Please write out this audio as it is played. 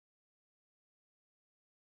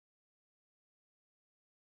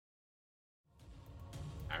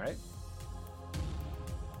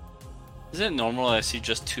Is it normal I see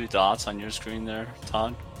just 2 dots on your screen there,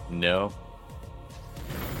 Todd? No.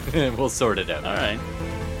 We'll sort it out. All right.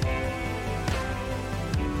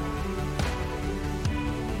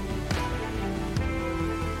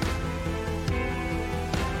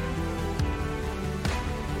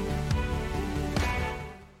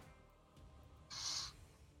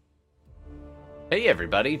 Hey,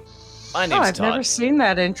 everybody. My name's I've Todd. never seen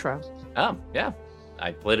that intro. Oh, yeah.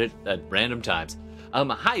 I played it at random times.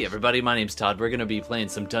 Hi, everybody. My name's Todd. We're going to be playing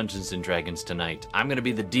some Dungeons & Dragons tonight. I'm going to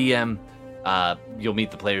be the DM. You'll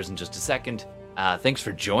meet the players in just a second. Thanks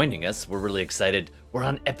for joining us. We're really excited. We're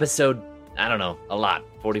on episode,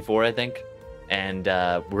 44, I think. And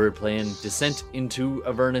we're playing Descent into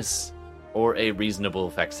Avernus, or a reasonable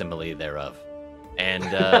facsimile thereof. And,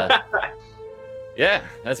 yeah,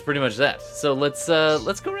 that's pretty much that. So let's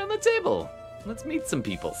go around the table. Let's meet some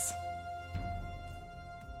peoples.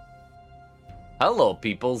 Hello,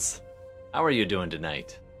 peoples. How are you doing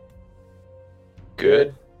tonight?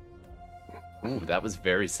 Good. Ooh, that was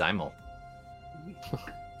very simul.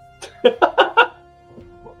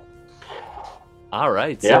 All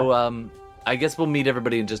right, so I guess we'll meet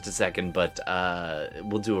everybody in just a second, but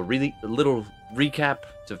we'll do a little recap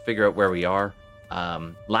to figure out where we are.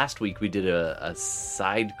 Last week we did a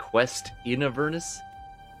side quest in Avernus,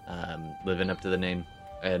 living up to the name,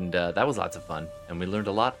 and that was lots of fun, and we learned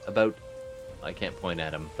a lot about, I can't point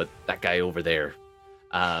at him, but that guy over there.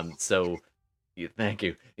 Thank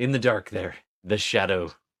you. In the dark there, the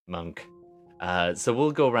Shadow Monk. So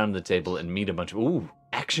we'll go around the table and meet a bunch of... Ooh,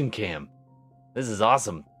 action cam. This is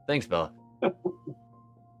awesome. Thanks, Bella.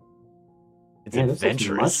 It's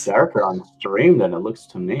adventurous. This is much darker on stream than it looks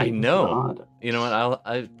to me. I know. God. You know what?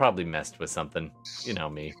 I probably messed with something. You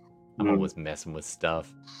know me. I'm always messing with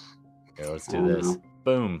stuff. Here, let's do this. know.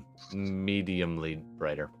 Boom. Mediumly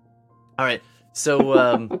brighter. All right. So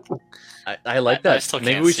I like I that. still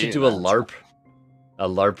Maybe can't we see should do a that. LARP. A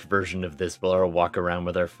LARP version of this. We'll all walk around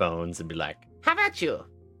with our phones and be like, "How about you?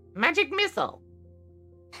 Magic missile."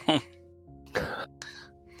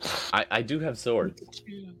 I do have sword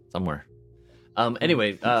somewhere.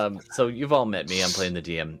 Anyway, so you've all met me. I'm playing the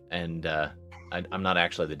DM, and I'm not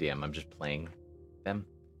actually the DM. I'm just playing them.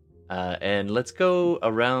 And let's go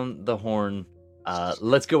around the horn.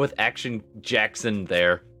 Let's go with Action Jackson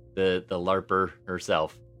there, the LARPer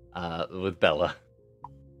herself, with Bella.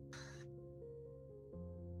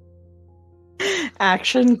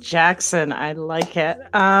 Action Jackson, I like it.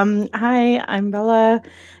 Hi, I'm Bella,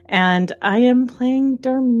 and I am playing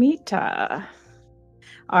Dormita,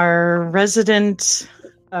 our resident.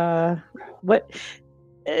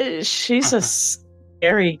 She's a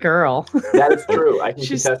scary girl. That is true. I can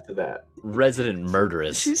She's- contest to that. Resident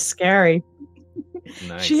murderess. She's scary.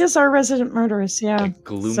 Nice. She is our resident murderess. Yeah. A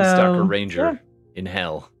Gloomstalker So, Ranger yeah. in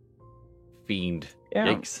hell. Fiend. Yeah.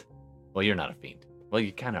 Yikes. Well, you're not a fiend. Well,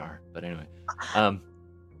 you kind of are, but anyway.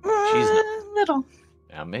 She's Little.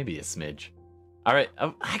 Yeah, maybe a smidge. All right.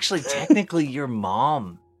 Actually, technically, your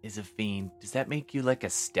mom is a fiend. Does that make you like a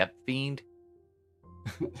step fiend?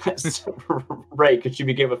 Right, because she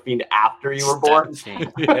became a fiend after you were born.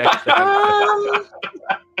 Step Yeah, exactly.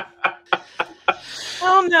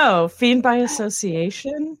 Oh no, fiend by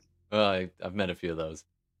association. Well, I've met a few of those.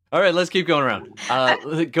 All right, let's keep going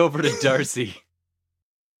around. Go over to Darcy.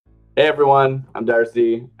 Hey everyone, I'm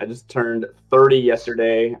Darcy. I just turned 30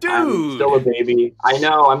 yesterday. I'm Dude! still a baby. I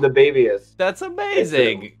know, I'm the babyest. That's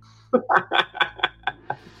amazing.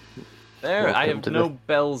 There, I Welcome have to no the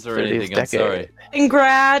bells or 30th anything. I'm decade. sorry.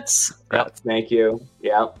 Congrats. Yep. Thank you.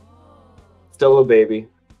 Yeah. Still a baby.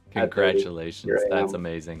 At 30. Congratulations. Here I That's am.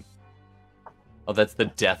 amazing. Oh, that's the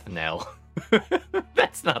death knell.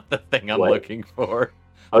 That's not the thing I'm What? looking for.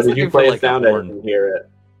 Oh, was did you looking for, play like, a a sound? I horn. didn't hear it.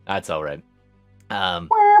 That's all right. It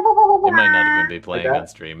might not even be playing that? on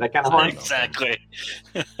stream. That kind of I horn? don't know. Exactly.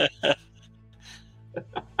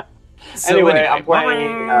 So Anyway, I'm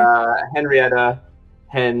playing Henrietta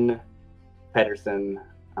Hen Pedersen.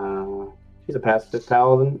 She's a pacifist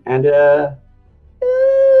paladin, and we'll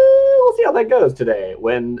see how that goes today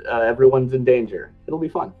when everyone's in danger. It'll be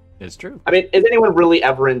fun. It's true. I mean, is anyone really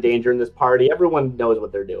ever in danger in this party? Everyone knows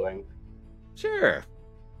what they're doing. Sure.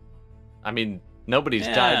 I mean, nobody's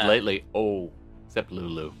Yeah. died lately. Oh, except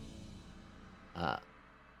Lulu. Now,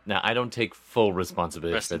 I don't take full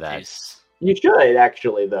responsibility Rest for in that. peace. You should,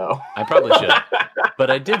 actually, though. I probably should.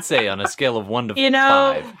 But I did say on a scale of 1 to You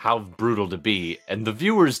know- 5 how brutal to be, and the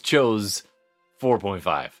viewers chose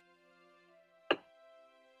 4.5.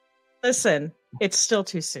 Listen, it's still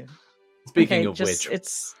too soon. Speaking Okay, of just- which,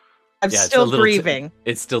 it's. I'm Yeah, it's a still little grieving.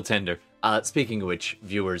 it's still tender. Speaking of which,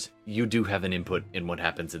 viewers, you do have an input in what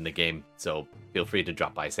happens in the game, so feel free to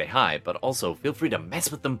drop by, say hi, but also feel free to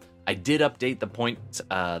mess with them. I did update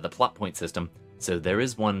the plot point system, so there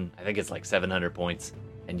is one, I think it's like 700 points,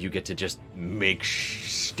 and you get to just make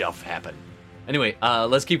stuff happen. Anyway,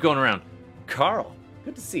 let's keep going around. Carl,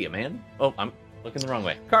 good to see you, man. Oh, I'm looking the wrong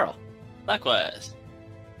way. Carl. Likewise.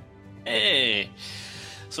 Hey.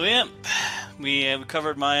 So yeah, we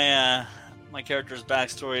covered my my character's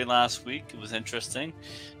backstory last week. It was interesting.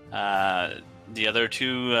 The other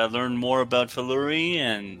two learned more about Feluri,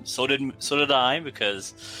 and so did I,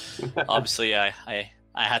 because obviously I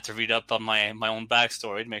had to read up on my own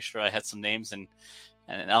backstory to make sure I had some names and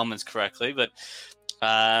elements correctly. But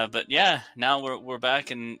yeah, now we're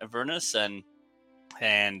back in Avernus, and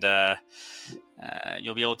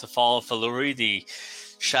you'll be able to follow Feluri, the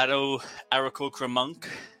Shadow Aarakocra monk.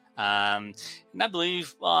 And I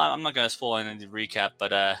believe, well, I'm not going to spoil any of the recap,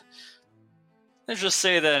 but let's just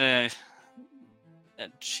say that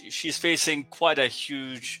she's facing quite a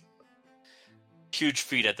huge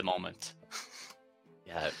feat at the moment.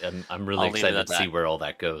 Yeah, I'm really excited to see where all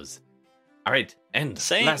that goes. All right, and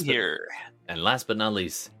last but not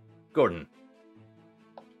least, Gordon.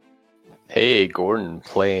 Hey, Gordon,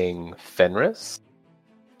 playing Fenris,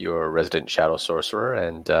 your resident shadow sorcerer,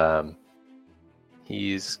 and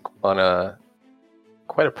he's on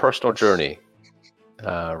quite a personal journey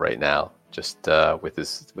right now, just with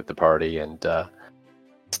the party, and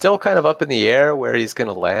still kind of up in the air where he's going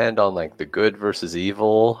to land on like the good versus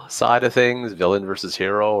evil side of things, villain versus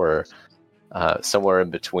hero, or somewhere in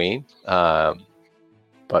between.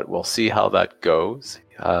 But we'll see how that goes,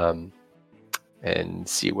 and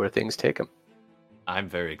see where things take him. I'm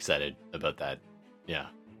very excited about that. Yeah,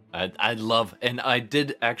 I love, and I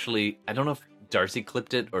did actually. I don't know if Darcy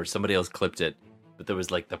clipped it or somebody else clipped it, but there was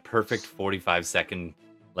like the perfect 45-second,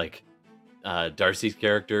 like Darcy's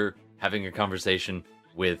character having a conversation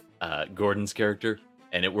with Gordon's character,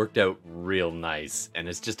 and it worked out real nice. And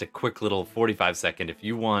it's just a quick little 45-second. If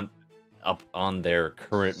you want up on their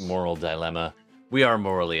current moral dilemma, we are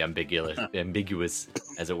morally ambiguous,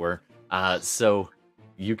 as it were. So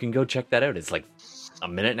you can go check that out. It's like a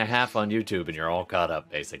minute and a half on YouTube, and you're all caught up,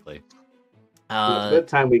 basically. It's a good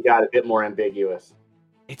time we got a bit more ambiguous.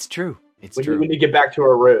 It's true. It's we true. We need to get back to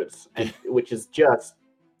our roots, which is just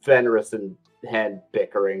Fenris and Hen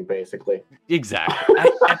bickering, basically. Exactly.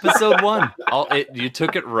 Episode 1. You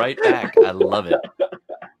took it right back. I love it.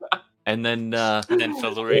 And then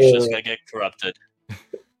Feluri's just gonna get corrupted.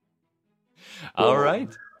 All right.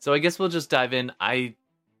 So I guess we'll just dive in. I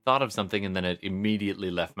thought of something and then it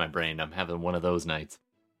immediately left my brain. I'm having one of those nights.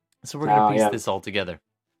 So we're going to piece this all together.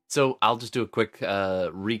 So I'll just do a quick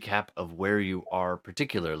recap of where you are,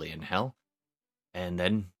 particularly in Hell, and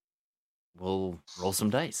then we'll roll some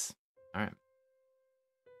dice. All right.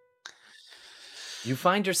 You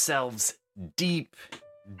find yourselves deep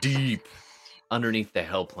underneath the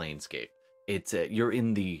Hell Planescape. It's you're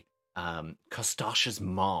in the Kostash's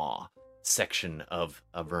Maw section of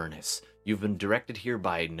Avernus. You've been directed here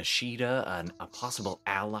by Nashida, a possible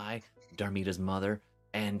ally, Darmita's mother,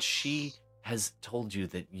 and she has told you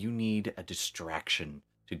that you need a distraction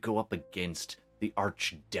to go up against the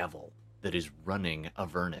archdevil that is running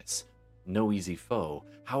Avernus. No easy foe.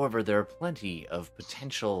 However, there are plenty of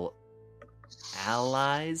potential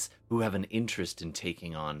allies who have an interest in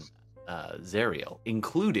taking on Zariel,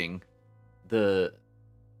 including the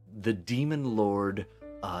demon lord,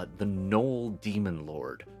 the Knoll Demon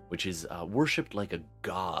Lord, which is worshipped like a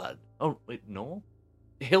god. Oh, wait, Knoll?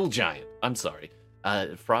 Hill Giant. I'm sorry.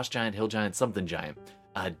 Frost Giant, Hill Giant, something giant.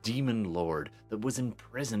 Demon Lord that was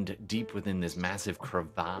imprisoned deep within this massive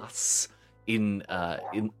crevasse in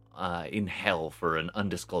Hell for an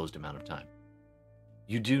undisclosed amount of time.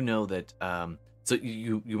 You do know that, so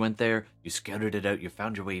you went there, you scouted it out, you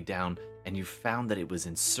found your way down, and you found that it was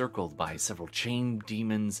encircled by several chain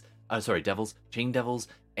devils,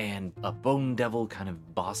 and a bone devil kind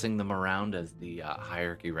of bossing them around as the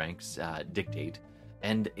hierarchy ranks dictate.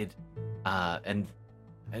 And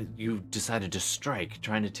you decided to strike,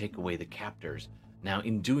 trying to take away the captors. Now,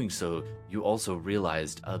 in doing so, you also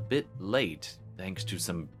realized a bit late, thanks to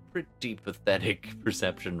some pretty pathetic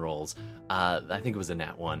perception rolls, I think it was a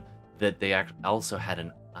nat 1, that they also had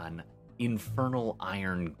an infernal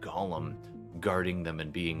iron golem guarding them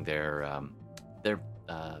and being their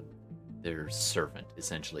servant,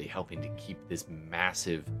 essentially, helping to keep this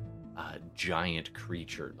massive giant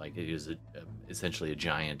creature, like it is essentially a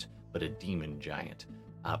giant, but a demon giant,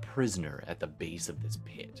 prisoner at the base of this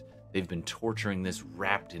pit. They've been torturing this,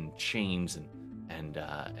 wrapped in chains, and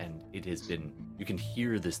it has been. You can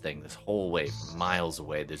hear this thing this whole way from miles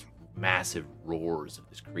away. This massive roars of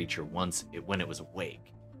this creature when it was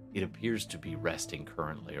awake. It appears to be resting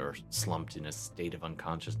currently or slumped in a state of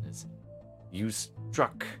unconsciousness. You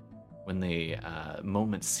struck when the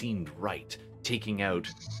moment seemed right, taking out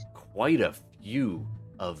quite a few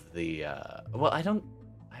of the... I'm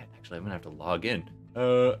going to have to log in.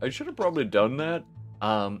 I should have probably done that.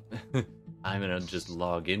 I'm going to just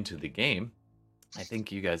log into the game. I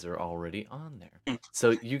think you guys are already on there.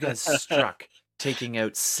 So you guys struck, taking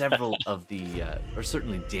out several of the, or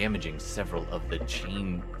certainly damaging several of the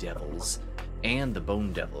chain devils and the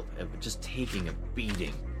bone devil, just taking a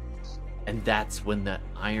beating. And that's when the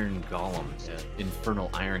iron golem, infernal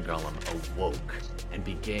iron golem, awoke and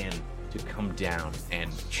began to come down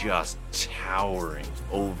and just towering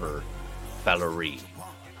over Valerie.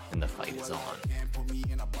 And the fight is on.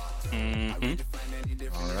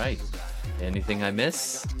 All right. Anything I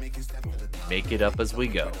miss? Make it up as we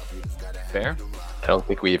go. Fair? I don't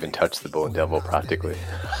think we even touched the Bone Devil practically.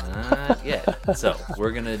 Not yet. So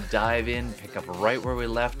we're going to dive in, pick up right where we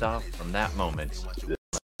left off from that moment.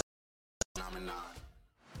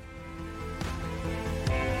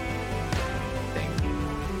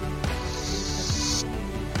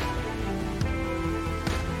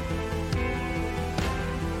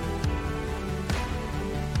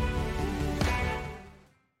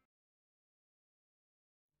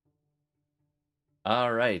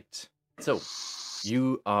 All right. So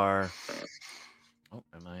you are... Oh,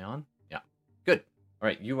 am I on? Yeah. Good. All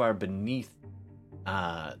right. You are beneath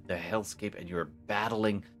the hellscape and you're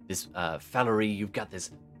battling this Valerie. You've got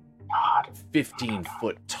this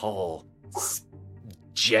 15-foot tall,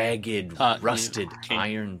 jagged, rusted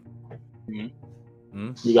iron... You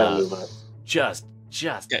gotta move up. Just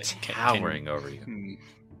towering over you.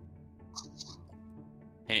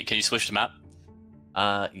 Hey, can you switch the map?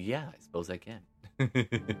 Yeah, I suppose I can.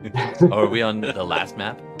 Oh, are we on the last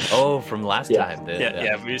map? Oh, from last time.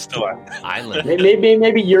 Yeah, we still are. Island.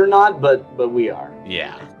 Maybe you're not, but we are.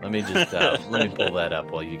 Yeah, let me just let me pull that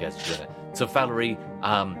up while you guys do that. So Valerie,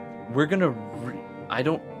 we're gonna. I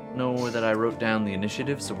don't know that I wrote down the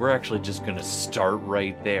initiative, so we're actually just gonna start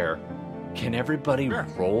right there. Can everybody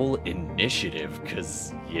roll initiative?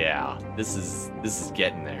 Because yeah, this is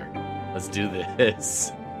getting there. Let's do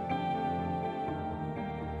this.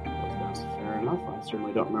 Enough. I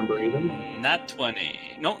certainly don't remember either. Not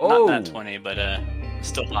 20. No, Oh. not 20, but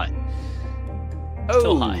still high.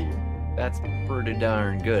 Still high. That's pretty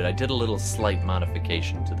darn good. I did a little slight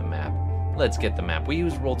modification to the map. Let's get the map. We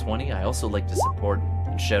use Roll20. I also like to support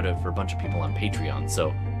and shout out for a bunch of people on Patreon.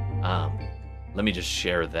 So, let me just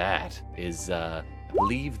share that. I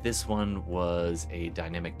believe this one was a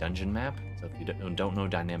dynamic dungeon map. So if you don't know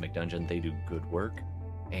dynamic dungeon, they do good work.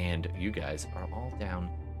 And you guys are all down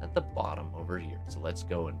at the bottom over here. So let's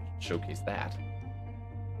go and showcase that.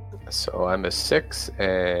 So I'm a 6,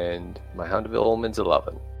 and my Hound of Illiman's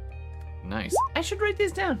 11. Nice. I should write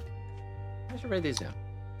these down.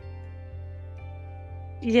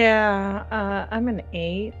 Yeah, I'm an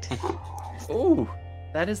 8. Ooh,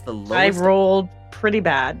 that is the lowest. I rolled pretty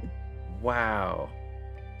bad. Wow.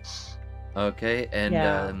 Okay, and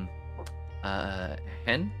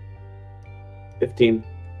Hen? 15.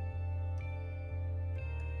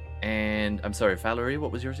 And I'm sorry, Valerie,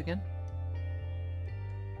 what was yours again?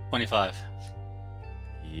 25.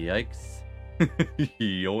 Yikes.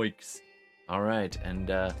 Yoicks. All right,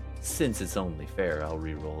 and since it's only fair, I'll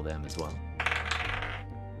re-roll them as well.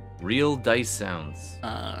 Real dice sounds.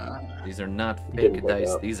 These are not fake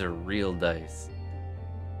dice. These are real dice.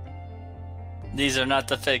 These are not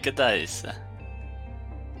the fake dice.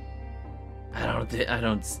 I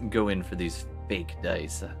don't go in for these fake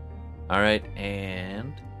dice. All right,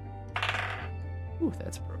 and ooh,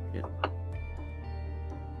 that's appropriate.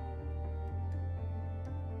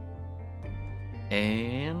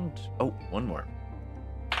 And one more.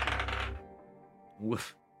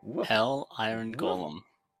 Woof. Woof. Hell Iron Golem.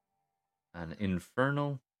 An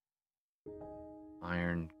infernal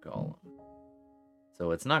iron golem.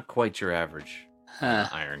 So it's not quite your average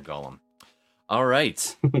iron golem. All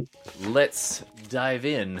right, let's dive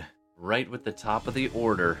in right with the top of the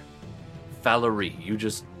order. Valerie, you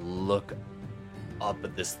just look up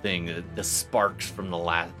at this thing. The sparks from the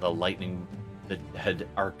lightning that had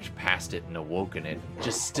arced past it and awoken it,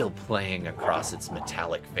 just still playing across its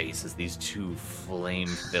metallic face as these two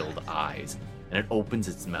flame-filled eyes. And it opens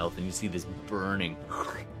its mouth, and you see this burning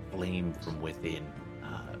flame from within.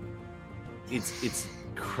 It's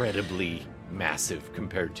incredibly massive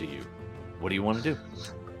compared to you. What do you want to do?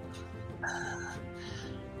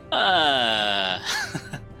 Wow,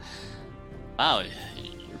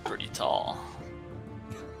 you're pretty tall.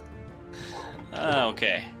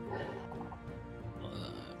 Okay.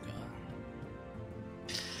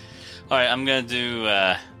 All right, I'm gonna do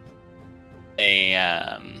a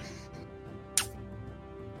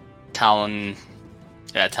talon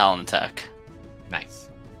attack. Nice.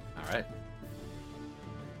 All right.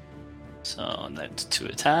 So that's 2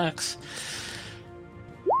 attacks.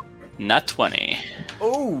 Not 20.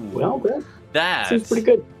 Oh, Well, that that's seems pretty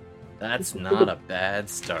good. That's not a bad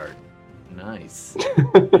start. Nice.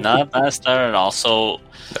 Not a bad start at all. So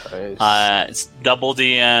Nice. it's double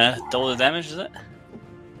the damage, is it?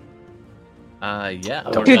 Yeah.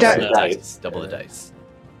 Double Two double the dice. dice. Double the dice.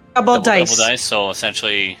 Double dice. Double dice. So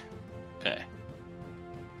essentially, okay.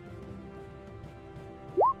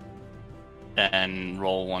 And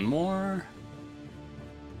roll one more.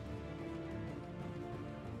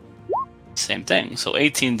 Same thing. So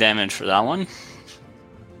 18 damage for that one.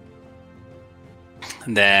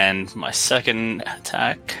 And then my second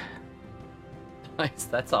attack. Nice.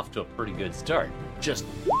 That's off to a pretty good start. Just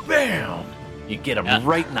bam! You get him Yeah.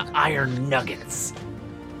 right in the iron nuggets.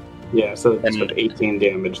 Yeah, so And- instead of 18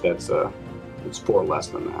 damage, it's 4 less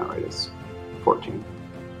than that, right? It's 14.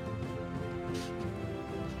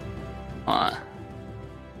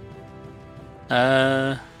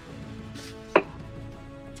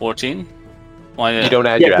 14. Why? You don't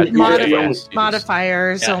add Yeah, your you- Modi- yeah, yes, you just-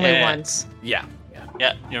 Modifiers Yeah, only yeah. once. Yeah.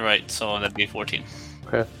 Yeah, you're right. So that'd be 14.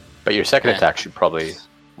 But your second Yeah. attack should probably,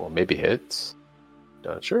 well, maybe hits.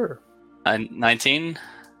 Not sure. 19.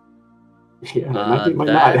 Yeah, might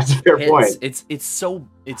not. That's a fair hits. point.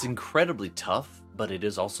 It's incredibly tough, but it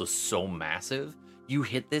is also so massive. You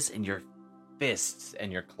hit this and your fists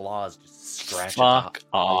and your claws just scratch Fuck it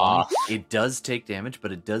along. off. It does take damage,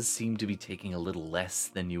 but it does seem to be taking a little less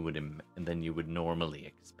than you would normally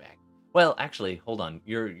expect. Well, actually, hold on.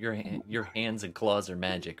 Your hands and claws are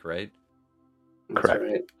magic, right? That's Correct.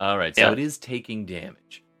 right. All right, so Yeah. it is taking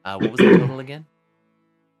damage. What was the total again?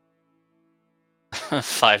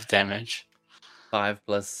 5 damage. 5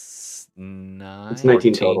 plus 9? It's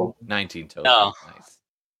 19 total. 19 total. Oh. Nice.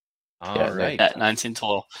 All Yeah, right. Yeah, 19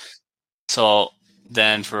 total. So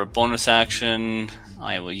then for a bonus action,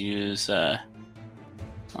 I will use on.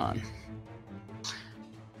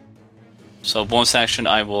 So bonus action,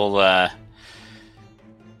 I will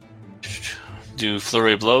do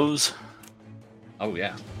flurry of blows. Oh,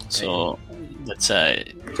 yeah. So that's So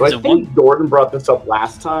I is it think Gordon brought this up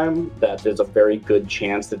last time, that there's a very good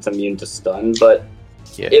chance it's immune to stun, but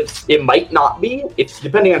Yeah. it might not be. It's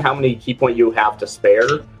depending on how many key point you have to spare.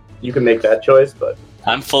 You can make that choice, but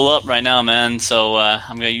I'm full up right now, man. So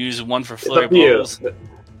I'm gonna use one for it's flurry up to you. blows,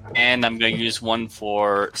 and I'm gonna use one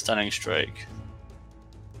for stunning strike.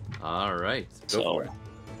 All right. Go So- for it.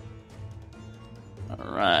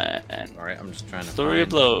 All right, All right. I'm just trying to Flurry of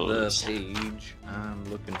find blows. the page I'm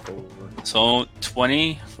looking for. so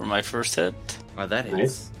 20 for my first hit. Oh, that hits.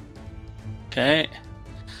 Nice. Okay.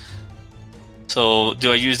 So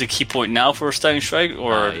do I use the key point now for a stunning strike,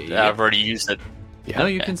 or Yep. I've already used it? Yeah. No,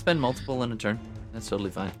 you Okay. can spend multiple in a turn. That's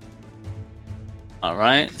totally fine. All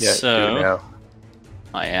right. Yeah, do it so now.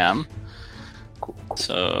 I am. Cool, cool.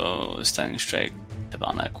 So stunning strike,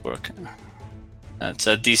 Divonic work. That's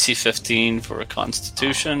a DC 15 for a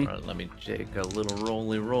Constitution. All right, let me take a little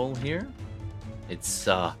roll here. It's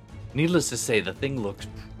needless to say, the thing looks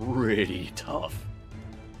pretty tough.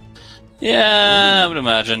 Yeah, I would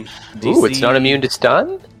imagine. Ooh, it's not immune to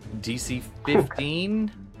stun? DC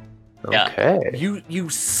 15. Yeah. Okay. You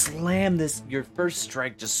slam this. Your first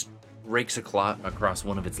strike just rakes across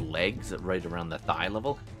one of its legs at right around the thigh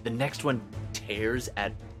level. The next one tears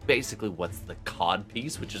at basically what's the cod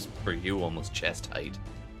piece, which is for you almost chest height,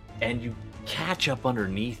 and you catch up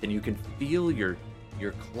underneath, and you can feel your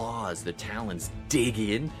claws, the talons, dig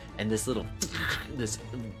in, and this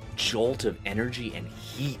jolt of energy and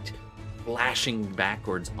heat flashing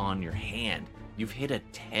backwards on your hand. You've hit a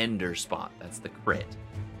tender spot. That's the crit.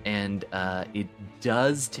 And it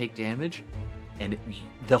does take damage, and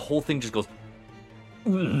the whole thing just goes,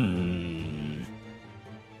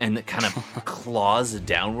 and it kind of claws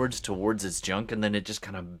downwards towards its junk, and then it just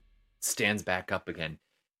kind of stands back up again.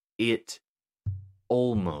 It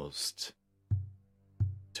almost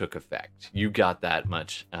took effect. You got that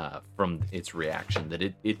much from its reaction, that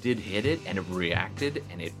it did hit it, and it reacted,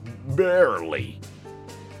 and it barely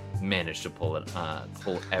managed to pull out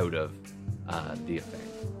of the effect.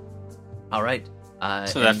 All right.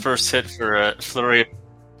 So that first hit for flurry.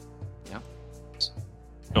 Yeah.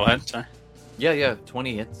 Go ahead. Sorry. Yeah,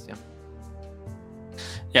 20 hits. Yeah.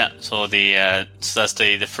 Yeah. So so that's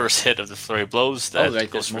the first hit of the flurry of blows. That right,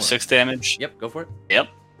 goes there's for more. 6 damage. Yep. Go for it. Yep.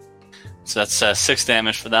 So that's 6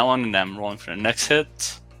 damage for that one, and I'm rolling for the next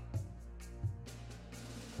hit.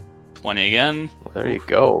 20 again. Well, there you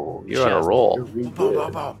go. You're on a Just- roll. You're really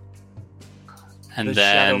good. And The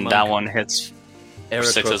Shadow then that Monk. one hits 6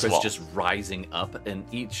 as Aarakocra's well. just rising up, and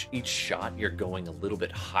each shot you're going a little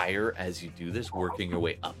bit higher as you do this, working your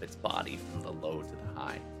way up its body from the low to the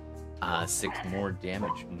high. 6 more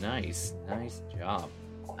damage. Nice job.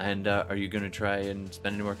 And are you going to try and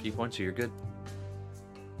spend any more key points, or you're good?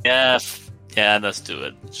 Yeah, let's do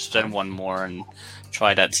it. Spend one more and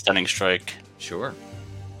try that stunning strike. Sure.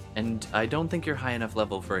 And I don't think you're high enough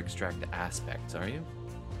level for extract aspects, are you?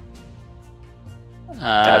 For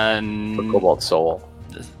And Cobalt Soul.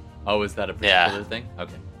 Oh, is that a Yeah. particular thing?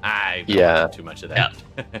 Okay. I Yeah. don't too much of that.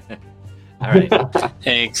 All right.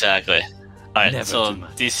 exactly. All right, Never so too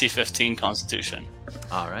much. DC 15 Constitution.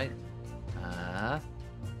 All right.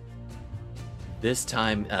 This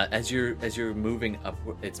time, as you're moving up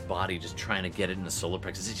its body, just trying to get it in the solar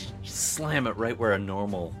plexus, you slam it right where a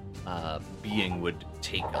normal being would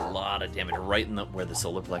take a lot of damage, right in where the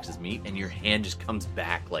solar plexus meet, and your hand just comes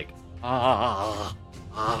back like, ow.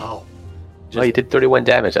 Oh, you did 31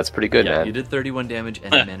 damage. That's pretty good, Yeah, man. you did 31 damage,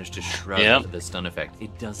 and it managed to shrug Yep. the stun effect.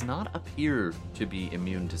 It does not appear to be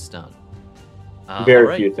immune to stun. Very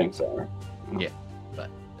alright. few things are. Yeah, but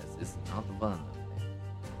this is not the one.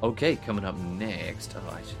 Okay, coming up next. Oh,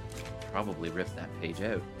 I should probably rip that page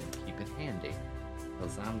out and keep it handy,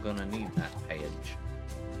 because I'm gonna need that page.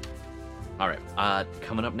 All right,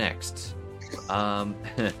 coming up next,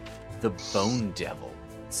 the Bone Devil.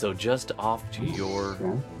 So just off to your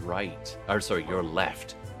right, or sorry, your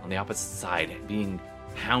left, on the opposite side, being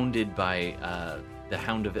hounded by the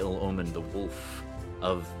Hound of Ill Omen, the Wolf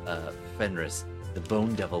of Fenris. The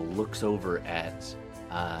Bone Devil looks over at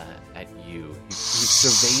you. He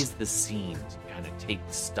surveys the scene to kind of take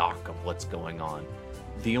stock of what's going on.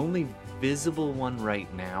 The only visible one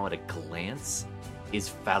right now at a glance is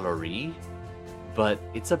Valerie, but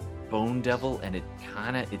it's a Bone Devil, and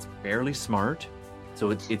it's fairly smart. So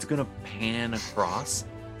it's gonna pan across,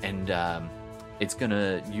 and it's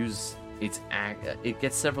gonna use its it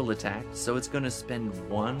gets several attacks, so it's gonna spend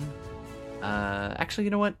one. Actually, you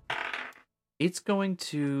know what? It's going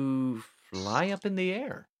to fly up in the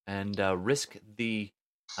air and risk the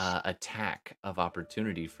attack of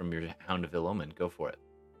opportunity from your Hound of Ill Omen. Go for it.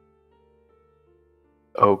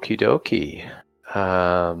 Okie dokie.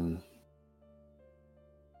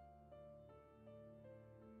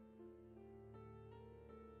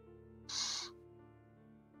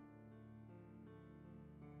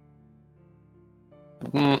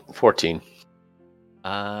 Mm, 14.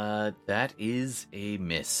 That is a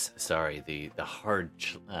miss. Sorry, the hard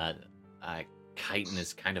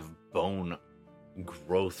chitinous kind of bone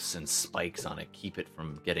growths and spikes on it keep it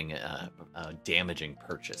from getting a damaging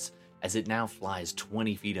purchase, as it now flies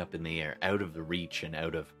 20 feet up in the air, out of the reach and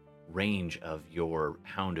out of range of your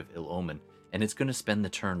Hound of Ill Omen, and it's going to spend the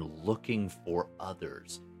turn looking for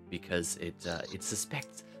others, because it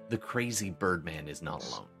suspects the crazy Birdman is not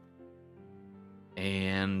alone.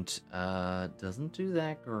 And doesn't do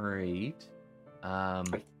that great.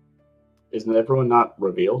 Isn't everyone not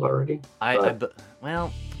revealed already?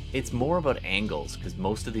 Well, it's more about angles, because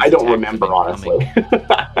most of these I don't attacks remember, have been honestly. coming-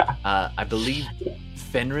 I believe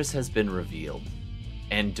Fenris has been revealed,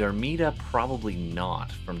 and Darmida probably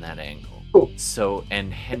not from that angle. Cool. So,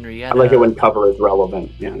 and Henrietta, I like it when cover is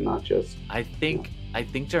relevant, not just. I think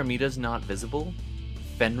Darmida's not visible.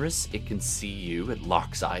 Fenris, it can see you. It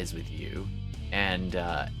locks eyes with you, and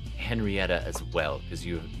Henrietta as well, because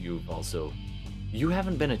you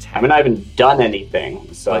haven't been attacked. I mean, I haven't done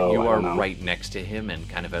anything, so. But you I are don't know. right next to him and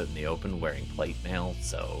kind of out in the open, wearing plate mail,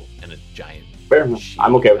 and a giant. Fair enough. shield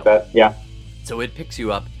I'm okay with helmet. that. Yeah. So it picks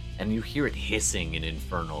you up, and you hear it hissing in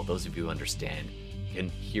Infernal. Those of you who understand can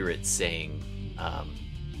hear it saying, let's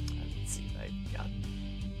see if I got.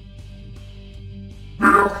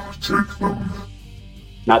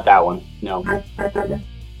 Not that one. No.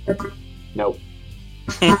 Nope.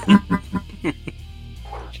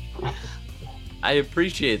 I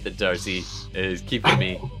appreciate that Darcy is keeping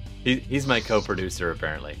me. He's my co-producer,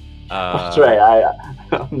 apparently. That's right.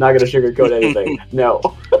 I'm not gonna sugarcoat anything. No.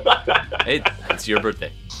 It's your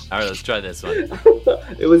birthday. All right, let's try this one.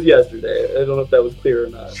 It was yesterday. I don't know if that was clear or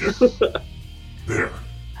not. There.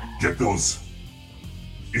 Get those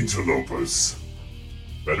interlopers.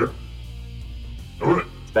 Better? Alright.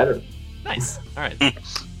 It's better. Nice. All right.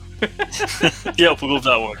 Yeah, we'll go with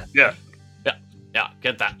that one. Yeah. Yeah,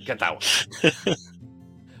 get that one.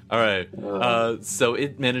 All right. So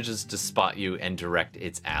it manages to spot you and direct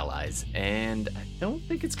its allies, and I don't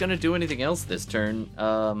think it's gonna do anything else this turn.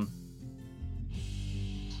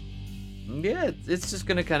 Yeah, it's just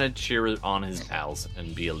gonna kind of cheer on his pals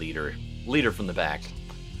and be a leader from the back.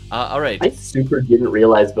 All right. I super didn't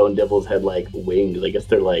realize Bone Devils had like wings. I guess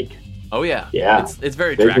they're like Oh yeah. Yeah. It's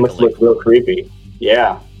very They must look Dracolic. real creepy.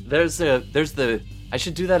 Yeah. There's the I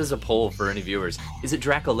should do that as a poll for any viewers. Is it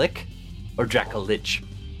Dracolic or Dracolich?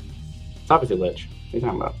 It's obviously Lich. What are you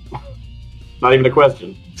talking about? Not even a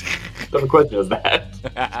question. What a question is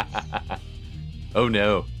that? Oh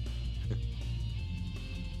no.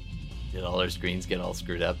 Did all our screens get all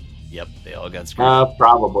screwed up? Yep, they all got screwed.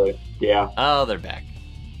 Probably. Yeah. Oh, they're back.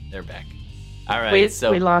 They're back. All right,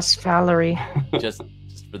 so we lost Valerie. just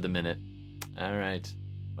for the minute. All right.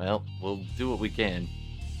 Well, we'll do what we can.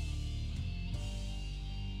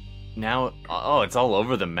 Now, oh, it's all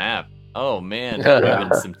over the map. Oh man, we're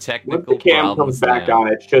having some Once technical the cam problems comes back now. on,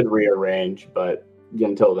 it should rearrange, but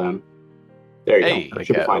until then. There you Hey. go. It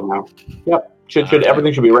should be Okay. fine now. Yep. Should All right.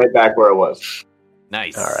 everything should be right back where it was.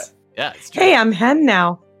 Nice. All right. Yeah, it's true. Hey, I'm Hen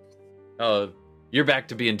now. Oh, you're back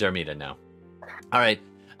to being Darmida now. All right.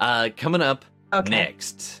 Coming up Okay.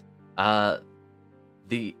 next,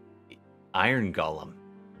 the Iron Golem.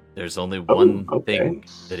 There's only one okay. thing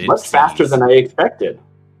that it Much faster sees. than I expected.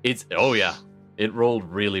 It's oh yeah, it rolled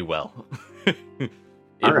really well. It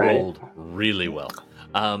All right. rolled really well.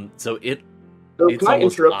 So it. So It's can I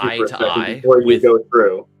almost interrupt you eye for a to second eye before you with- go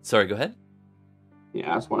through? Sorry, go ahead.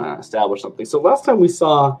 Yeah, I just want to establish something. So last time we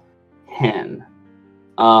saw Hen,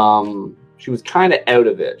 she was kind of out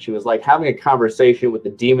of it. She was like having a conversation with the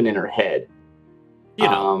demon in her head. You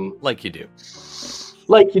know, Um, like you do.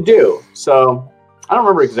 like you do. So I don't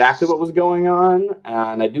remember exactly what was going on,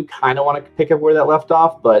 and I do kind of want to pick up where that left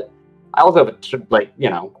off, but I also have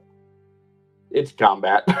it's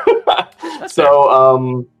combat.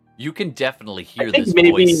 So You can definitely hear I think this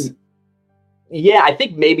maybe, voice. yeah, I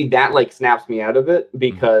think maybe that like snaps me out of it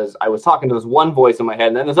because I was talking to this one voice in my head,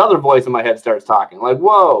 and then this other voice in my head starts talking. Like,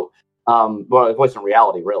 whoa. Well, a voice in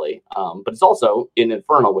reality, really. But it's also in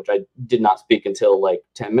Infernal, which I did not speak until like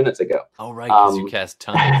 10 minutes ago. Oh right, because you cast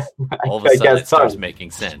tongues. All of a I sudden, guess it starts so.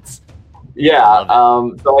 making sense. Yeah.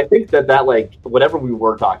 Love So I think that like whatever we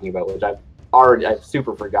were talking about, which I've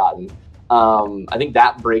super forgotten. I think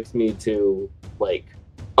that breaks me to like,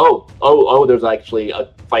 oh, there's actually a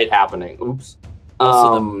fight happening. Oops.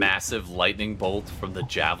 Also, the massive lightning bolt from the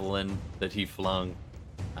javelin that he flung.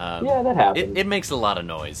 Yeah, that happened. It makes a lot of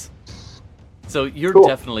noise. So you're Cool.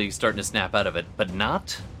 definitely starting to snap out of it, but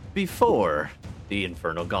not before the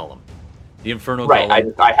Infernal Golem. The Infernal Right.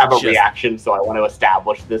 Golem. I have a just- reaction, so I want to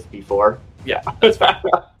establish this before. Yeah, that's fine.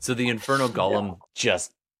 So the Infernal Golem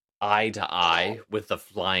just eye to eye with the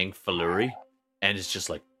flying Faluri, and it's just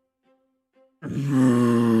like,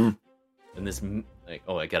 and this like,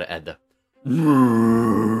 oh, I gotta add the,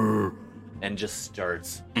 and just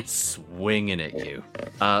starts swinging at you.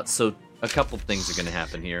 So a couple things are gonna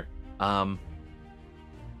happen here.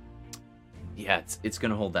 Yeah, it's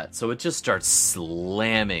gonna hold that. So it just starts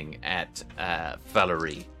slamming at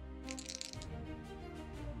Faluri.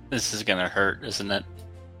 This is gonna hurt, isn't it?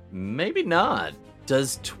 Maybe not.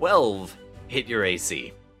 Does 12 hit your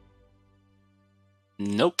AC?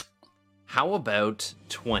 Nope. How about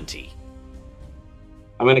 20?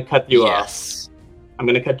 I'm going to cut you off. Yes. I'm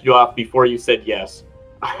going to cut you off before you said yes.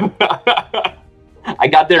 I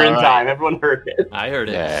got there in All right. time. Everyone heard it. I heard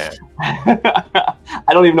it. Yeah.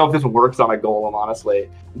 I don't even know if this works on a golem, honestly.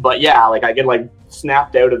 But yeah, like I get like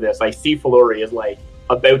snapped out of this. I see Faluri is like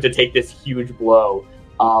about to take this huge blow.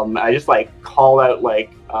 I just like call out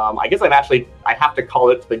like I guess I have to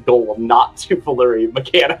call it to the golem, not to Faluri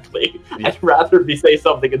mechanically. Yeah. I'd rather say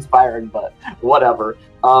something inspiring, but whatever.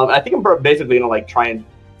 I think I'm basically gonna like try and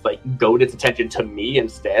like goad its attention to me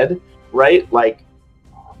instead, right? Like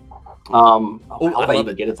Oh, how I do love even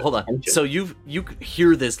it. get its Hold on. attention? So you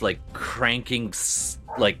hear this like cranking,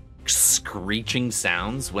 like screeching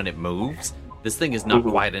sounds when it moves. This thing is not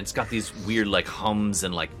Mhm. quiet, and it's got these weird like hums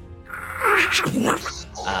and like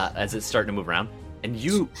as it's starting to move around. And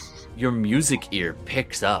your music ear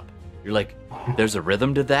picks up. You're like, there's a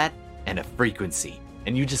rhythm to that and a frequency,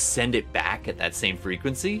 and you just send it back at that same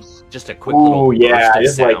frequency. Just a quick little Ooh, yeah, burst I of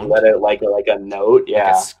just sound, like let it like a note,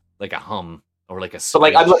 yeah. like a hum or like a. So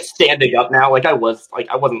like I'm screech. like standing up now, like I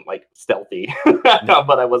wasn't like stealthy,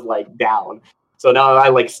 but I was like down. So now I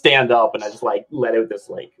like stand up and I just like let out this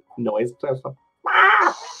like noise.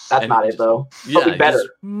 That's And not you it just- though. Yeah, Something you better.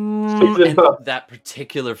 just- and that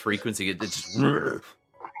particular frequency, it just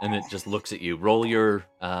and it just looks at you. Roll your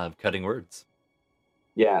cutting words.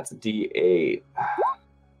 Yeah, it's a D8.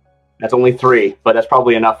 That's only 3, but that's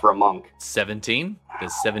probably enough for a monk. 17.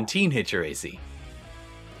 Does 17 hit your AC?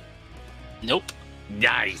 Nope.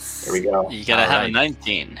 Nice. There we go. You gotta All have a right.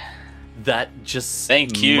 19. That just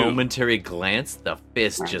Thank you. momentary glance, the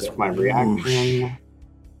fist Alright, just that's my reaction.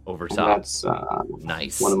 over And top. that's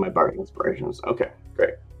Nice. one of my bardic inspirations. Okay,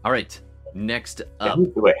 great. All right. Next How up,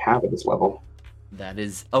 many do I have at this level? that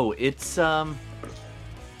is. Oh, it's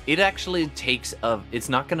It actually takes it's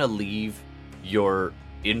not gonna leave your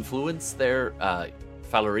influence there,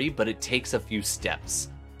 Valerie, but it takes a few steps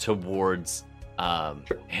towards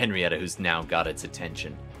Henrietta, who's now got its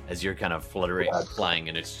attention as you're kind of flying,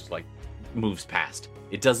 and it's just like moves past.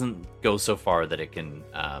 It doesn't go so far that it can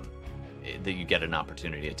that you get an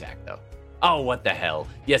opportunity attack though. Oh, what the hell?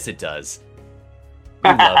 Yes, it does. We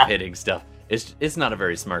love hitting stuff. It's not a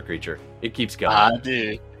very smart creature. It keeps going. I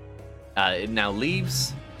do. It now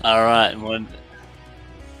leaves. All right.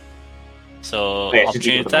 So Yeah,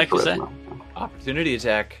 opportunity attack, you say? Opportunity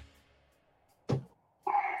attack.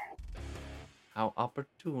 How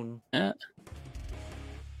opportune. Yeah.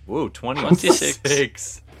 Whoa, 26.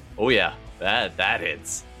 26. Oh yeah, that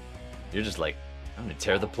hits. You're just like, I'm gonna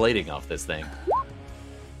tear the plating off this thing.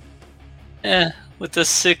 Yeah, with the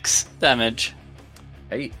 6 damage.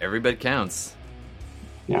 Hey, every bit counts.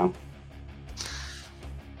 Yeah.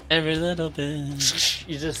 Every little bit.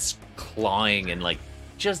 You're just clawing and like,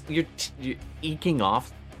 you're eking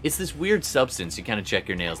off. It's this weird substance. You kind of check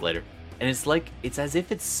your nails later, and it's as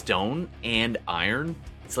if it's stone and iron.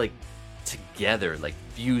 It's like together, like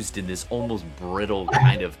fused in this almost brittle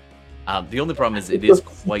kind of. The only problem is it is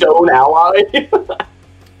quite Stone alloy.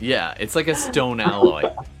 Yeah, it's like a stone alloy,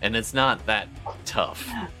 and it's not that tough,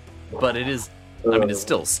 but it is. I mean, it's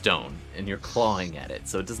still stone, and you're clawing at it,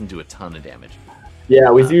 so it doesn't do a ton of damage. Yeah,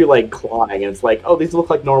 we see you like clawing, and it's like, oh, these look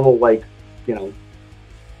like normal, like,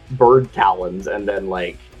 bird talons, and then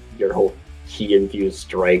like your whole key-infused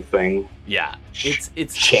strike thing. Yeah,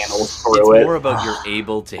 it's channels through it's it. more about you're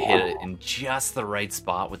able to hit it in just the right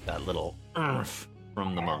spot with that little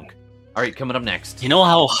from the monk. All right, coming up next. You know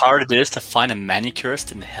how hard it is to find a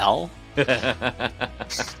manicurist in hell? We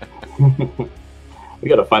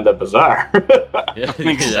gotta find that bazaar. Yeah,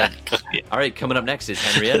 Exactly. All right, coming up next is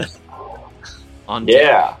Henrietta. On Yeah.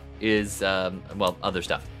 deck is other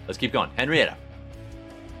stuff. Let's keep going. Henrietta.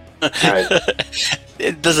 Alright.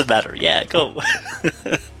 It doesn't matter. Yeah, go.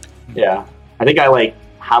 Yeah. I think I like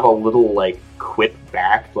have a little like quip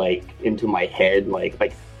back like into my head, like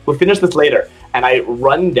we'll finish this later. And I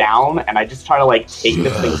run down and I just try to like take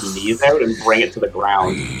this thing's knees out and bring it to the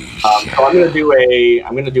ground. So I'm gonna do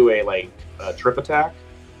a like trip attack.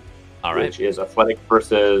 All right. Which is athletic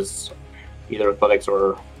versus either athletics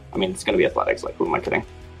or it's gonna be athletics, like who am I kidding?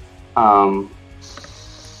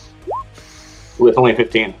 With only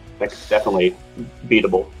 15. That's definitely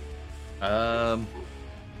beatable. Not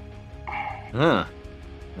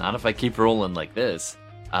if I keep rolling like this.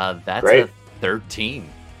 That's Great. a 13.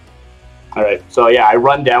 All right, so yeah, I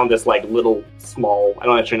run down this like little small. I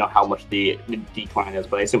don't actually know how much the decline is,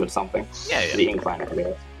 but I assume it's something. Yeah. The incline, I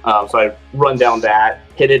guess. So I run down that,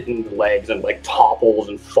 hit it in the legs, and like topples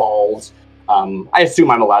and falls. I assume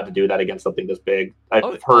I'm allowed to do that against something this big.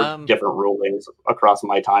 I've heard different rulings across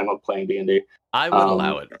my time of playing D&D. I would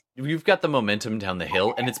allow it. You've got the momentum down the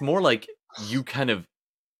hill, and it's more like you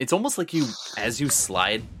it's almost like as you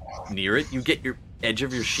slide near it, you get your edge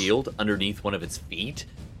of your shield underneath one of its feet,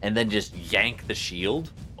 and then just yank the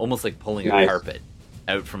shield, almost like pulling a carpet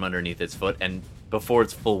out from underneath its foot, and before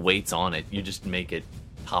its full weight's on it, you just make it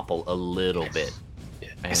topple a little bit.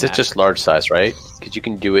 Is it just large size, right? Because you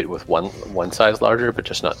can do it with one size larger, but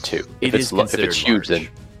just not two. If it's huge, large. then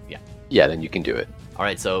then you can do it. All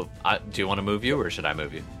right, so do you want to move you, or should I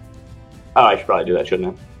move you? Oh, I should probably do that,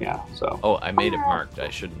 shouldn't I? Yeah. So. Oh, I made it marked. I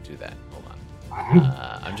shouldn't do that. Hold on.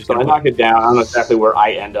 I'm just. So I knock it down. I don't know exactly where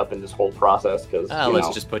I end up in this whole process because. Let's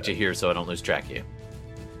just put you here so I don't lose track of you.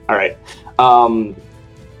 All right. All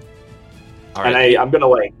right. And I'm gonna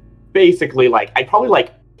like basically like I probably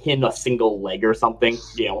like pin a single leg or something,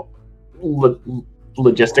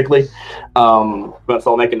 logistically. But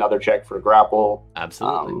so I'll make another check for grapple.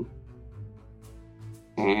 Absolutely.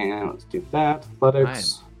 And let's do that.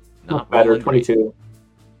 Athletics. Not better. rolling great. 22.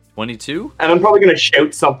 22? And I'm probably gonna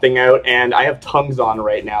shout something out, and I have tongues on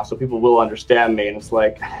right now, so people will understand me. And it's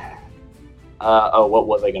like, what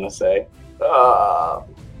was I gonna say?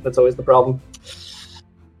 That's always the problem.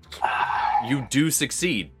 You do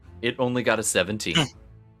succeed. It only got a 17.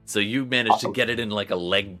 So you managed to get it in like a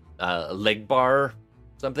leg bar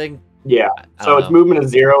something? Yeah. I So don't its know. movement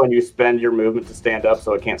is 0, and you spend your movement to stand up,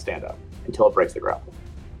 so it can't stand up until it breaks the grapple.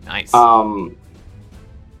 Nice. And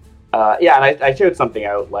I showed something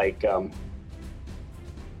out like,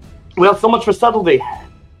 well, so much for subtlety.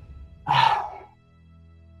 I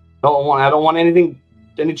don't want any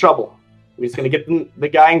trouble. We're just gonna get the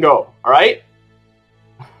guy and go. All right.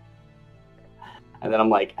 And then I'm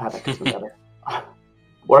like, that could be better.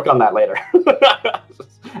 Work on that later.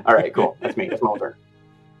 All right, cool. That's me. That's my turn.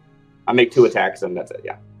 I make 2 attacks and that's it.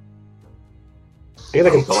 Yeah. I guess I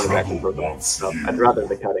can bonus action for Trouble that wants stuff. you. I'd rather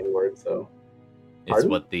the cutting word. So. It's Pardon?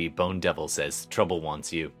 what the Bone Devil says. Trouble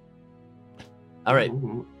wants you. All right.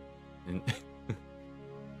 Mhm.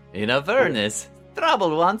 In Avernus,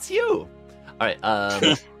 trouble wants you. All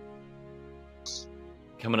right.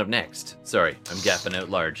 Coming up next. Sorry, I'm gapping out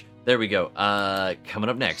large. There we go. Coming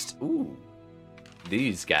up next. Ooh,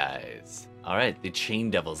 these guys. All right, the Chain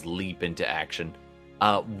Devils leap into action.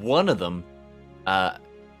 One of them.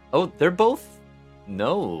 Oh, they're both.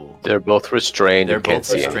 No, They're both restrained. they're and can't both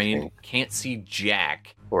see restrained. anything Can't see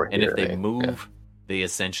jack. or And if hear they anything. move, Yeah. they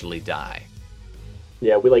essentially die.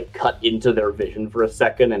 Yeah, we like cut into their vision for a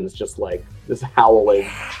second, and it's just like this howling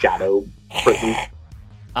shadow prison.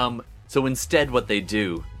 So instead, what they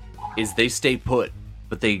do is they stay put,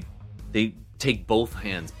 but they take both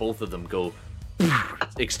hands. Both of them go,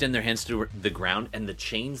 extend their hands to the ground, and the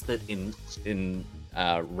chains that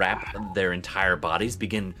wrap their entire bodies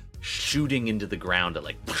begin shooting into the ground at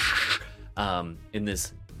like, in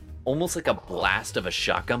this almost like a blast of a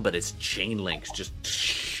shotgun, but it's chain links just,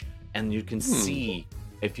 and you can see.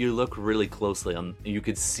 If you look really closely, you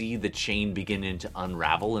could see the chain beginning to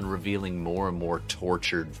unravel and revealing more and more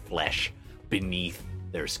tortured flesh beneath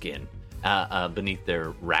their skin, beneath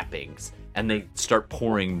their wrappings. And they start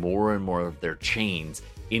pouring more and more of their chains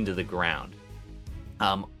into the ground.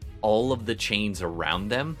 All of the chains around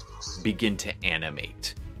them begin to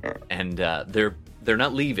animate. And they're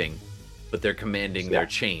not leaving, but they're commanding their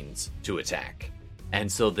chains to attack.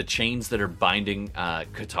 And so the chains that are binding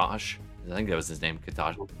Katosh, I think that was his name,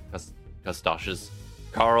 Katosh's,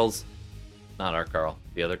 Carl's, not our Carl,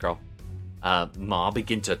 the other Carl, Maw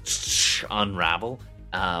begin to unravel,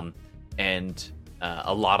 and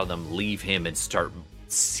a lot of them leave him and start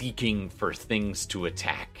seeking for things to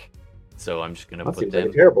attack. So I'm just going to That put seems like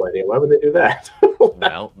them, a terrible idea. Why would they do that?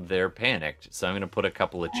 well, they're panicked. So I'm going to put a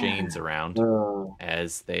couple of chains around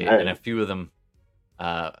as they, Alright. and a few of them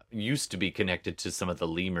used to be connected to some of the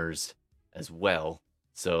lemurs as well.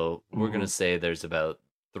 So we're going to say there's about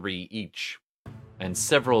 3 each. And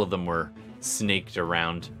several of them were snaked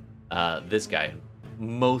around this guy.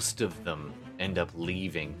 Most of them end up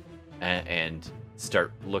leaving and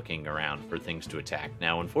start looking around for things to attack.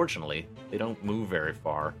 Now, unfortunately, they don't move very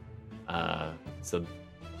far. So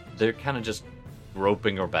they're kind of just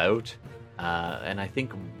groping about. And I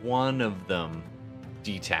think one of them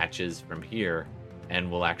detaches from here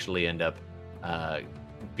and will actually end up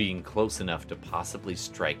being close enough to possibly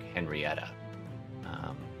strike Henrietta.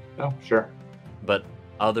 Oh, sure. But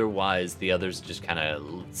otherwise, the others just kind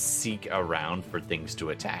of seek around for things to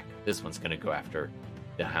attack. This one's going to go after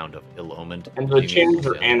the Hound of Ill-Omened. And the chains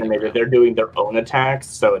are animated. They're doing their own attacks,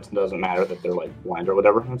 so it doesn't matter that they're like blind or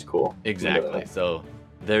whatever. That's cool. Exactly. So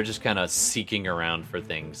they're just kind of seeking around for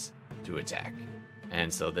things to attack.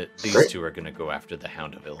 And so that these Great. two are going to go after the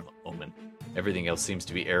Hound of Ill-Omened. Everything else seems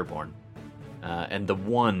to be airborne. And the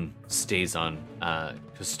one stays on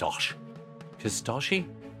Kustosh. Kustoshi?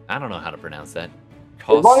 I don't know how to pronounce that.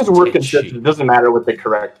 As long as we're Kostechi. consistent, it doesn't matter what the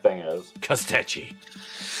correct thing is. Kostechi.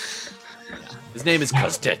 Yeah. His name is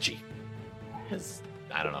Kostechi.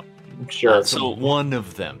 I don't know. Sure. So So- one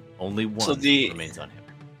of them, only one, So the- remains on him.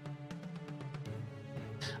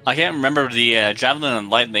 I can't remember the javelin and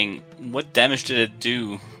lightning. What damage did it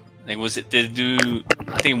do? Like, did it do?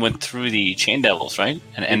 I think it went through the chain devils, right,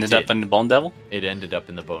 and ended did. up in the bone devil. It ended up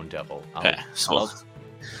in the Bone Devil. Okay, so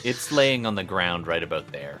It's laying on the ground right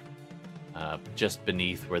about there, just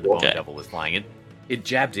beneath where the Bone Okay. Devil was lying. It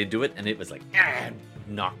jabbed into it, and it was like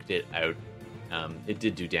knocked it out. It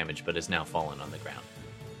did do damage, but it's now fallen on the ground.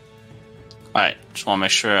 all right. Just want to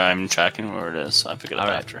make sure I'm tracking where it is. So I pick it up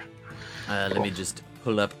All right. after. Let me just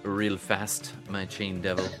pull up real fast my Chain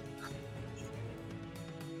Devil.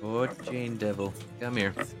 Oh, Chain Devil, come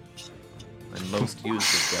here. My most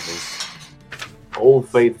used of devils. Old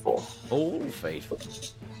Faithful. Old faithful.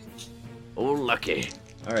 Old lucky.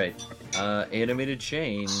 All right. Animated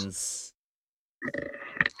chains.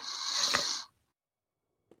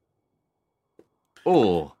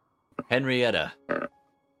 Oh, Henrietta.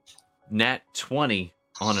 Nat 20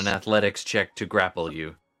 on an athletics check to grapple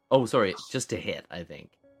you. Oh, sorry, just to hit, I think.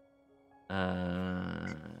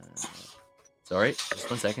 Sorry, just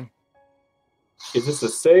 1 second. Is this a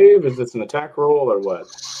save? Is this an attack roll or what?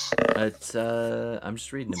 It's I'm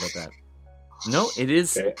just reading about that. No, it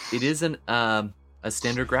is. Okay. It is a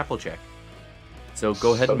standard grapple check. So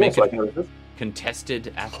go ahead and Okay, make so I it can resist.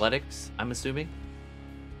 contested athletics. I'm assuming,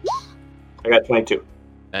 I got 22.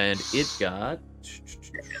 and it got.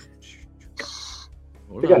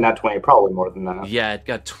 I got nat 20, probably more than that. Yeah, it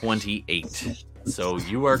got 28. So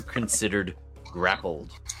you are considered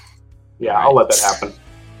grappled. Yeah, I'll let that happen.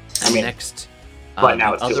 And mean, next, But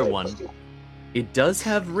now the it's too other late. one, it does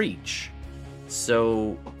have reach.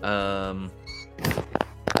 So, I'm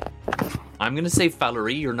going to say,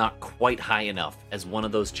 Valerie, you're not quite high enough, as one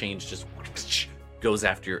of those chains just goes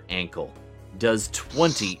after your ankle. Does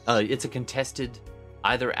 20, it's a contested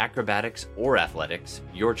either acrobatics or athletics,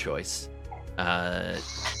 your choice.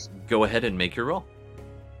 Go ahead and make your roll.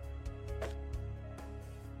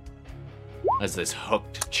 As this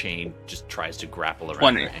hooked chain just tries to grapple around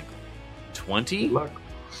 20. your ankle. 20? Good luck.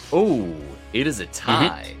 Oh, it is a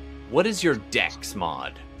tie. What is your dex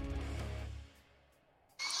mod?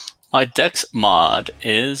 My dex mod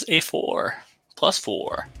is a 4. Plus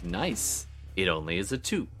 4. Nice. It only is a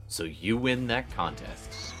 2, so you win that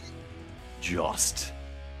contest. Just.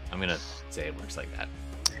 I'm gonna say it works like that.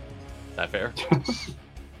 Is that fair?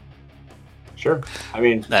 Sure. I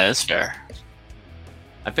mean, That is fair.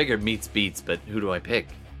 I figured meets beats, but who do I pick?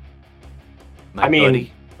 My I mean,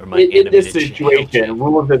 buddy or my in this animated situation, channel?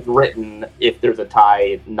 rules is written, if there's a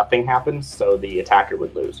tie, nothing happens, so the attacker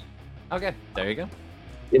would lose Okay, there you go.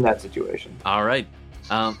 in that situation. All right.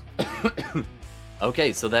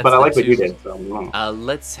 Okay, so that's But I the like what you two- did, so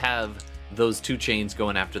Let's have those two chains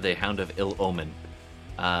going after the Hound of Ill Omen.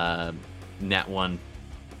 Nat 1.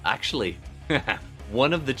 Actually,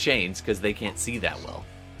 one of the chains, because they can't see that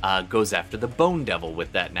well, goes after the Bone Devil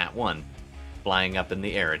with that Nat 1. Flying up in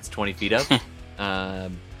the air. It's 20 feet up.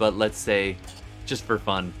 But let's say, just for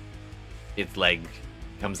fun, its leg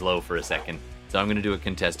comes low for a second. So I'm going to do a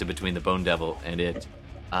contested between the Bone Devil and it.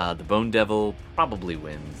 The Bone Devil probably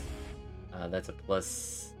wins. That's a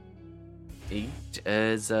plus 8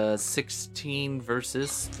 as 16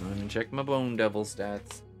 versus. Let me check my Bone Devil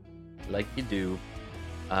stats. Like you do.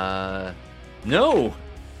 No!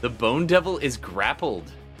 The Bone Devil is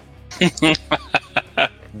grappled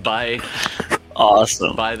by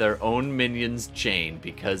Awesome. their own minion's chain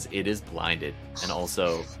because it is blinded. And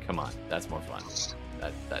also, come on, that's more fun.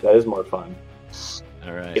 That that is more fun.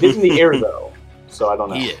 all right. It is in the air, though, so I don't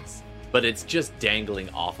know. He is, but it's just dangling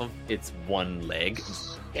off of its one leg.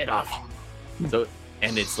 Get off! So,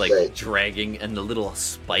 and it's like Right. dragging, and the little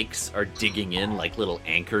spikes are digging in like little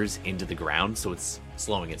anchors into the ground. So it's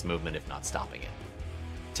slowing its movement, if not stopping it,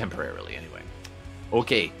 temporarily anyway.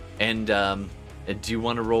 Okay, and do you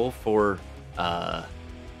want to roll for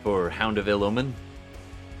Hound of Ill Omen,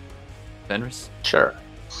 Fenris? Sure.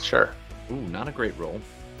 Ooh, not a great roll.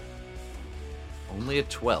 Only a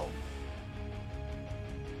 12.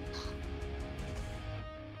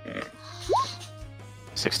 Mm.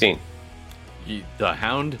 16. The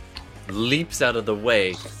Hound leaps out of the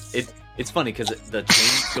way. It's funny because the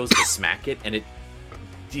chain goes to smack it, and it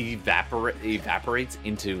evaporates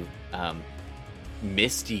into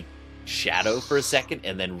misty shadow for a second,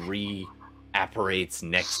 and then re-apparates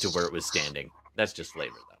next to where it was standing. That's just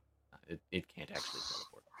flavor, though. It can't actually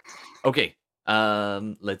teleport. Okay,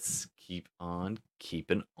 let's keep on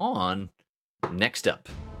keeping on. Next up,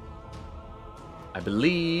 I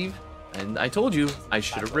believe, and I told you I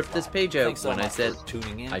should have ripped this page out when I said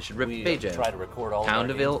I should rip the page out. Try to record all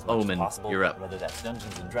Hound of of our Ill games as much as Omen, possible, you're up. Whether that's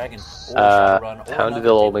Dungeons and Dragons or Shadowrun or Hound of another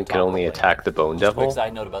Ill Omen can tabletop only role-playing. attack the Bone Just a quick Devil.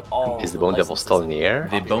 side note about all Is the the Bone Devil licenses still in the air? The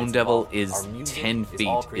copyrights Bone Devil involved. is Our music 10 is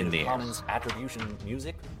all feet in Creative the air. Commons attribution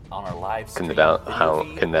music on our live Can the stream Val- video Hound-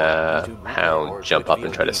 feed can or the YouTube replay Hound or jump Twitch up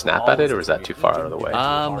and try to VOD. snap All at it, this or is that is too for far your out of the way?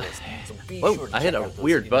 individual artists. So be Whoa, sure to I hit check a out those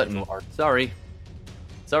weird button. individual art-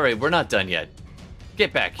 Sorry, we're not done yet.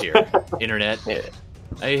 Get back here, internet. Yeah.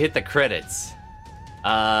 I hit the credits.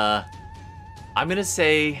 I'm gonna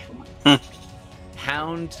say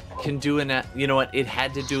Hound can do you know what? It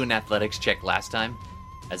had to do an athletics check last time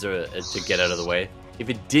to get out of the way. If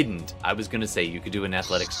it didn't, I was gonna say you could do an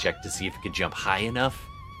athletics check to see if it could jump high enough.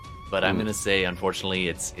 But I'm gonna say, unfortunately,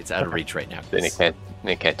 it's out of reach right now. Then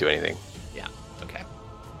it can't do anything. Yeah. Okay.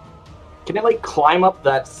 Can it, like, climb up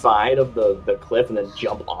that side of the cliff and then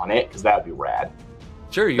jump on it? Because that would be rad.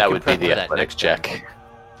 Sure. You That can would be prep the for that athletics next time. check.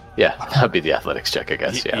 Yeah, that'd be the athletics check, I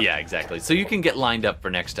guess. Yeah. Yeah, exactly. So you can get lined up for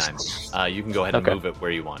next time. You can go ahead and Okay. move it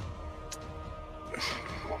where you want.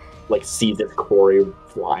 Like, sees its quarry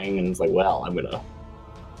flying and it's like, well,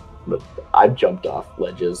 But I've jumped off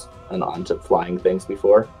ledges and onto flying things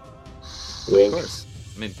before. Of Wink. course.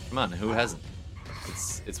 I mean, come on, who hasn't?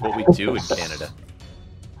 It's what we do in Canada.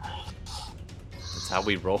 That's how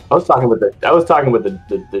we roll. I was talking with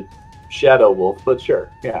the Shadow Wolf, but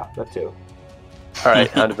sure, yeah, that too. All right,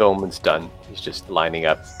 Hound of Ill Omen's done. He's just lining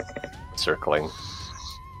up, circling.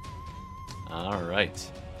 All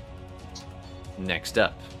right. Next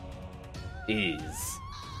up is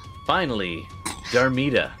finally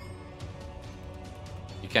Darmida.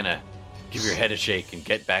 You kind of Give your head a shake and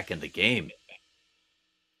get back in the game.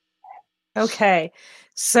 Okay,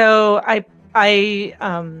 so I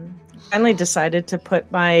finally decided to put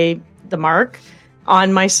the mark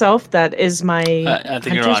on myself. That is my. I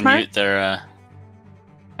think you're hunter's on mark. mute there.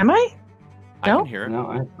 Am I? I No? can hear it.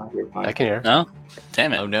 No, I can hear. No?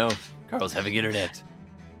 Damn it. Oh no, Carl's having internet.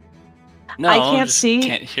 No, I can't just see-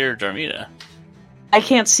 Can't hear Darmita. I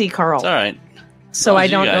can't see Carl, It's all right. so As long I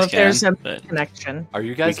as you don't know guys if there's a but- connection. Are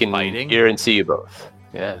you We guys can fighting? hear and see you both.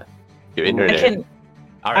 Yeah. Your I internet. can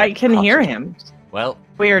All I right. can hear him. Well,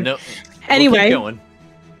 Weird. no. Anyway. we'll keep going.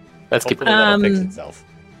 Let's keep Hopefully that'll fix Um, itself.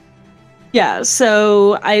 Yeah,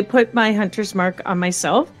 so I put my hunter's mark on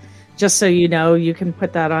myself. Just so you know, you can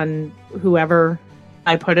put that on whoever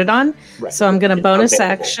I put it on. Right. So I'm going to It's bonus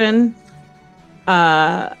available. action.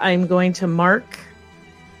 I'm going to mark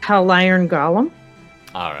Hell Iron Golem.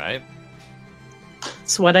 All right.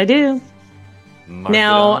 That's what I do. Mark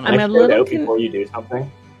Now, it on. I'm Can I a shout little out con- before you do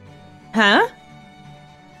something? Huh?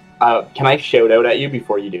 Can I shout out at you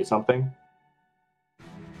before you do something?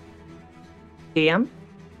 DM?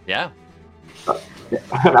 Yeah.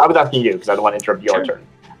 I was asking you because I don't want to interrupt your Sure.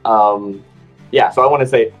 turn. Yeah, so I want to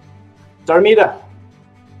say, Darmita,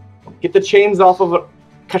 get the chains off of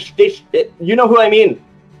Kashtish. You know who I mean.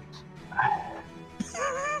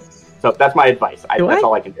 So that's my advice. Do That's I?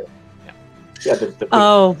 all I can do. Yeah, the big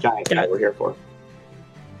Oh, giant guy we're here for.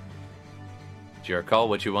 Do you recall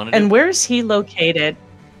what you wanted to and do? where's he located?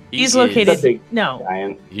 He's is- located. The big No.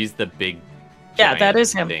 giant. He's the big. Yeah, that giant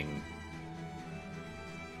is him. Thing.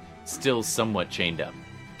 Still somewhat chained up.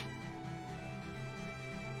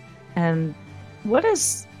 And what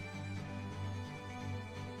is.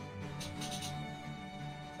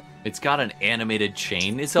 It's got an animated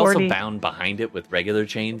chain. It's also 40. bound behind it with regular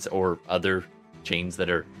chains or other chains that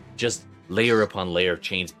are just layer upon layer of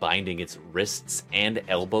chains binding its wrists and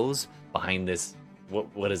elbows behind this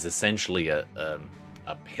what is essentially a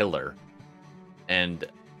pillar, and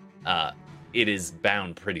it is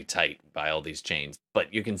bound pretty tight by all these chains.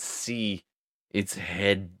 But you can see its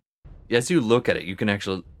head as you look at it. You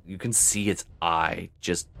can see its eye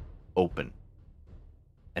just open,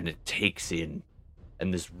 and it takes in.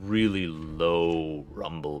 And this really low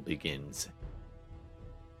rumble begins.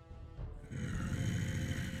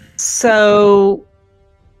 So.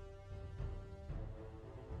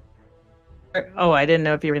 Oh, I didn't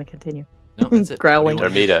know if you were going to continue. No, that's it. Growling.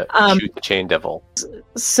 What do you want Darmita, Um, shoot the chain devil.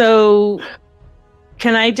 So,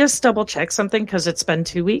 can I just double check something? Because it's been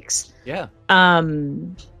 2 weeks. to do? Yeah.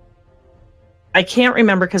 I can't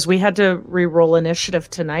remember because we had to re-roll initiative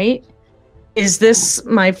tonight. Is this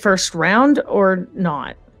my first round or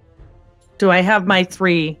not? Do I have my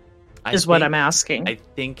 3? Is what I'm asking. I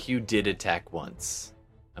think you did attack once.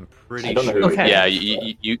 I'm pretty I don't know sure. who- Okay. Yeah,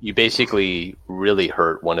 you basically really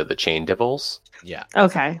hurt one of the chain devils. Yeah.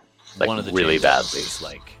 Okay. Like, one of the really chains badly. is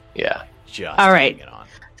like Yeah. just All right. getting it on.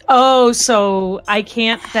 Oh, so I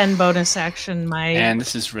can't then bonus action my. And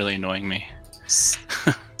this is really annoying me.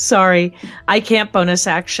 Sorry, I can't bonus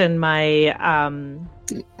action my.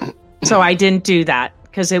 So I didn't do that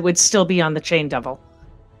because it would still be on the chain devil.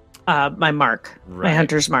 My mark, my Right.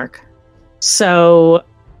 hunter's mark. So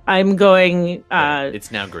I'm going.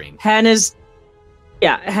 It's now green. Hannah's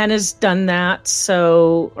done that,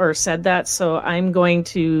 or said that, so I'm going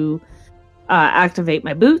to activate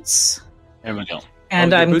my boots, There we go.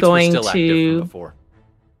 and your I'm boots were going still active from to. before.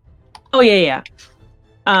 Oh yeah.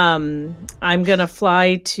 I'm gonna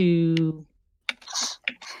fly to.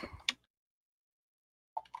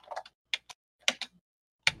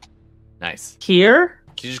 Nice. Here,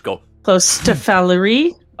 You just go close to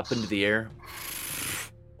Valerie. up into the air,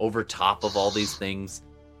 over top of all these things,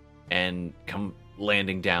 and come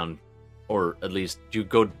landing down, or at least do you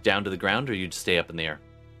go down to the ground, or you just stay up in the air?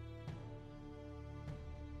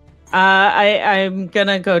 I'm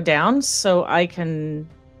gonna go down so I can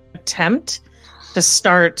attempt to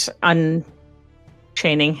start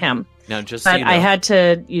unchaining him. Now, just so But you know, I had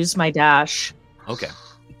to use my dash okay,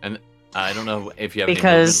 and I don't know if you have any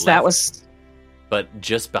because movement that left, was but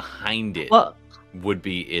just behind it well. would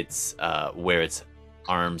be its where its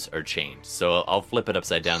arms are chained. So I'll flip it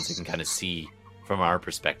upside down so you can kind of see from our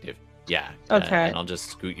perspective. Yeah. Okay. And I'll just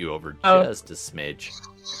scoot you over Oh. just a smidge,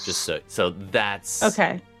 just so that's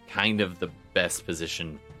Okay. kind of the best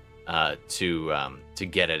position to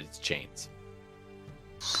get at its chains.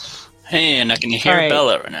 Hey, and I can hear All right.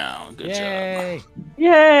 Bella right now. Good job. Yay!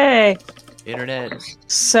 Yay! Internet.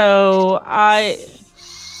 So I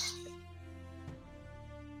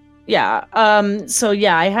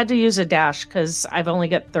had to use a dash because I've only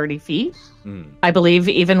got 30 feet, Mm. I believe,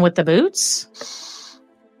 even with the boots.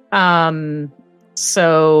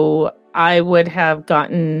 So I would have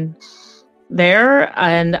gotten there,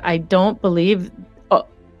 and I don't believe. Oh,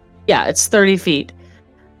 yeah, it's 30 feet.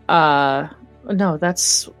 No,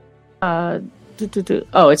 that's Oh,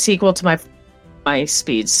 it's equal to my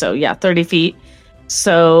speed. So yeah, 30 feet.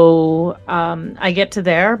 So I get to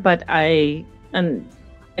there, but I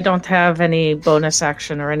don't have any bonus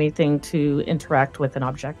action or anything to interact with an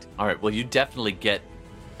object. All right. Well, you definitely get.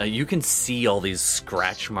 You can see all these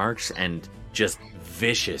scratch marks and just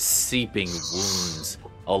vicious seeping wounds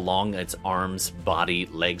along its arms, body,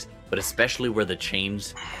 legs, but especially where the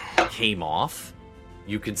chains came off.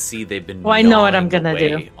 You can see they've been. Well, I know what I'm gnawing gonna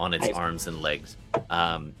away do on its arms and legs.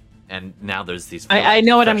 And now there's these. I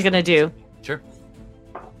know what I'm fresh gonna wounds. do. Sure.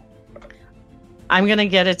 I'm gonna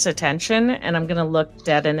get its attention, and I'm gonna look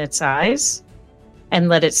dead in its eyes, and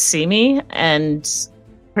let it see me, and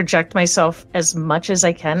project myself as much as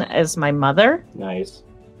I can as my mother. Nice.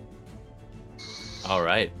 All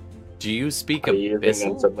right. Do you speak Are you using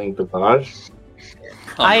Abyssal? unsettling visage?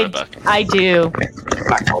 I'll be right back. I do. It's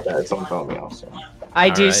not called that. Someone told me also. I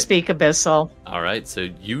All do right. speak Abyssal, All right. So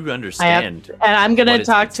you understand. and I'm gonna what it's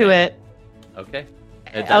talk to saying. it. Okay.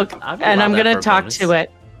 And I'm gonna talk to it,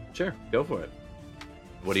 Sure. Go for it.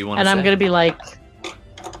 What do you want and to say? I'm gonna be like,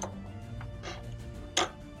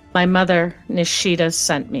 "My mother, Nishida,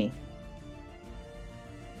 sent me.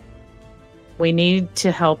 We need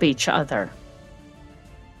to help each other.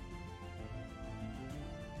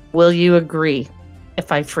 Will you agree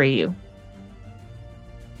if I free you?"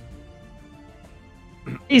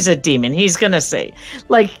 He's a demon. He's gonna say,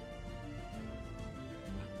 like,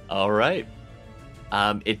 All right.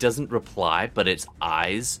 It doesn't reply, but its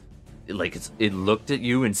eyes, it looked at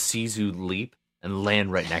you and sees you leap and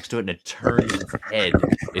land right next to it, and it turns its head.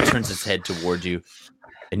 It turns its head toward you,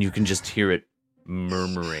 and you can just hear it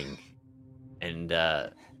murmuring. And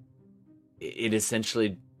it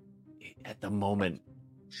essentially, at the moment,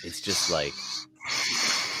 it's just like,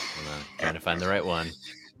 hold on, trying to find the right one.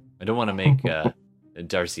 I don't want to make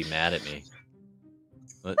Darcy mad at me.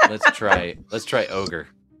 Let's try ogre.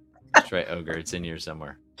 Let's try ogre. It's in here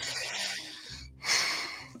somewhere.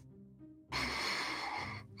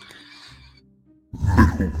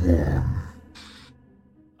 I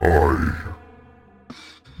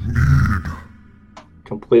need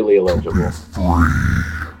Completely illegible. free.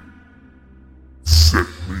 Set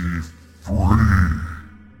me free.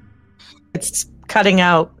 it's cutting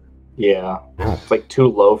out. Yeah. It's like too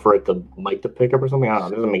low for it to mic to pick up or something. I don't know.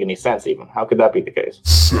 It doesn't make any sense even. How could that be the case?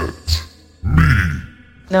 Set me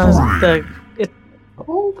No, the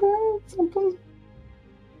Okay. Something.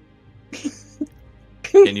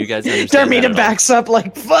 Can you guys understand? Darmina that at all? backs up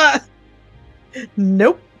like, fuck.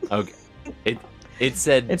 Nope. Okay. It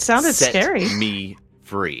said. It sounded "Set scary." Me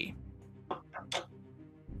free.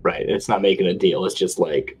 Right. It's not making a deal. It's just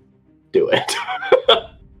like, do it.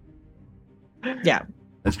 Yeah.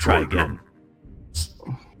 Let's try again.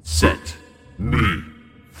 Set me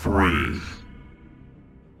free.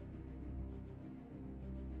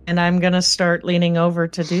 And I'm gonna start leaning over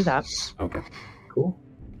to do that. Okay. Cool.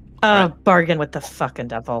 Bargain with the fucking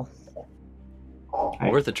devil.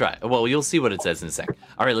 Right. Worth a try. Well, you'll see what it says in a sec.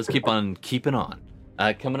 All right, let's keep on keeping on.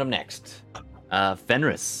 Coming up next,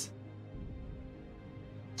 Fenris.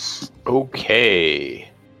 Okay.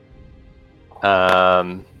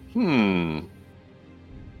 I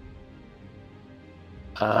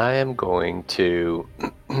am going to.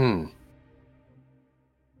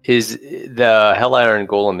 Is the Hell Iron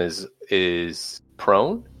Golem is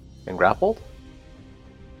prone and grappled?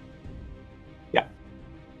 Yeah.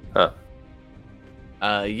 Huh.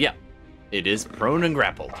 Yeah, it is prone and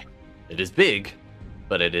grappled. It is big,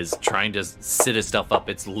 but it is trying to sit itself up.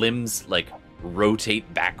 Its limbs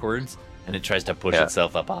rotate backwards, and it tries to push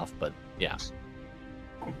itself up off. But yeah.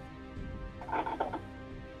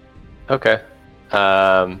 Okay.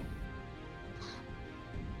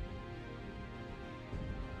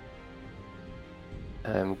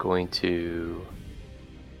 I'm going to.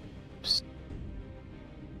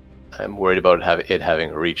 I'm worried about it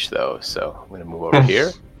having reach though, so I'm going to move over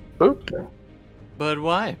here. Boop. But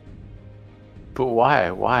why? But why?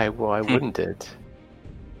 Why wouldn't it?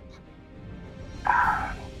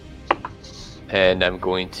 And I'm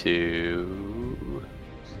going to.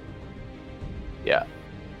 Yeah.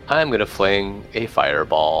 I'm going to fling a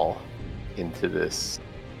fireball into this.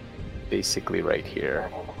 Basically right here.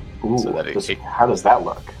 Ooh, So that how does that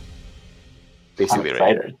look? Basically I'm right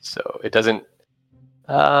here. excited. So it doesn't.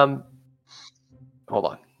 Hold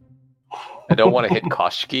on. I don't want to hit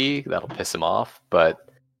Koshki. That'll piss him off. But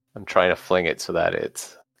I'm trying to fling it so that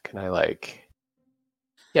it's. Can I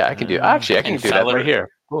Yeah, I can do. Actually, I can do that right here.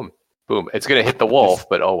 Boom, boom. It's gonna hit the wolf,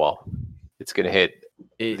 but oh well. It's going to hit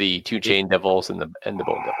the two chain devils and the bone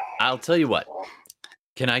devil. I'll tell you what.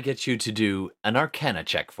 Can I get you to do an Arcana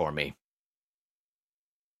check for me?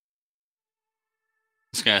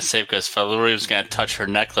 I was gonna say because Valerie was gonna touch her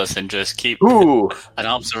necklace and just keep Ooh, an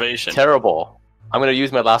observation. terrible. I'm going to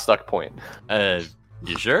use my last luck point.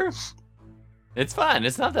 You sure? It's fine.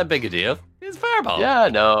 It's not that big a deal. It's fireball. Yeah,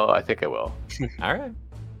 no, I think I will. All right.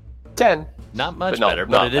 10. Not much But no, better,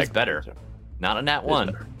 but not it is like- better. Not a nat It is one.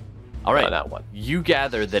 better. All right. Not that one. You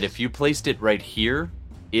gather that if you placed it right here,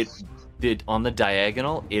 it on the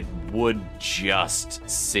diagonal, it would just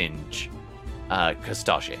singe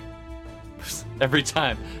Kostache. Every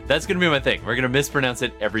time. That's going to be my thing. We're going to mispronounce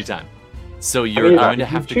it every time. So you're mean, going to if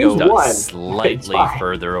have you to choose go one, it's slightly fine.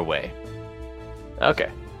 further away. Okay.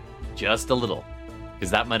 Just a little. Because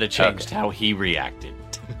that might have changed how he reacted.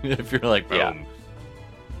 If you're like, boom. Yeah.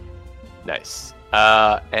 Nice.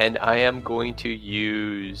 And I am going to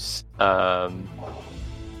use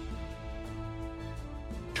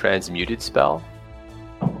transmuted spell.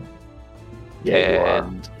 Yeah, you are.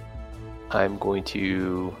 And I'm going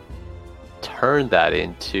to turn that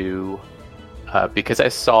into because I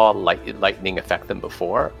saw lightning affect them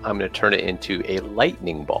before. I'm going to turn it into a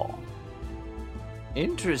lightning ball.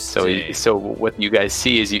 Interesting. So what you guys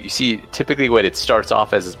see is you see typically what it starts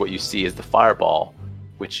off as is what you see is the fireball,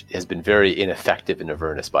 which has been very ineffective in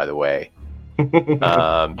Avernus, by the way.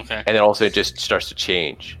 Okay. And it also just starts to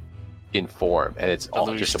change in form, and it's all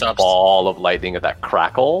Louis just a stops. ball of lightning that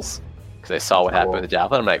crackles. Because I saw what happened Cool. with the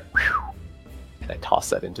javelin, I'm like, whew, and I toss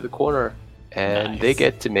that into the corner, and they Nice.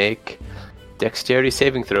 get to make dexterity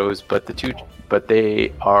saving throws. But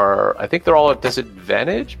they are, I think they're all at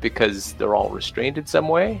disadvantage because they're all restrained in some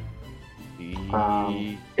way.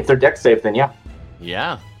 If they're dex safe, then yeah.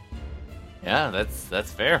 Yeah. Yeah,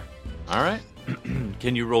 that's fair. All right.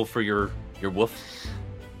 Can you roll for your wolf?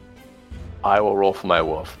 I will roll for my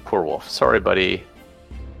wolf. Poor wolf. Sorry, buddy.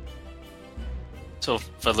 So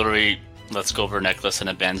Valerie lets go of her necklace and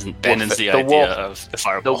abandons the the idea wolf- of the The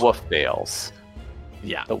fireball. wolf fails.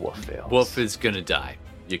 Yeah. The wolf fails. Wolf is gonna die.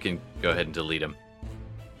 You can go ahead and delete him.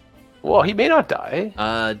 Well, he may not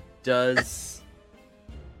die. Does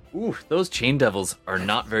Ooh, those chain devils are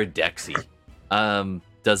not very dexy.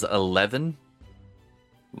 Does 11?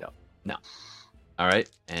 No. No. All right,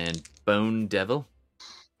 and bone devil.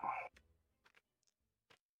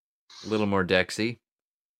 A little more dexy.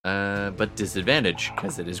 But disadvantage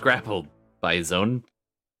because it is grappled by his own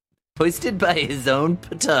hoisted by his own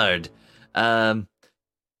petard. 9.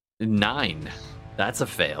 That's a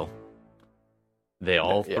fail. They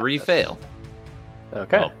all Yeah, three that's- fail.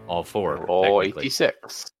 Okay. Well, all 4. Roll technically.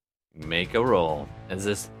 86. Make a roll. As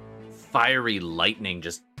this fiery lightning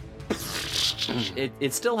just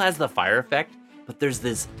it still has the fire effect, but there's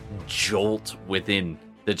this jolt within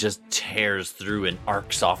that just tears through and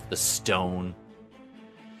arcs off the stone.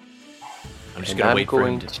 I'm just And gonna I'm wait for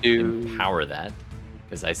him going to to- empower that.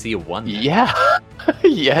 Because I see a 1 there. Yeah.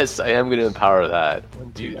 Yes, I am going to empower that.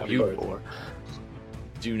 1, 2, You- 3, you- 4.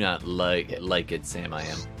 Do not like it, Sam. I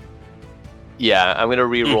am. Yeah, I'm going to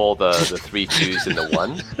re-roll the 3 2s and the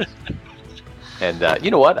 1. And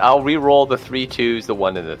you know what? I'll re-roll the 3 2s, the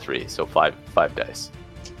 1, and the 3. So 5 dice.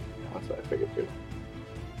 That's what I figured too.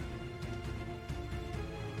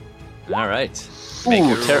 All right. Make Ooh,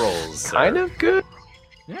 your rolls. sir. Kind of good.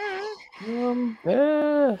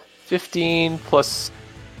 Yeah. 15 plus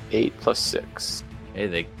 8 plus 6.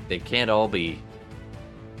 Hey, they can't all be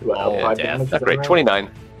What, Oh, five death. damage, is That's that great. right? 29.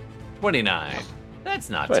 29. That's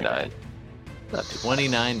not too 29. bad. Not too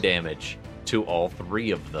 29 damage to all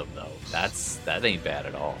 3 of them, though. That ain't bad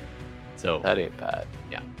at all. So, That ain't bad.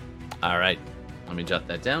 all right, let me jot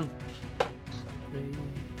that down.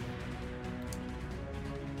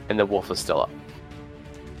 And the wolf is still up.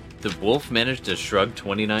 The wolf managed to shrug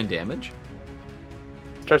 29 damage.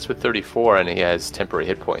 Starts with 34 and he has temporary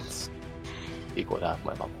hit points. Equal to half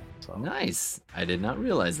my level. So. Nice. I did not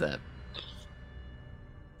realize that.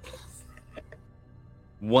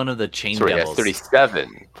 One of the chain Sorry, he has devils.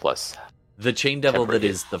 37 plus. The chain devil that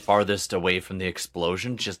temporary is the farthest away from the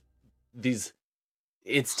explosion, just these.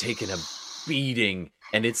 It's taken a beating,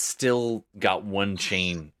 and it's still got one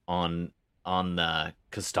chain on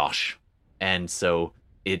Kostache, and so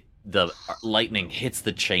the lightning hits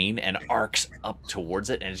the chain and arcs up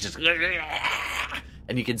towards it, and it's just,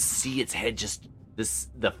 and you can see its head just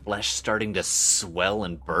the flesh starting to swell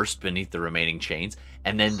and burst beneath the remaining chains,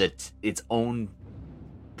 and then its own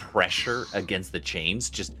pressure against the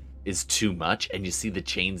chains just is too much, and you see the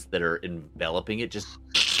chains that are enveloping it just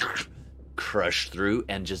crush through,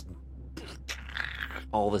 and just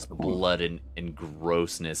all this blood and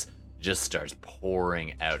grossness just starts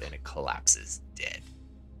pouring out and it collapses dead.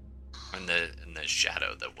 And the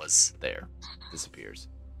shadow that was there disappears.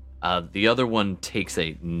 The other one takes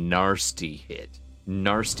a nasty hit.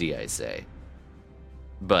 Nasty, I say.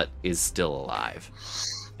 But is still alive.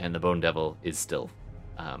 And the Bone Devil is still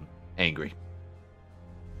angry.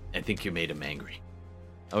 I think you made him angry.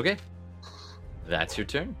 Okay. That's your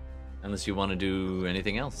turn. Unless you want to do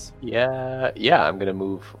anything else. Yeah, I'm gonna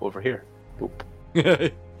move over here. Oop.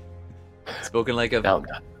 Spoken like Now I'm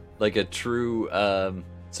done. like a true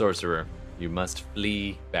sorcerer. You must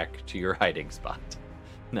flee back to your hiding spot.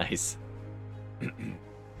 Nice.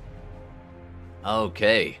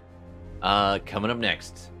 Okay. Coming up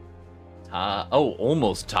next.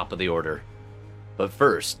 Almost top of the order. But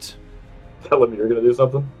first, Tell him you're gonna do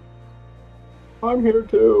something. I'm here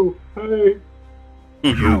too. Hey.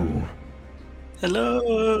 You,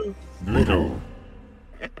 Hello. little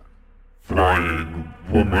flying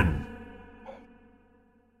woman.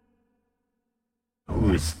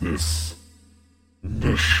 Who is this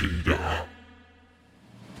Nishida?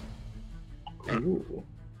 Ooh.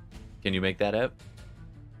 can you make that out?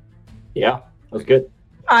 Yeah, that's good.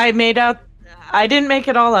 I didn't make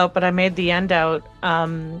it all out, but I made the end out.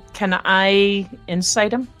 Can I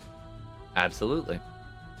insight him? Absolutely.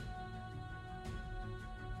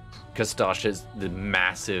 Kostosh is the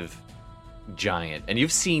massive giant. And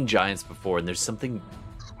you've seen giants before, and there's something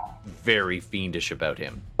very fiendish about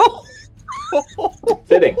him.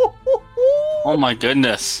 Fitting. Oh my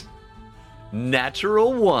goodness.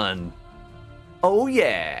 Natural 1. Oh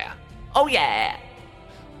yeah. Oh yeah.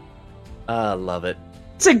 Love it.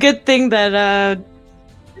 It's a good thing that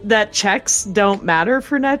that checks don't matter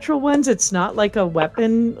for natural ones. It's not like a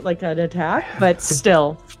weapon, like an attack, but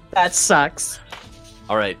still, that sucks.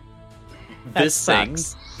 All right. That This thing,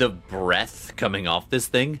 sucks. the breath coming off this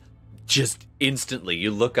thing, just instantly, you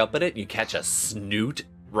look up at it, and you catch a snoot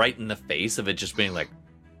right in the face of it just being like,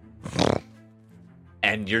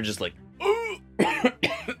 and you're just like,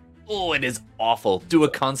 oh, it is awful. Do a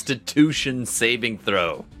Constitution saving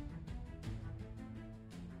throw.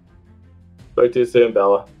 Talk to you soon,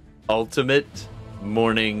 Bella. Ultimate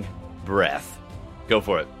morning breath. Go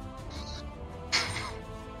for it.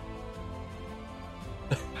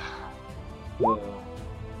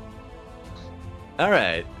 All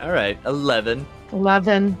right. 11.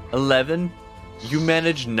 11. You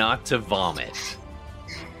manage not to vomit,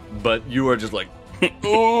 but you are just like,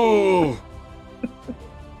 oh.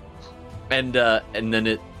 And then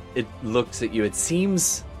it looks at you. It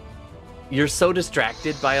seems you're so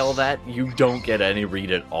distracted by all that you don't get any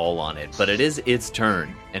read at all on it. But it is its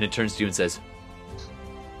turn, and it turns to you and says,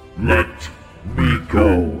 Let me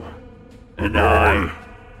go, and I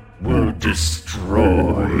will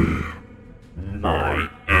destroy my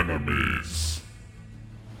enemies.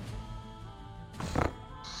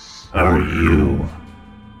 Are you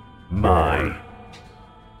my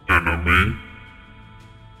enemy?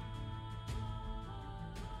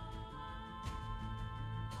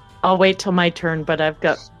 I'll wait till my turn, but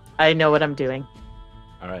I know what I'm doing.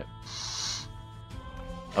 "All right,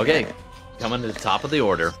 okay." Coming to the top of the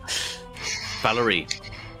order, Valerie.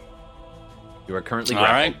 You are currently All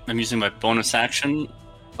grappled. right. I'm using my bonus action.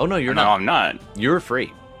 Oh no, you're No, not. I'm not. You're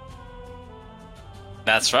free.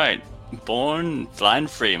 That's right. Born flying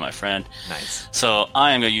free, my friend. Nice. So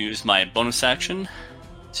I am going to use my bonus action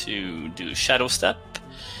to do Shadow Step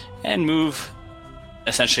and move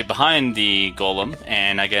essentially behind the golem,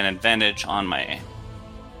 and I get an advantage on my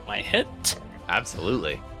hit.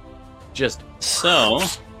 Absolutely. Just So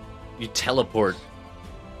you teleport.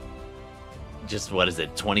 Just what is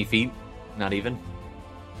it? 20 feet? Not even.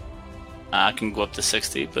 I can go up to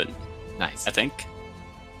 60, but Nice. I think.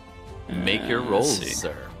 Make your Let's rolls, see.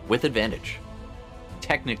 sir, with advantage.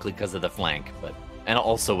 Technically, because of the flank, and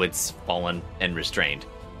also it's fallen and restrained.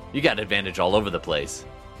 You got advantage all over the place.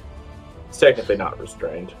 It's technically not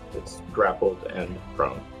restrained. It's grappled and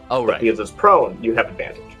prone. Oh But right. because it's prone, you have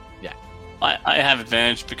advantage. I have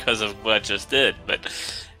advantage because of what I just did, but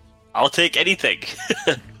I'll take anything.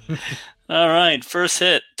 All right, first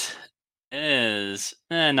hit is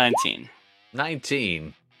 19.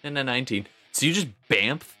 19 and a 19. So you just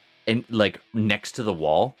bamf and like next to the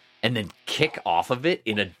wall, and then kick off of it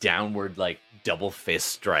in a downward like double fist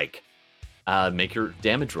strike. Make your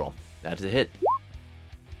damage roll. That's a hit.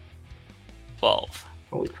 12.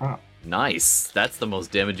 Holy crap. Nice. That's the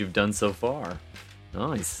most damage you've done so far.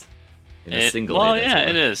 Nice. In a single well, hit. yeah,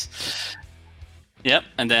 that's it why. is. Yep,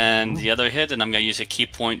 and then the other hit, and I'm going to use a key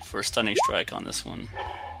point for stunning strike on this one.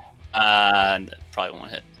 Probably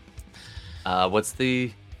won't hit. What's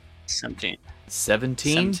the 17.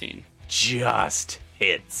 17? 17. Just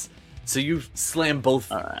hits. So you slam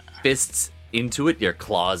both fists into it, your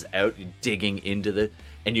claws out, you're digging into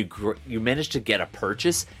and you manage to get a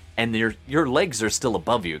purchase, and your legs are still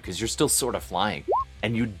above you because you're still sort of flying,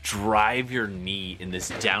 and you drive your knee in this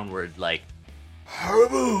downward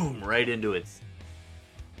boom right into its.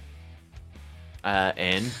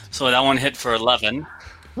 And so that one hit for 11.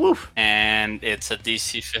 Woof. And it's a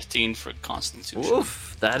DC 15 for Constitution.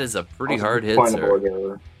 Woof. That is a pretty hard hit, Point of sir.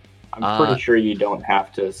 order. I'm pretty sure you don't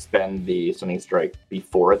have to spend the stunning strike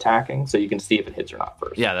before attacking, so you can see if it hits or not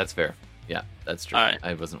first. Yeah, that's fair. Yeah, that's true. All right.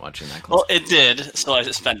 I wasn't watching that close. Well, it did, so I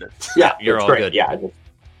suspended. Yeah, You're it's all great. good. Yeah,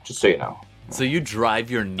 just so you know. So you drive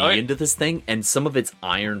your knee Okay. into this thing, and some of its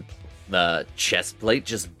iron chest plate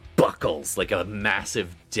just buckles like a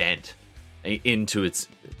massive dent into its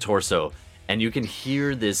torso, and you can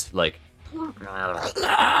hear this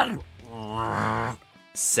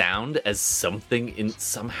sound as something in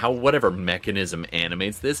somehow whatever mechanism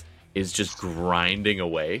animates this is just grinding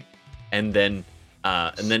away, and then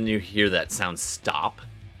you hear that sound stop,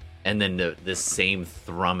 and then the same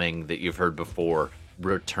thrumming that you've heard before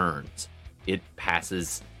returns. It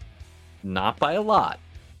passes not by a lot,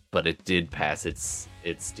 but it did pass its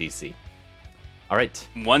DC. All right.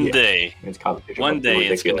 One Yeah. day It's Constitution. it's gonna.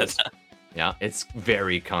 Ridiculous. Yeah, it's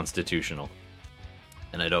very constitutional,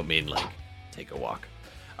 and I don't mean take a walk.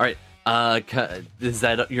 All right. Is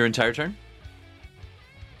that your entire turn?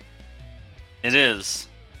 It is.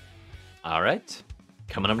 All right.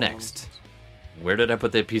 Coming up next. Where did I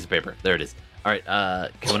put that piece of paper? There it is. All right.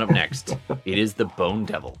 Coming up next, it is the Bone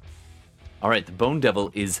Devil. All right, the Bone Devil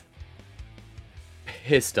is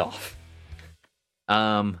pissed off,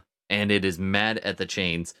 and it is mad at the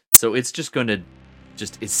chains. So it's just going to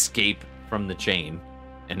escape from the chain,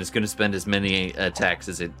 and it's going to spend as many attacks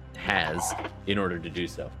as it has in order to do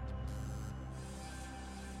so.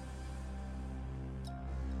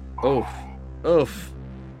 Oof.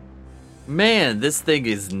 Man, this thing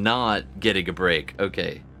is not getting a break.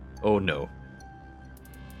 Okay. Oh, no.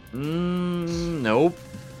 Nope.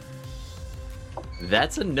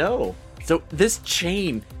 That's a no. So this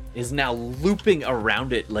chain is now looping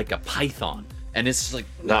around it like a python. And it's just like,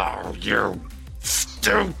 no, you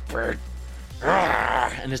stupid.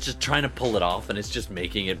 And it's just trying to pull it off, and it's just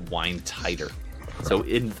making it wind tighter. So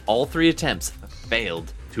in all 3 attempts,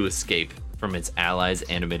 failed to escape from its allies'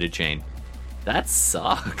 animated chain. That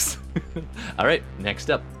sucks. All right,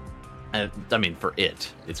 next up. For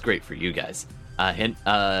it. It's great for you guys. Iron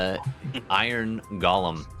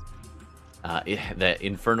Golem. The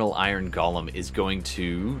Infernal Iron Golem is going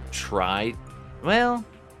to try... Well,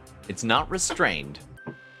 it's not restrained.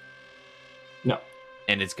 No.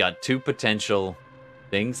 And it's got 2 potential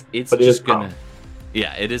things. It's But it is just gonna... prone.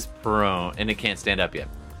 Yeah, it is prone, and it can't stand up yet.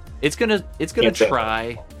 It's gonna Can't stand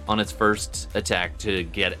try on its first attack to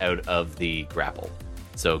get out of the grapple.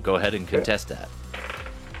 So go ahead and contest that.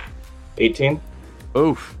 18.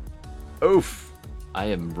 Oof. I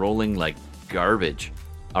am rolling like garbage.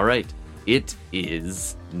 All right. It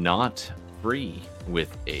is not free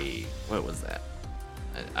with a... What was that?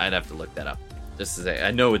 I'd have to look that up. Just to say,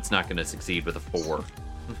 I know it's not going to succeed with a 4.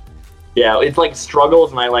 Yeah, it's like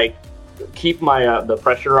struggles, and I keep my the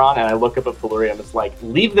pressure on, and I look up at Felurium. It's like,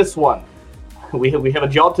 leave this one. We have a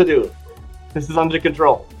job to do. This is under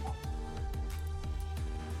control.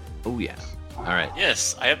 Oh, yeah. All right.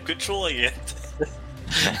 Yes, I am controlling it.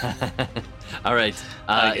 All right.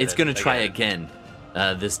 I get It's it, going I to try get it. again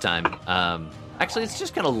this time. Actually, it's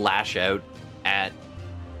just going to lash out at...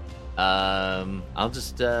 I'll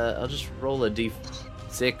just roll a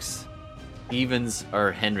d6. Evens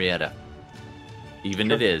or Henrietta. Even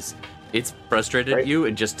Sure. it is. It's frustrated at Right. you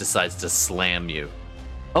and just decides to slam you.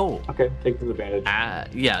 Oh, Okay, take disadvantage.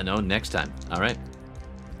 yeah, no, next time. All right.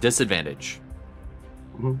 Disadvantage.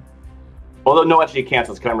 Although, no, actually, it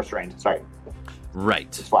cancels because I'm restrained. Sorry.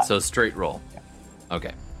 Right. flat. So straight roll. Yeah.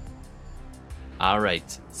 Okay. All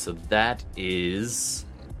right. So that is...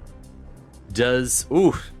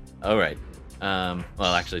 Ooh. All right.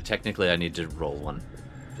 Well, actually, technically, I need to roll one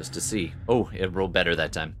just to see. Oh, it rolled better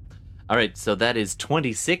that time. All right. So that is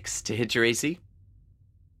 26 to hit your AC.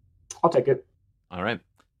 I'll take it. All right.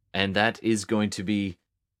 And that is going to be...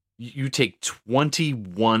 You take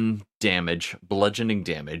 21 damage, bludgeoning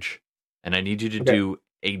damage, and I need you to Okay. do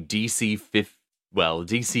a DC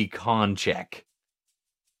con check.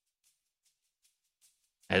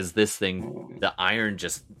 As this thing, the iron,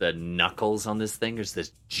 the knuckles on this thing, there's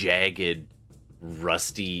this jagged,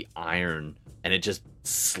 rusty iron, and it just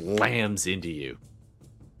slams into you.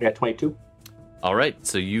 I got 22. All right,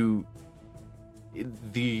 so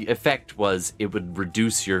the effect was it would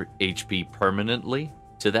reduce your HP permanently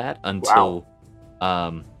to that until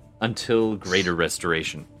until greater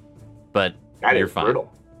restoration. But That you're is fine.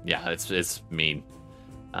 brutal. Yeah, it's mean.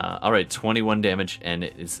 All right, 21 damage, and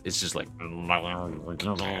it's just like.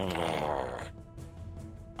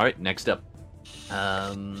 All right, next up,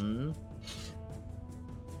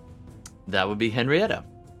 that would be Henrietta.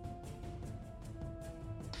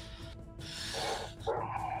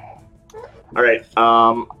 All right.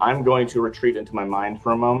 I'm going to retreat into my mind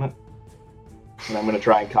for a moment, and I'm going to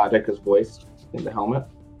try and contact his voice in the helmet.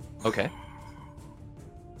 Okay.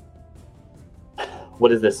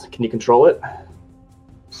 What is this? Can you control it?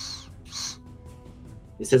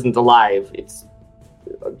 This isn't alive. It's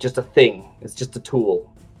just a thing. It's just a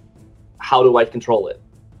tool. How do I control it?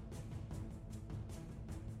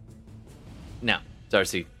 Now,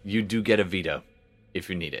 Darcy, you do get a veto if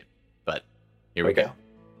you need it, but here we Okay. go.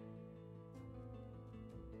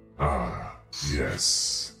 Ah,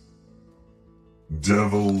 yes.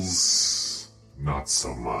 Devils, not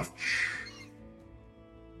so much.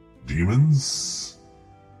 Demons?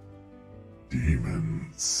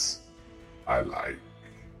 Demons, I like.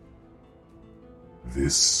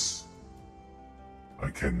 This, I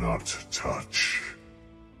cannot touch.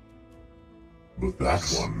 But that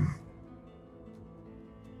one,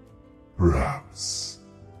 perhaps.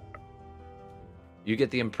 You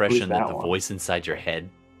get the impression that that the one? voice inside your head,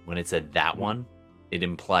 when it said that one, it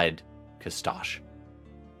implied Kustosh.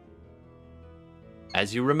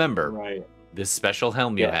 As you remember, Right. this special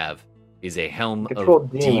helm you Yeah. have is a helm Control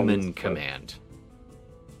of demons, demon but- command.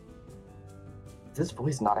 Is this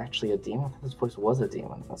voice not actually a demon? I thought this voice was a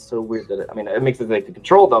demon. That's so weird that it makes it like to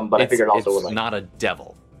control them, but I figured also it's like not a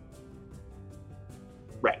devil.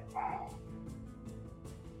 right.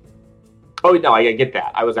 Oh no, I get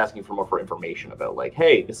that. I was asking for more for information about like,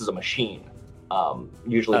 hey, this is a machine.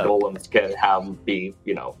 Usually Oh. golems can be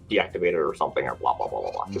deactivated or something or blah blah blah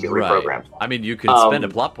blah blah. Can be Right. reprogrammed. I mean, you can spend a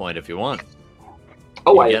plot point if you want.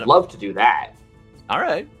 Oh, you get I'd 'em. love to do that. All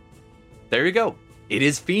right. There you go. It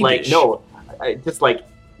is fiendish. Like no, I just like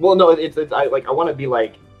well no, it's I want to be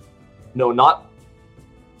like no, not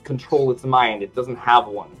control its mind. It doesn't have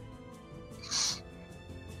one.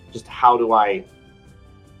 Just how do I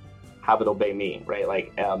have it obey me, right?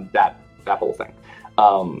 Like that whole thing.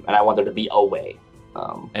 And I want there to be a way.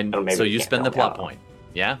 And or maybe so we you can't spend tell the me, I plot don't know. point.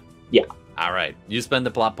 Yeah? Yeah. All right. You spend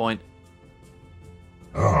the plot point.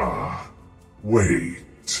 Ah,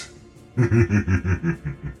 wait.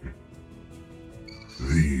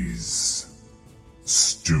 These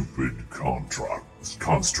stupid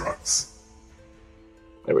constructs.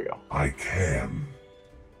 There we go. I can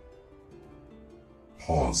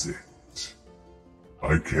pause it.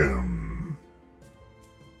 I can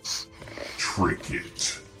trick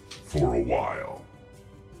it for a while.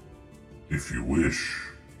 If you wish.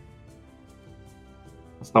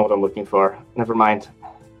 That's not what I'm looking for. Never mind.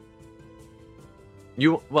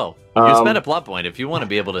 You Um, spend a plot point if you want to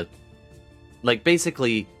be able to, like,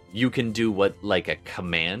 basically you can do what like a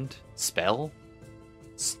command spell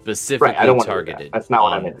specifically Right, I don't wanna do that. targeted. That's not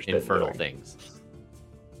what on I'm interested in infernal doing. things.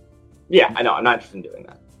 Yeah, I know. I'm not interested in doing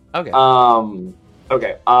that. Okay.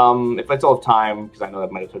 Okay. If I still have time, because I know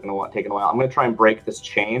that might have taken a while, I'm gonna try and break this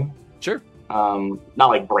chain. Sure. Not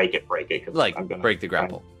like break it, because Like I'm gonna break the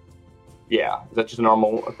grapple. Yeah. Is that just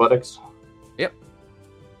normal athletics? Yep.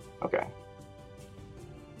 Okay.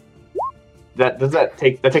 That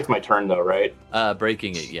takes my turn though, right?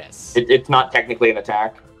 Breaking it, yes. It's not technically an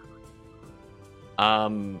attack.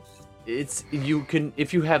 It's you can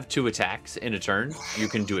if you have 2 attacks in a turn, you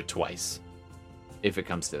can do it twice. If it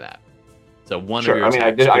comes to that. So one Sure. of your I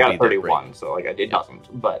attacks mean, I got could a be the 31, break. so like it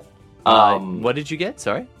doesn't. But What did you get?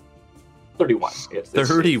 Sorry. 31. It's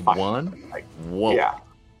 31? fine. Like, Whoa. yeah.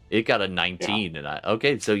 It got a 19 and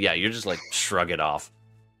okay, so yeah, you're just like shrug it off.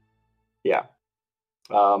 Yeah.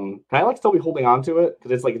 Can I like still be holding on to it?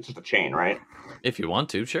 Because it's just a chain, right? If you want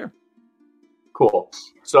to, sure. Cool.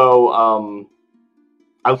 So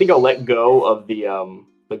I think I'll let go of the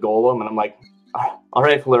golem, and I'm like, all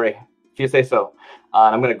right, Flurry, if you say so.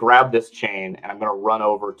 And I'm gonna grab this chain and I'm gonna run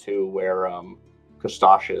over to where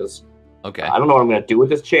Kustosh is. Okay. I don't know what I'm gonna do with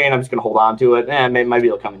this chain. I'm just gonna hold on to it. Maybe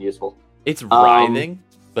it'll come in useful. It's writhing,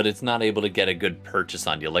 but it's not able to get a good purchase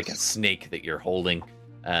on you, like a snake that you're holding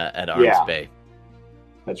at arm's Yeah. bay.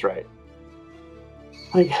 That's right.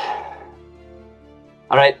 Like,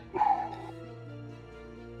 all right.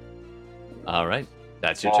 All right,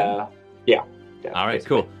 that's your turn. Yeah. All right,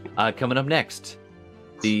 basically. cool. Coming up next,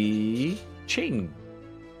 the Chain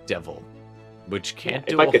Devil, which can't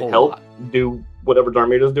If do I a could whole help lot. do whatever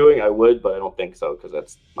Darmita's doing, I would, but I don't think so because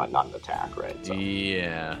that's not an attack, right? So,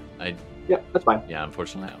 Yeah, yeah, that's fine.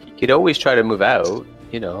 unfortunately. You could always try to move out,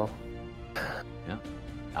 you know.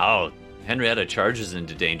 Oh, Henrietta charges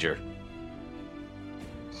into danger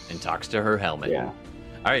and talks to her helmet. Yeah. All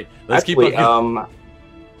right, let's Actually, keep up.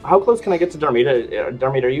 how close can I get to Darmida?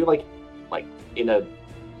 Darmida, are you like in a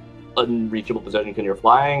unreachable position? Can you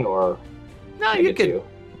flying or? No, can I you get to could. you?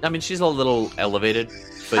 I mean, she's a little elevated,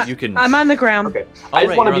 but you can. I'm on the ground. Okay. Oh, I just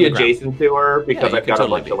right, want to you're be on the ground. adjacent to her because you I've can got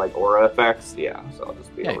totally a bunch of like aura effects. Yeah, so I'll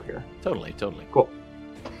just be Yeah. over here. Totally. Cool.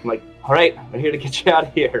 I'm like, all right, I'm here to get you out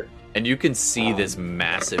of here. And you can see this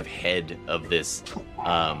massive head of this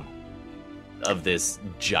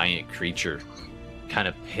giant creature kind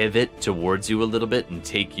of pivot towards you a little bit and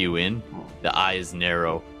take you in. The eyes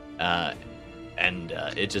narrow, and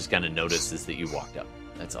it just kind of notices that you walked up.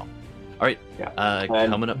 That's all. All right. Yeah.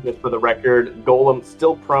 Coming And up. just for the record, Golem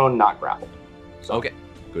still prone, not grappled. So, Okay.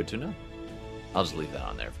 Good to know. I'll just leave that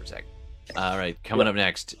on there for a second. All right. Coming up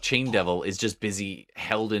next, Chain Devil is just busy,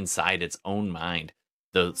 held inside its own mind.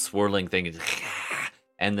 The swirling thing is,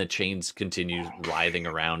 and the chains continue writhing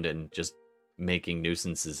around and just making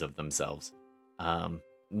nuisances of themselves.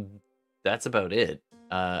 That's about it.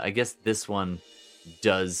 I guess this one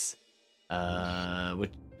does.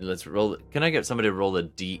 Let's roll. Can I get somebody to roll a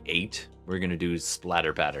D8? We're gonna do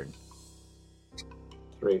splatter pattern.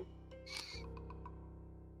 3.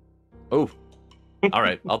 Oh, all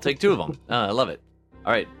right. I'll take 2 of them. I love it.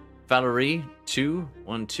 All right, Valerie, 2,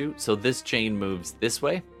 1, 2. So this chain moves this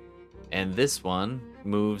way, and this one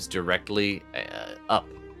moves directly up.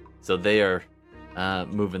 So they are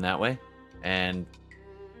moving that way, and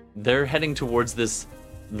they're heading towards this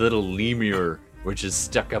little lemur, which is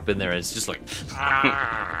stuck up in there. And it's just like,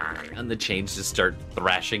 and the chains just start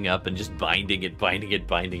thrashing up and just binding it.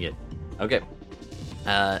 Okay,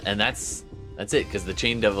 and that's it, because the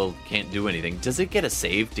Chain Devil can't do anything. Does it get a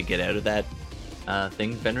save to get out of that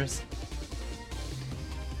thing, Fenris?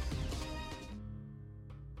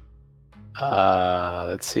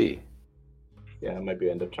 Let's see. Yeah, it might be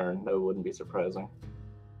end of turn. That wouldn't be surprising.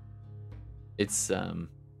 It's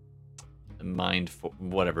mind for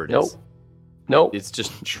whatever it Nope. is. Nope. It's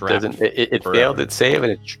just trapped. It forever. failed its save,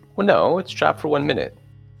 and it's trapped for 1 minute.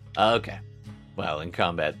 Okay. Well, in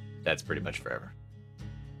combat, that's pretty much forever.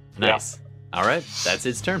 Nice. All right, that's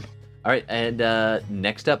its turn. All right, and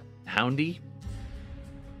next up, Houndy.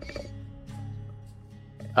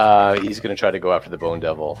 He's gonna try to go after the Bone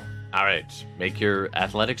Devil. All right, make your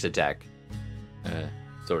athletics attack,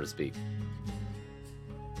 so to speak.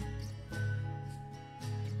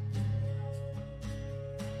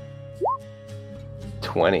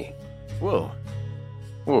 $20. Whoa,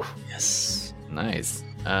 Oof. Yes. nice.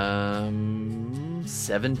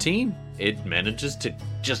 17. It manages to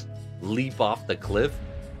just leap off the cliff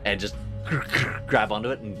and just grab onto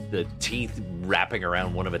it, and the teeth wrapping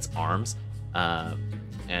around one of its arms.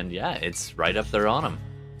 And yeah, it's right up there on him.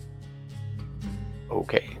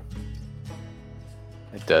 Okay.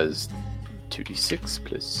 It does 2d6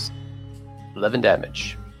 plus 11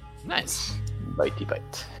 damage. Nice. Bitey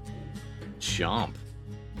bite. Chomp.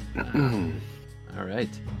 and All right.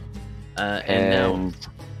 And now,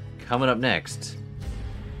 coming up next,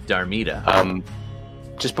 Darmida.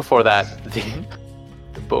 Just before that, the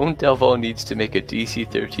Bone Devil needs to make a DC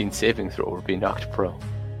 13 saving throw or be knocked prone.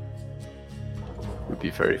 Would be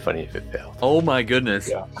very funny if it failed. Oh my goodness.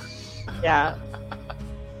 Yeah. Yeah.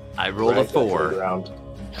 I rolled a Right, that's the 4. ground.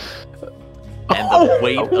 And the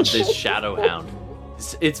weight of this Shadow Hound,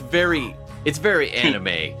 it's very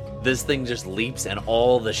anime. This thing just leaps, and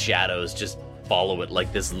all the shadows just follow it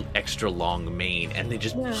like this extra long mane, and they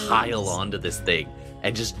just Nice. pile onto this thing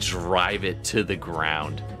and just drive it to the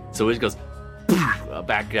ground. So it goes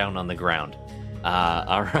back down on the ground.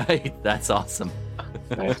 All right, that's awesome.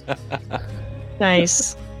 Nice.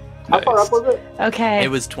 Nice. How far up was it? Okay. It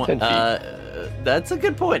was 20. 10 feet. That's a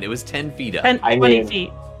good point. It was 10 feet up. 10, I 20 mean-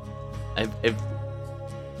 feet.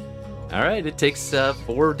 All right, it takes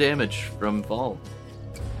 4 damage from fall.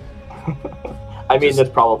 I mean, that's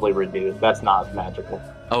probably reduced. That's not magical.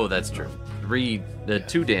 Oh, that's true.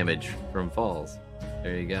 2 damage from falls.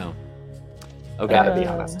 There you go. Okay, Gotta be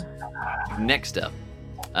honest. next up,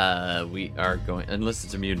 we are going, unless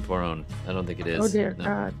it's immune prone. I don't think it is. Oh dear No.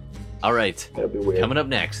 God. All right, That'd be weird. coming up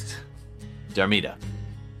next, Darmida.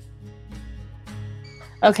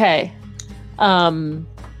 Okay.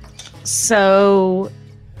 So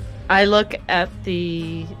I look at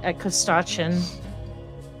Kostachin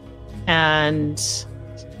and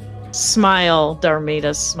smile,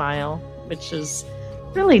 Darmida's smile, which is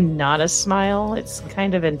really not a smile. It's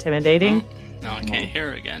kind of intimidating. Now I can't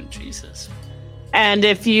hear again. Jesus. And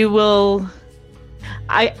if you will,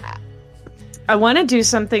 I want to do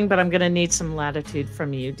something, but I'm going to need some latitude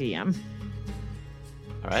from you, DM.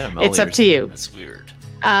 All right, I'm all It's up ears. to you. That's weird.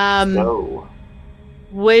 So,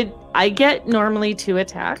 Would I get normally 2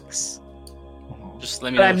 attacks? Just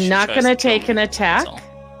let me But know I'm if she not tries going to to take kill an me, attack. that's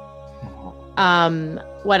all.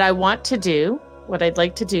 What I want to do, what I'd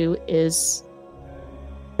like to do is,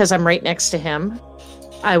 because I'm right next to him,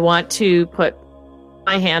 I want to put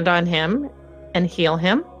my hand on him and heal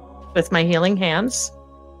him with my healing hands.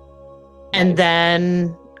 And Nice.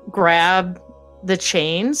 then grab the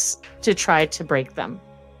chains to try to break them.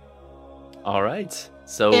 All right.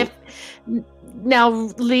 So If now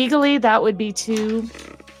legally that would be 2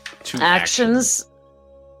 two actions.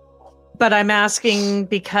 But I'm asking,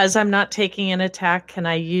 because I'm not taking an attack, can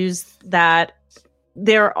I use that?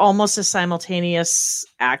 They're almost a simultaneous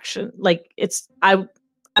action. Like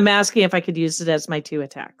I'm asking if I could use it as my 2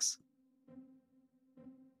 attacks.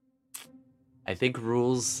 I think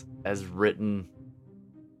rules as written.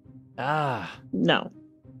 No.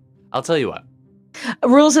 I'll tell you what.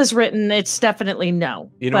 Rules as written, it's definitely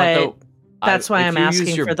no. You know but what though? that's why if I'm you use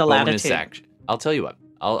asking your for the bonus latitude. action, I'll tell you what.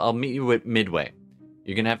 I'll meet you at midway.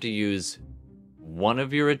 You're gonna have to use one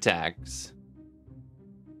of your attacks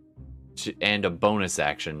and a bonus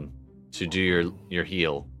action to do your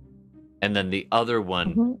heal, and then the other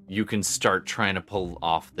one Mhm. you can start trying to pull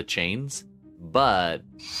off the chains. But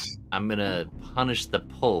I'm gonna punish the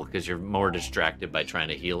pull because you're more distracted by trying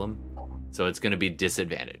to heal him, so it's gonna be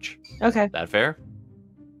disadvantage. Okay. That fair?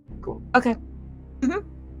 cool. Okay.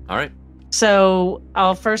 All right. So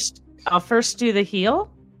I'll first do the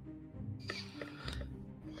heal.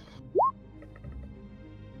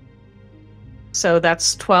 So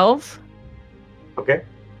that's 12 Okay.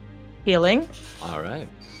 healing. All right.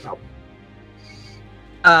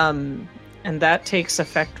 And that takes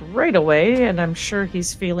effect right away, and I'm sure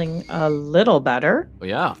he's feeling a little better. Well,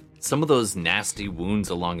 yeah. Some of those nasty wounds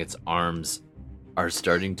along its arms are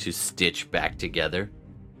starting to stitch back together,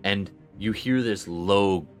 and you hear this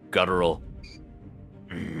low guttural.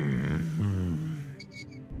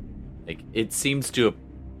 Like it seems to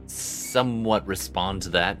somewhat respond to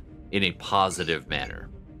that in a positive manner.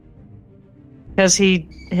 Because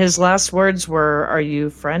his last words were, "Are you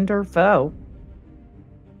friend or foe?"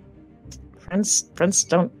 Friends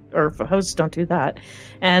don't, or foes don't do that.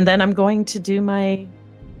 And then I'm going to do my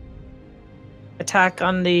attack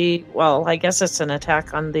on the, well, I guess it's an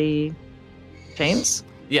attack on the chains.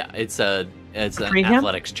 Yeah, it's an Free him?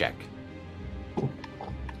 athletics check.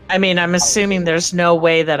 I mean, I'm assuming there's no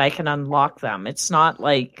way that I can unlock them. It's not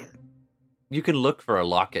like, You can look for a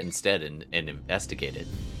lock instead and investigate it.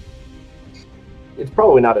 It's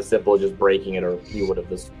probably not as simple as just breaking it, or you would have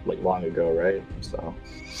this like long ago, right? So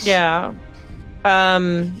yeah.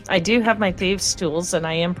 I do have my thieves' tools, and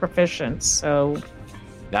I am proficient, so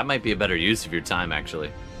That might be a better use of your time, actually.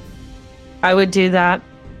 I would do that.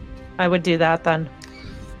 I would do that then.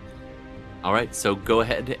 All right, so go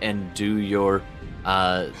ahead and do your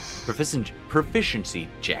proficiency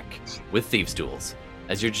check with thieves' tools.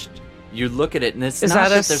 As you look at it, and it's Is not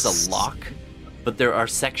that that a there's a lock, but there are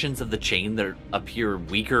sections of the chain that appear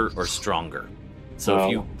weaker or stronger. So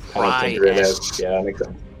if you pry tinker it at is. Yeah, that makes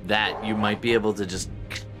sense. that, you might be able to just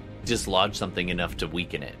dislodge something enough to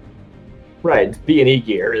weaken it. Right, B&E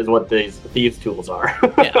gear is what these thieves' tools are.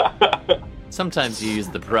 Yeah. Sometimes you use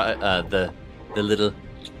the little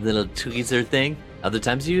tweezer thing. Other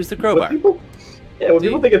times you use the crowbar. When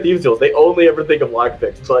people think of thieves' tools, they only ever think of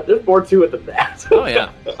lockpicks, but there's more to it than that. Oh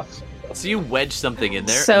yeah. So you wedge something in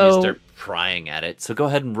there and So- you start prying at it. So go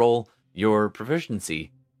ahead and roll your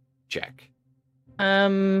proficiency check.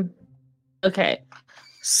 Okay.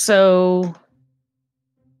 So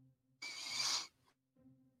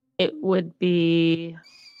it would be,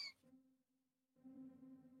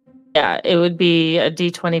 yeah, it would be a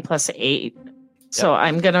d20 plus 8. So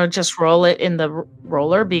I'm going to just roll it in the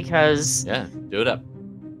roller because Yeah, do it up.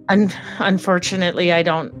 unfortunately I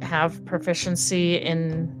don't have proficiency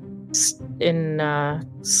in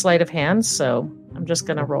sleight of hand, so I'm just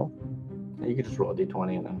going to roll. You can just roll a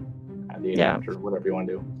d20 and then add the Yeah. or whatever you want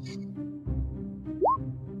to do.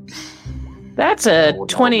 That's I a wouldn't know if that'll work.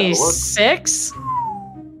 26.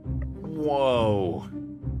 Whoa.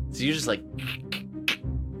 So you just like,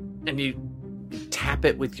 and you tap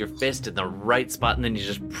it with your fist in the right spot, and then you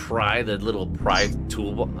just pry the little pry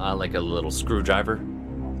tool, like a little screwdriver,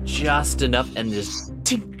 just enough, and just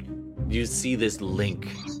tink, you see this link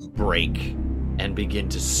break and begin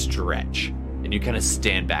to stretch, and you kind of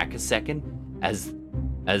stand back a second as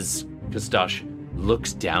Pistache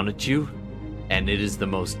looks down at you, and it is the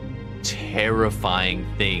most terrifying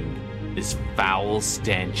thing. This foul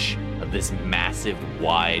stench of this massive,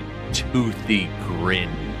 wide, toothy grin.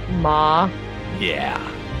 Ma. Yeah.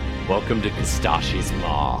 Welcome to Pistache's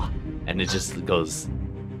maw. And it just goes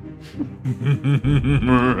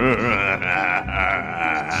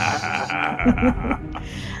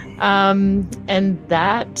And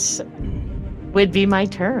that would be my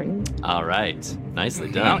turn. All right. Nicely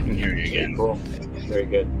Now I done. can hear you again. Cool. Very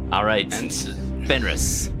good. All right. And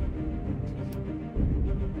Fenris.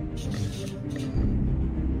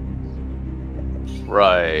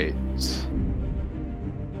 Right.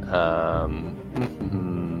 I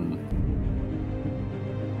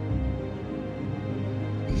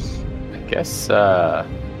guess I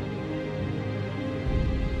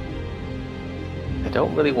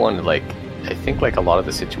don't really want to I think a lot of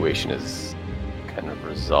the situation is kind of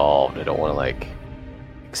resolved. I don't want to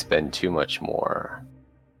expend too much more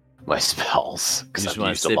of my spells You because just I've want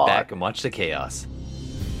to used a sit lot. back and watch the chaos.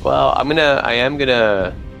 Well, I am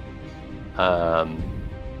gonna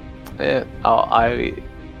I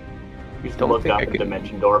You Don't look think up I the could-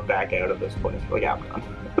 dimension door, back out of this place. Like, yeah, I'm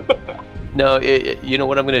done. No, you know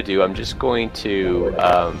what I'm going to do? I'm just going to...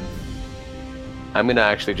 I'm going to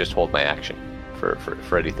actually just hold my action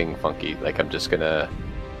for anything funky. I'm just going to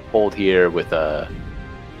hold here with a...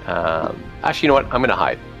 actually, you know what? I'm going to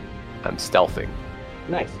hide. I'm stealthing.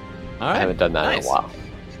 Nice. All I right. haven't done that in Nice. a while.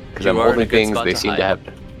 Because You I'm are in a holding good things, spot they to seem to hide.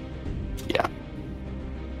 have... Yeah.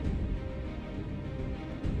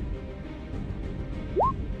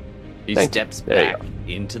 He Thank you. steps There you back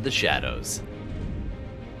into the shadows.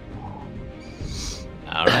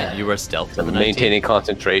 All right, you are stealth to I'm the 19. maintaining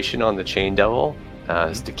concentration on the Chain Devil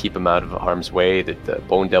is to keep him out of harm's way. That the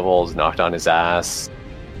Bone Devil is knocked on his ass.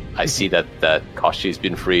 I see that Koshi's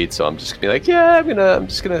been freed, so I'm just gonna be like, yeah, I'm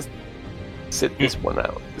just gonna sit this round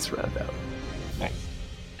out. Nice.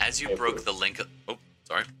 As you broke the link... Oh,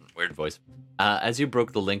 sorry. Weird voice. As you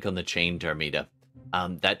broke the link on the chain, Darmida,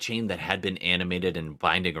 that chain that had been animated and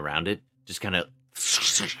binding around it just kind of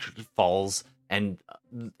falls, and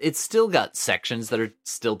it's still got sections that are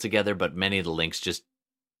still together, but many of the links just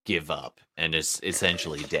give up and is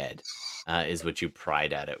essentially dead, is what you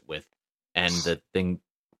pried at it with. And the thing...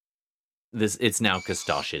 it's now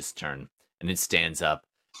Kostash's turn, and it stands up,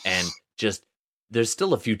 and just... There's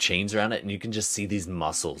still a few chains around it, and you can just see these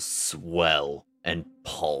muscles swell and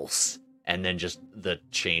pulse, and then just the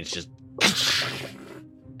chains just...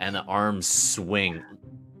 and the arms swing.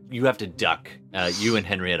 You have to duck, you and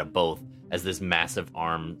Henrietta both, as this massive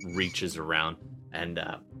arm reaches around, and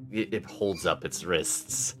it holds up its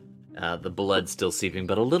wrists. The blood's still seeping,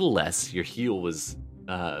 but a little less. Your heal was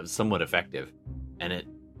somewhat effective, and it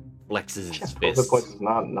flexes its The fists. point is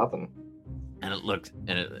not nothing. And it looked,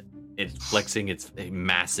 and it's flexing its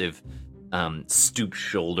massive stooped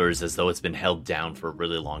shoulders as though it's been held down for a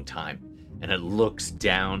really long time. And it looks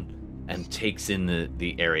down and takes in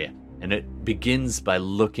the area. And it begins by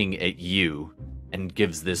looking at you and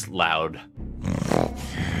gives this loud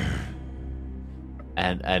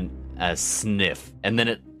and a sniff. And then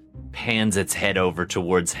it pans its head over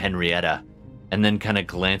towards Henrietta and then kind of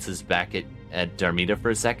glances back at Darmida for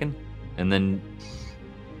a second. And then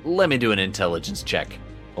let me do an intelligence check.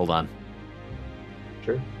 Hold on.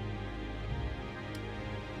 Sure.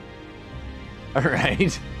 All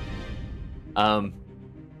right.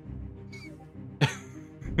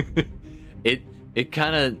 It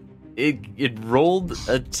kind of it rolled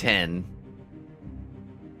a 10,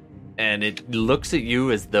 and it looks at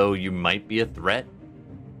you as though you might be a threat,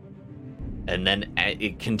 and then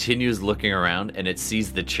it continues looking around, and it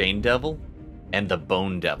sees the Chain Devil and the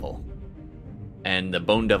Bone Devil, and the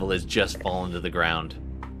Bone Devil has just fallen to the ground,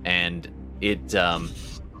 and it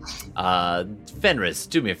Fenris,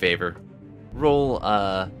 do me a favor, roll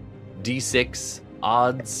d6.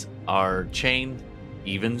 Odds are chain,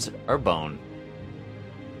 evens are bone.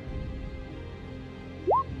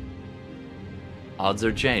 Odds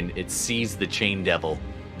are chain. It sees the Chain Devil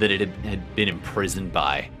that it had been imprisoned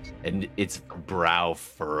by, and its brow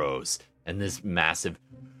furrows, and this massive...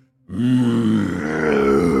 Can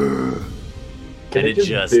and it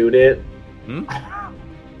just boot it? Hmm?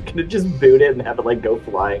 Can it just boot it and have it go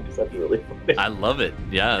flying? Because that'd be really funny. I love it.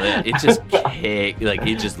 Yeah, it just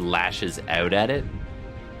it just lashes out at it,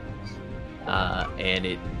 and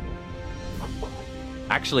it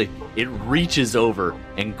actually it reaches over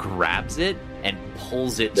and grabs it and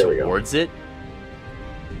pulls it There we go. towards it,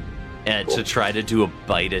 and to try to do a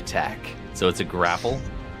bite attack. So it's a grapple.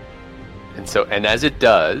 And as it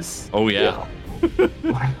does, Oh yeah.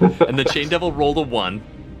 And the Chain Devil rolled a 1,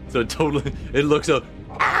 so it looks up.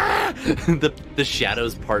 The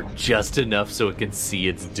shadows part just enough so it can see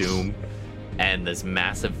its doom, and this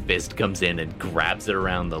massive fist comes in and grabs it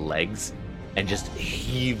around the legs and just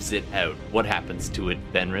heaves it out. What happens to it,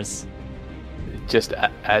 Fenris? just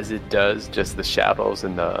as it does, just the shadows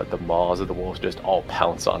and the maws of the wolves just all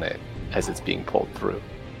pounce on it as it's being pulled through.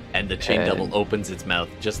 And the chain devil opens its mouth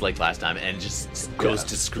just like last time and just goes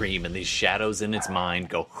to scream, and these shadows in its mind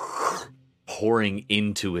go pouring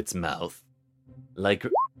into its mouth like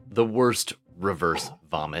the worst reverse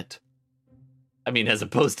vomit. I mean, as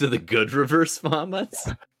opposed to the good reverse vomits.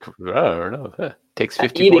 I don't know. Takes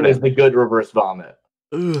 54. Eating is the good reverse vomit.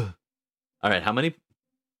 Ugh. All right, how many?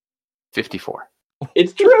 54.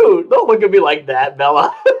 It's true. Don't look at me like that,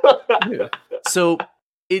 Bella. So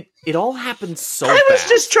it all happens so I was fast.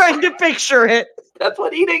 just trying to picture it. That's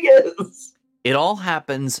what eating is. It all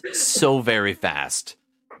happens so very fast.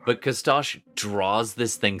 But Kostosh draws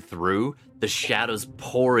this thing through, the shadows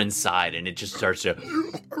pour inside, and it just starts to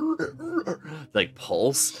like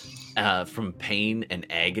pulse from pain and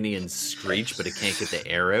agony and screech, but it can't get the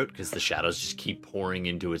air out because the shadows just keep pouring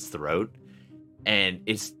into its throat. And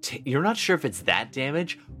you're not sure if it's that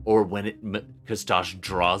damage or when Kostosh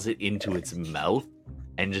draws it into its mouth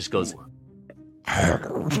and just goes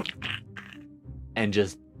and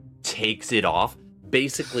just takes it off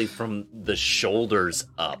basically from the shoulders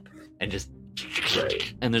up and just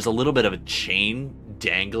and there's a little bit of a chain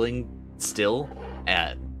dangling still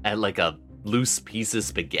at like a loose piece of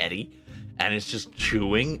spaghetti, and it's just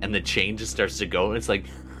chewing, and the chain just starts to go, and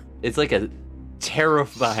it's like a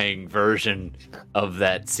terrifying version of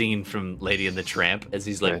that scene from Lady and the Tramp as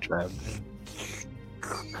he's like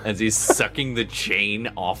as he's sucking the chain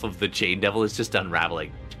off of the chain devil. It's just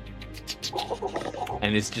unraveling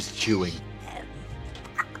and it's just chewing.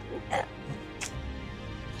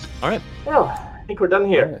 All right. Well, I think we're done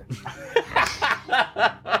here.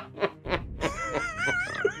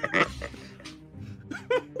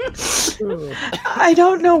 I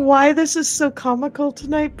don't know why this is so comical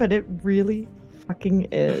tonight, but it really fucking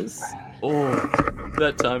is. Oh,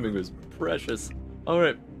 that timing was precious. All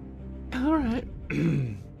right.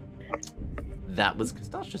 That was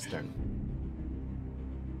Kostosh's turn.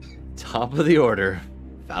 Top of the order,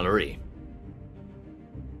 Valerie.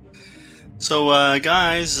 So,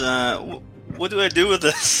 guys, what do I do with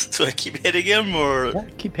this? Do I keep hitting him, or? Yeah,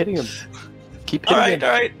 keep hitting him. Keep hitting him. All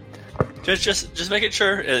right. Just making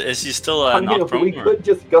sure. Is he still I'm not here, prone? we or- could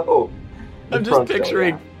just go. I'm just Prone still,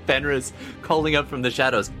 picturing yeah. Fenris calling up from the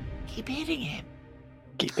shadows. Keep hitting him.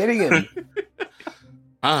 Keep hitting him.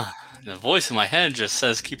 The voice in my head just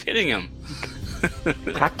says, "Keep hitting him."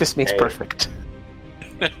 Practice makes Hey. perfect.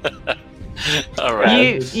 All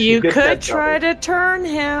right. You Good could catch, try Bobby. to turn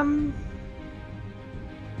him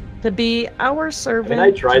to be our I servant. mean,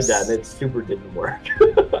 I tried Just- that, and it super didn't work.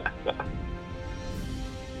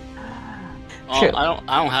 True. I don't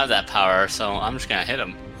have that power, so I'm just gonna hit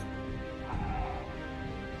him.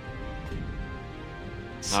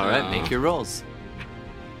 All right, make your rolls.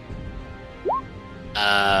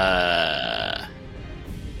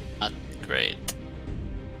 Not great.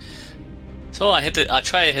 So I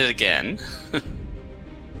try to hit again.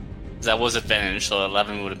 That was advantage, so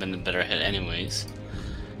 11 would have been the better hit anyways.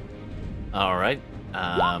 All right.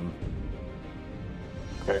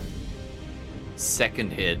 Okay.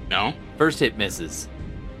 Second hit. No? First hit misses.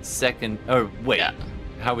 Second. Oh wait. Yeah.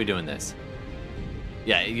 How are we doing this?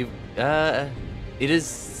 Yeah, you. It is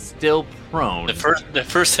still prone. The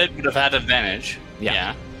first hit would have had advantage.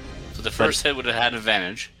 Yeah. So the first hit would have had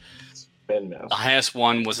advantage. Ben mouse. The highest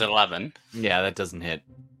one was 11. Yeah, that doesn't hit.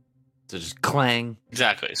 So just clang.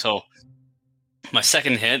 Exactly. So my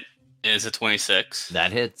second hit is a 26.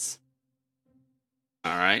 That hits.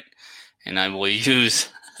 All right. And I will use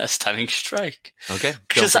a stunning strike. Okay.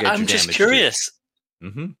 Because I'm just curious.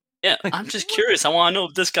 Mm-hmm. Yeah, I'm just curious. I want to know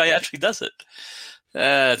if this guy actually does it.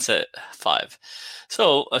 That's it. 5.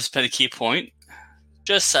 So I spent a key point,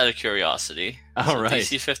 just out of curiosity. All right.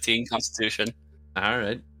 DC 15 Constitution. All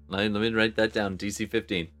right. Let me write that down. DC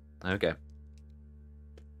 15. Okay.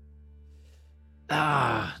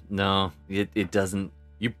 No, it doesn't.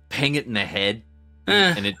 You ping it in the head,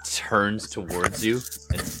 and it turns towards you.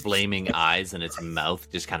 Its flaming eyes and its mouth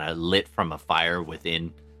just kind of lit from a fire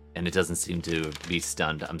within, and it doesn't seem to be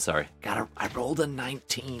stunned. I'm sorry. I rolled a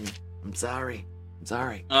 19. I'm sorry. All It's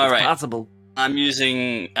right. possible. I'm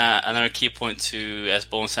using another key point as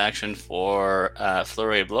bonus action for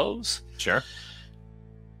flurry of blows. Sure.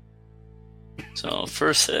 So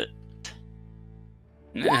first hit,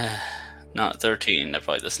 not 13. That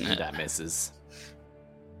probably doesn't hit. That misses.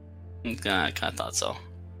 I kind of thought so.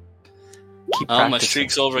 Keep Oh, my practicing.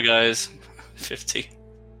 streak's over, guys. 50.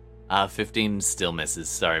 15 still misses.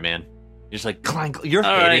 Sorry, man. You're just like clang. You're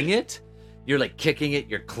All hitting it. You're like kicking it.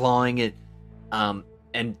 You're clawing it.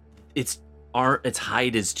 And its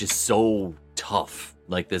hide is just so tough,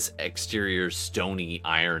 like this exterior stony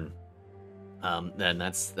iron. Then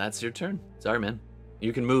that's your turn. Sorry, man.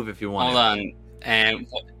 You can move if you want. Hold on. And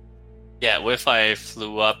yeah, what if I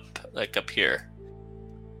flew up here?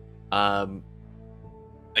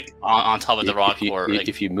 Like on top of the rock,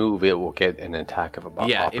 if you move, it will get an attack of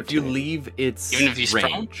opportunity. Yeah, if you leave its even if he's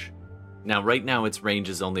range. Now, right now, its range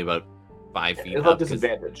is only about 5 feet. It's not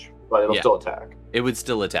disadvantage, but it'll still attack. It would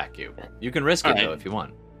still attack you. You can risk it though if you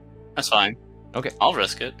want. That's fine. Okay, I'll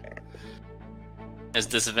risk it. It's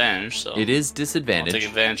disadvantage, so it is disadvantage. I'll take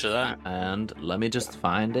advantage of that. And let me just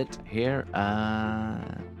find it here.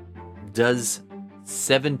 Does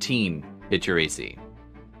 17 hit your AC?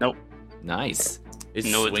 Nope. Nice. It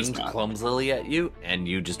No, it swings does not. clumsily at you, and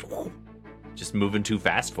you just moving too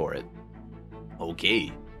fast for it.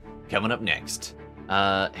 Okay. Coming up next.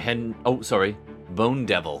 Bone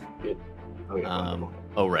Devil.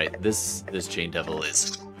 Oh right, this Chain Devil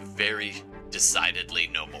is very decidedly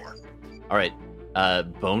no more. All right,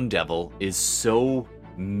 Bone Devil is so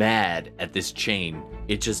mad at this chain,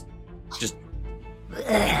 it just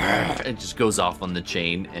goes off on the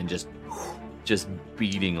chain and just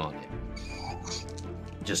beating on it,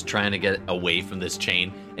 just trying to get away from this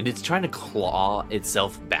chain, and it's trying to claw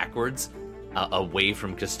itself backwards away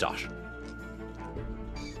from Kastash.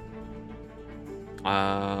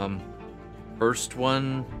 First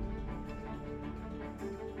one.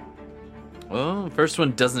 Oh, first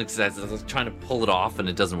one doesn't exist. I was trying to pull it off and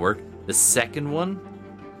it doesn't work. The second one.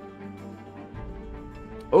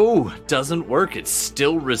 Oh, doesn't work. It's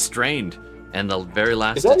still restrained. And the very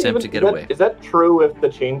last attempt to get away. Is that true if the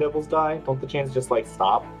chain devils die? Don't the chains just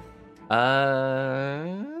stop?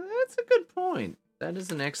 That's a good point. That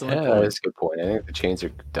is an excellent point. That's a good point. I think the chains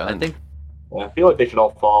are done. I feel like they should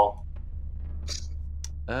all fall.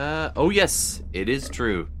 Oh yes, it is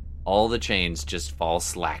true. All the chains just fall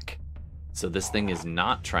slack. So this thing is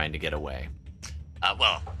not trying to get away.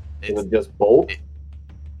 Is it just bolt?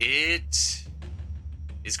 It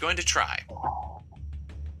is going to try.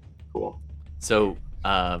 Cool. So,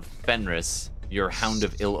 Fenris, your Hound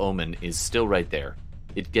of Ill Omen, is still right there.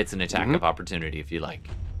 It gets an attack of opportunity if you like.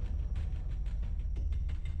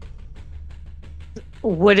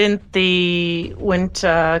 Wouldn't Kastash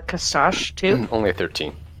too? Only a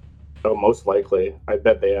 13. Oh, most likely. I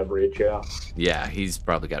bet they have reach, yeah. Yeah, he's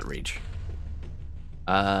probably got reach.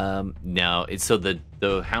 No, so the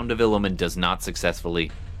Hound of Ill Omen does not successfully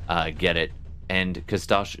get it, and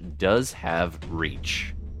Kastash does have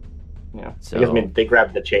reach. Yeah. So, I guess, they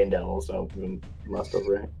grabbed the chain devil, so we must have,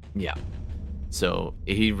 right? Yeah. So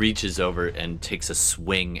he reaches over and takes a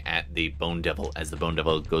swing at the Bone Devil as the Bone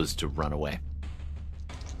Devil goes to run away.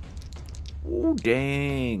 Oh,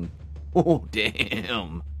 dang. Oh,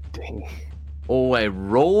 damn. Dang. Oh, I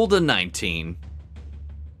rolled a 19.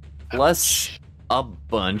 Plus a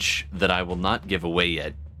bunch that I will not give away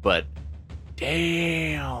yet, but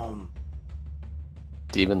damn.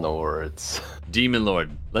 Demon Lords. Demon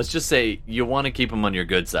Lord. Let's just say you want to keep him on your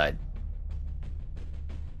good side.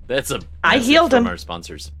 That's I healed from him. Our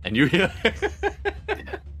sponsors. And you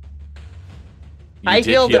I did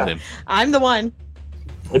healed heal him. I'm the one.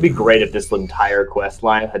 It'd be great if this entire quest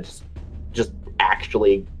line had just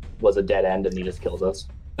actually was a dead end and he just kills us.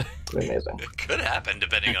 It'd be amazing. It could happen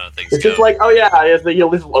depending on how things It's go. just like, oh yeah, this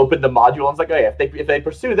will open the module and it's like, oh yeah, if they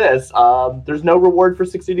pursue this, there's no reward for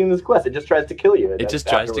succeeding this quest. It just tries to kill you. It just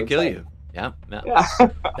tries to kill you. Yeah. Yeah.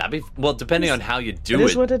 That'd be depending on how you do It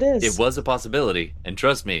is what it is. It was a possibility, and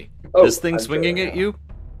trust me, Oh, this thing I'm swinging sure, at you.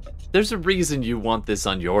 There's a reason you want this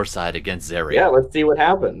on your side against Zeri. Yeah, let's see what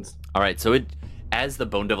happens. All right, so as the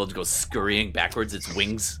Bone Devil goes scurrying backwards, its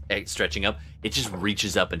wings stretching up, it just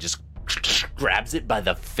reaches up and just grabs it by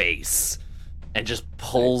the face and just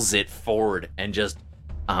pulls it forward and just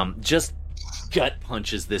gut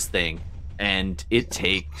punches this thing, and it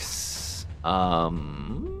takes how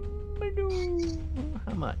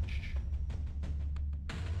much?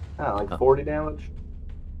 Like 40 damage.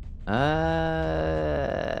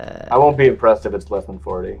 I won't be impressed if it's less than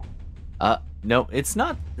 40. No, it's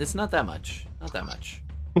not that much. Not that much.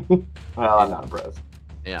 Well, I'm not impressed.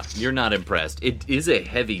 Yeah, you're not impressed. It is a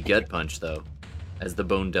heavy gut punch, though, as the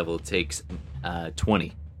Bone Devil takes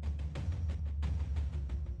 20.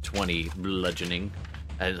 20 bludgeoning.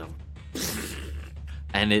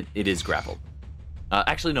 And it is grappled.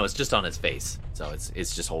 Actually, no, it's just on its face, so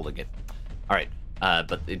it's just holding it. All right,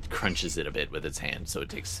 but it crunches it a bit with its hand, so it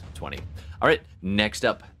takes 20. All right, next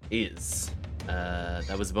up is...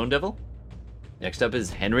 that was the Bone Devil. Next up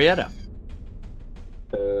is Henrietta.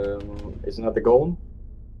 Isn't that the golem?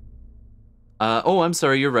 I'm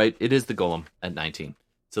sorry, you're right. It is the golem at 19.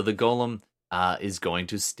 So the golem is going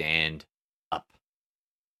to stand up.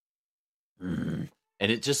 and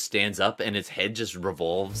it just stands up, and its head just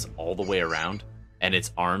revolves all the way around, and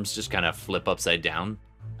its arms just kind of flip upside down.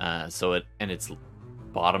 And its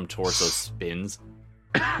bottom torso spins,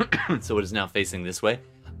 so it is now facing this way.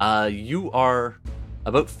 You are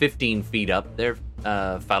about 15 feet up there,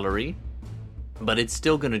 Valerie, but it's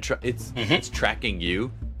still gonna try. It's tracking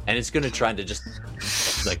you, and it's gonna try to just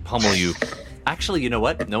like pummel you. Actually, you know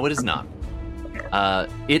what? No, it is not. I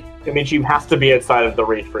mean, she has to be outside of the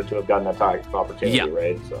reach for it to have gotten an attack of opportunity, Yeah.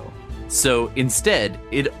 right? So instead,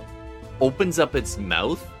 it opens up its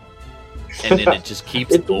mouth, and then it just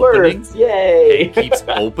keeps It opening. works! Yay! It keeps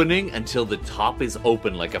opening until the top is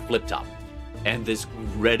open like a flip top. And this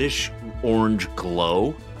reddish orange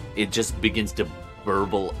glow, it just begins to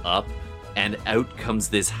burble up, and out comes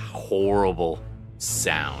this horrible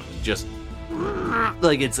sound. Just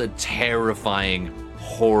like it's a terrifying,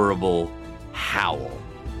 horrible howl.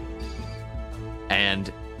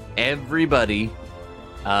 And everybody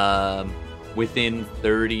within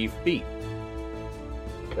 30 feet.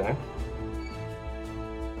 Okay.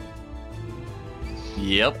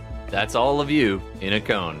 Yep, that's all of you in a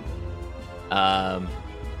cone.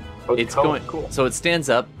 It's going. Cool. So it stands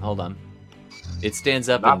up. Hold on. It stands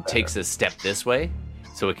up Not and better. takes a step this way,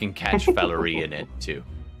 so it can catch Valerie in it too.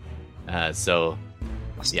 So,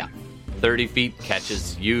 yeah, 30 feet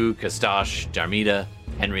catches you, Kastash, Darmida,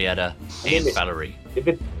 Henrietta, and Valerie.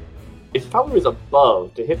 If Valerie's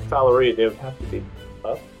above, to hit Valerie, they would have to be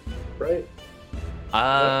up, right?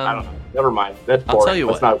 I don't know. Never mind. That's boring. I'll tell you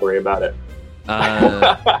Let's what. not worry about it.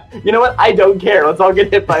 You know what? I don't care. Let's all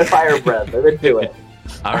get hit by fire breath. I'm into it.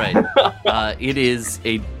 all right. It is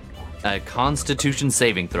a Constitution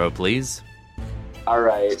saving throw, please. All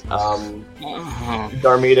right.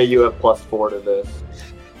 Darmida, you have +4 to this.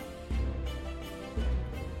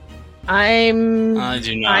 I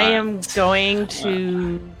do not. I am going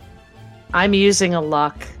to. I'm using a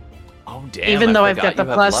luck, Oh damn! even I though I've forgot got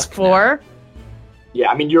the you have luck +4. Yeah,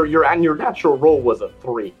 I mean your natural roll was a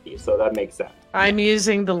 3, so that makes sense. I'm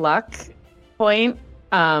using the luck point,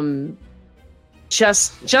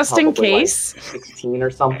 just in Probably like case. 16 or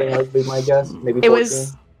something would be my guess. Maybe 14.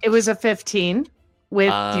 It was a 15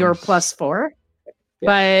 with your +4, Yeah.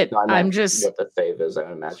 but No, I meant I'm just what the save is. I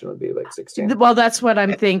imagine would be like 16. well. That's what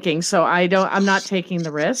I'm thinking. So I'm not taking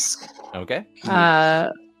the risk. now. Okay.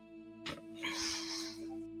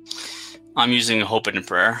 I'm using hope and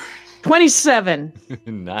prayer. 27.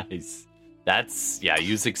 Nice. That's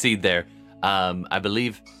you succeed there. I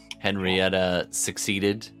believe Henrietta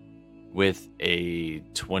succeeded with a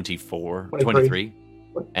 23,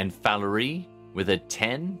 and Valerie with a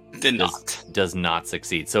 10 does not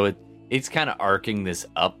succeed. So it's kind of arcing this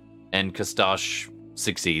up, and Kastash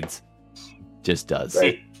succeeds. Just does.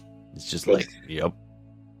 Right. It's just Good. like, yep.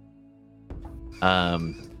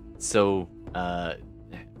 So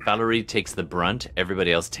Valerie takes the brunt.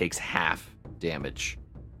 Everybody else takes half damage.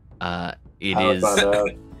 It is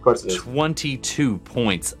Of course it is. 22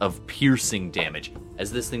 points of piercing damage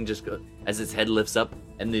as this thing just goes, as its head lifts up,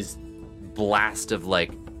 and this blast of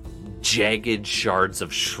like jagged shards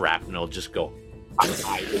of shrapnel just go. I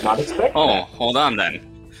did not expect Oh, that. hold on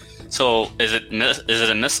then. So is it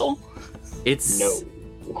a missile? It's No.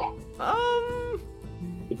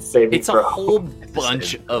 It's saving a throw. whole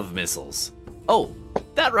bunch of missiles. Oh,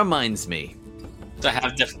 that reminds me. Do I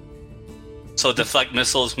have so deflect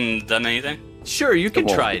missiles haven't done anything? Sure, you can It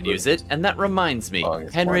won't try be and good. use it, and that reminds me, Long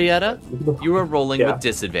as Henrietta, you are rolling Yeah. with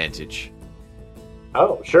disadvantage.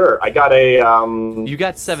 Oh, sure. I got a You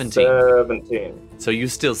got 17, 17. so you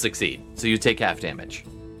still succeed. So you take half damage.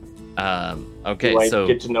 Okay, Do I so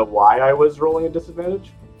get to know why I was rolling a disadvantage?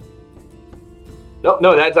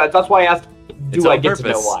 No, that's why I asked. It's Do I on get to know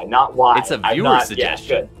purpose. why? Not why. It's a I'm viewer not-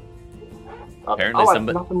 suggestion. Yeah, good. Apparently I've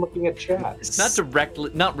somebody- not been looking at chat. it's not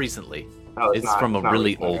directly, not recently. Oh, It's not- from a not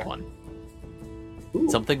really recent, old okay. one. Ooh,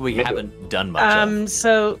 Something we maybe. haven't done much of.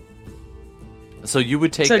 So So you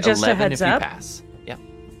would take so just a 11 if heads you up. pass. Yeah.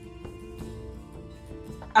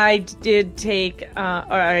 I did take, or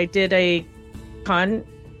I did a con.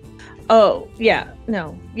 Oh yeah,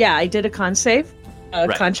 no, yeah, I did a con save, Right.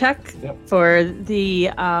 con check Yep. for the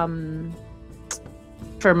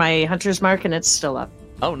for my hunter's mark, and it's still up.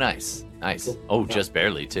 Oh, nice. Nice. Oh, just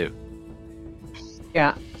barely, too.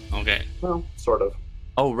 Yeah. Okay. Well, sort of.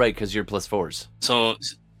 Oh, right, because you're +4s. So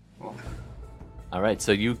All right,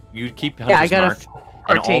 so you keep Yeah, I Hunter's got a Mark,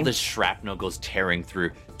 and all 14. this shrapnel goes tearing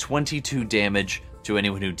through. 22 damage to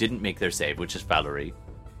anyone who didn't make their save, which is Valerie.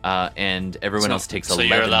 And everyone else takes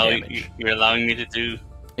 11 damage. you're allowing me to do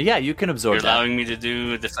Yeah, you can absorb you're that. allowing me to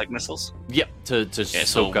do deflect missiles. Yep, to Okay, so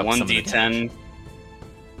soak up some of the damage. 1d10.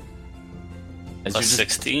 As Plus you're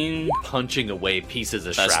just 16. punching away pieces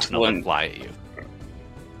of That's shrapnel that 20. fly at you.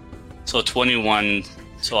 So 21.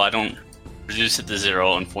 So I don't reduce it to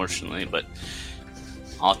 0, unfortunately, but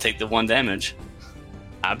I'll take the 1 damage.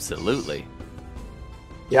 Absolutely.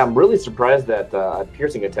 Yeah, I'm really surprised that a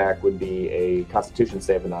piercing attack would be a Constitution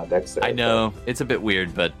save and not a Dex save. I know it's a bit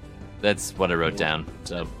weird, but that's what I wrote down,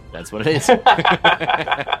 so that's what it is.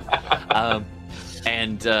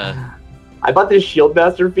 And I bought this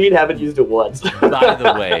Shieldmaster feat, haven't used it once. by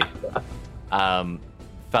the way,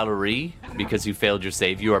 Valerie, because you failed your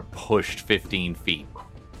save, you are pushed 15 feet.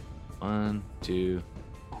 1, 2,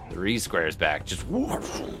 3 squares back, just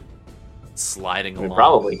sliding I mean, along.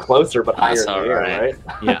 probably closer, but higher in That's the air, alright.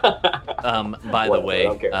 right? Yeah. By the Whatever, way, I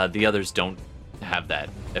don't care. the others don't have that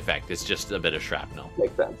effect. It's just a bit of shrapnel.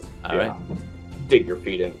 Makes sense. All right. Dig your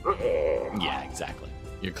feet in. Yeah, exactly.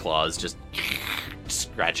 Your claws just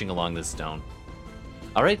scratching along the stone.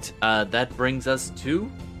 All right, that brings us to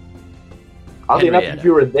Oddly enough, Henrietta. if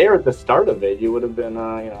you were there at the start of it, you would have been,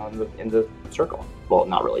 in the circle. Well,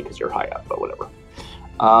 not really, because you're high up, but whatever.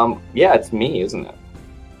 Yeah, it's me, isn't it?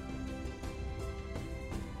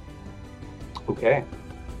 Okay.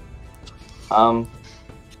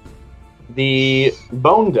 The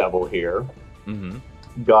Bone Devil here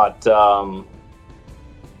got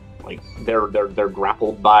like they're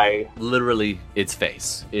grappled by. literally its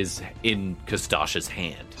face is in Kostash's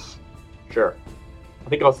hand. Sure. I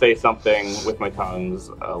think I'll say something with my tongues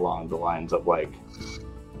along the lines of like,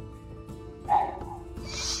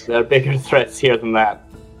 there are bigger threats here than that.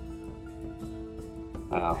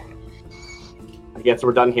 I guess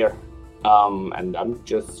we're done here. And I'm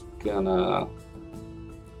just gonna,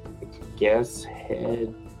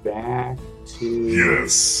 head back to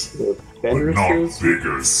Yes, the but not Fenris's.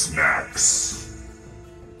 bigger snacks.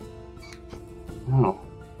 Oh,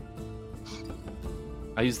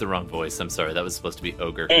 I used the wrong voice. I'm sorry. That was supposed to be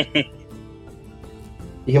ogre.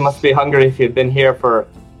 you must be hungry if you've been here for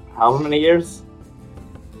however many years.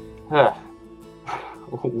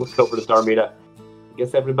 Look over to Darmida. I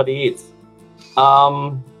guess everybody eats.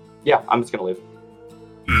 Yeah, I'm just gonna leave.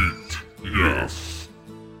 Eat, yes,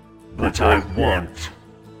 but I want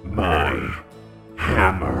my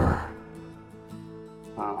hammer.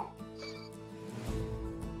 Oh.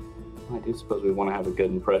 I do suppose we want to have a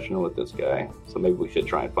good impression with this guy, so maybe we should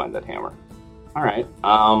try and find that hammer. All right.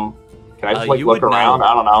 Can I just you look would around? know.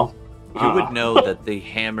 I don't know. You would know that the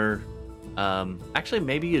hammer. Actually,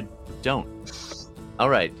 maybe you don't. All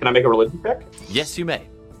right. Can I make a religion check? Yes, you may.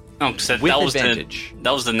 No, because With that was advantage.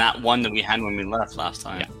 that was the nat 1 that we had when we left last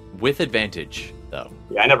time. Yeah. With advantage, though.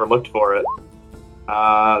 Yeah, I never looked for it.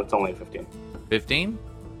 It's only a 15. 15?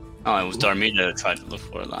 Oh, it was Darmida that tried to look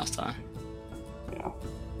for it last time. Yeah.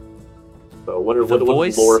 So what The does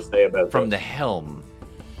voice lore say about from the this? helm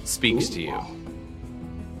speaks to you.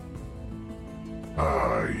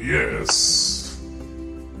 Yes.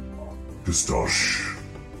 Pistache.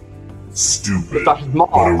 Stupid. Pistache's mom,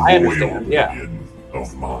 but a I royal understand, yeah. minion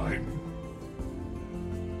of mine.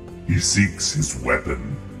 He seeks his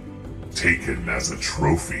weapon, taken as a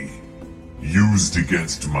trophy, used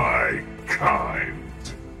against my kind.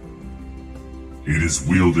 It is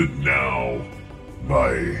wielded now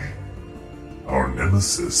by our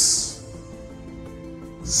nemesis,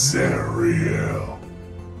 Zariel.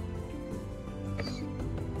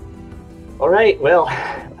 All right, well,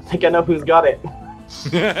 I think I know who's got it.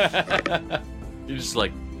 You're just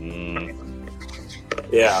like,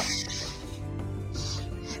 Yeah.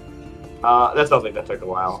 That sounds like that took a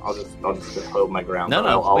while. I'll just hold my ground. no, but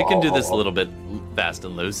no, we can do this a I'll- little bit fast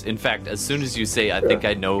and loose. In fact, as soon as you say, I think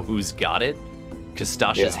I know who's got it,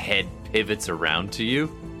 Kostash's Yeah. head pivots around to you,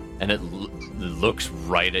 and it looks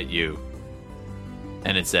right at you.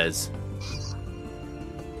 And it says,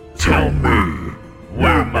 Tell me,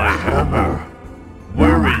 where my hammer?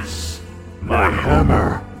 Where is my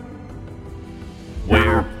hammer?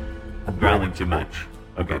 Where? I'm growling too much.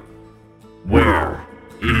 Okay. Where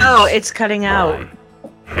is Oh, it's cutting out.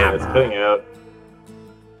 My Yeah, it's putting hammer. out.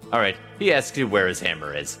 Alright, he asks you where his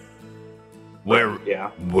hammer is. Where Yeah.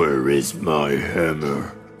 Where is my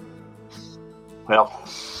hammer? Well,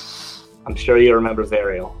 I'm sure you remember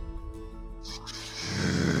Zariel.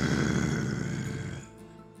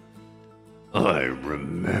 I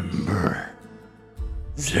remember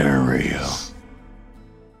Zariel.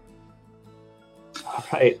 All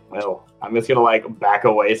right. Well, I'm just gonna like back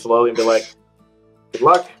away slowly and be like, "Good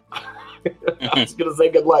luck." I'm just gonna say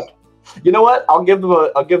good luck. You know what? I'll give them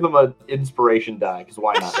a inspiration die because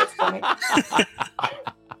why not? That's funny.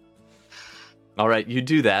 Alright, you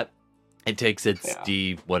do that. It takes its Yeah.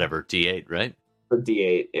 D8, right? The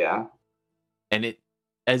D8, yeah. And it,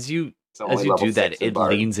 as you It's only As you level do that, 6 in it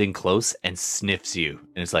Bard. leans in close and sniffs you,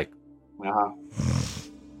 and it's like, Uh-huh.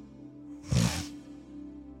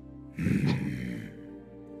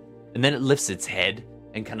 and then it lifts its head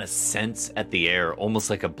and kind of scents at the air, almost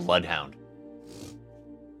like a bloodhound.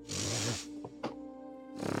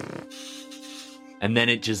 And then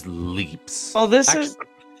it just leaps. Well, this is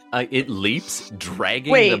It leaps,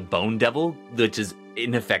 dragging Wait. the bone devil, which is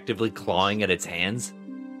ineffectively clawing at its hands,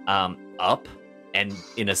 up, and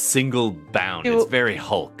in a single bound, You- it's very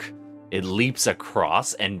Hulk. It leaps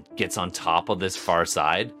across and gets on top of this far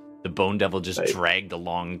side. The bone devil just Right. dragged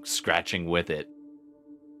along, scratching with it.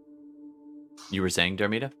 You were saying,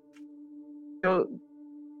 Darmida?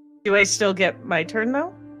 do I still get my turn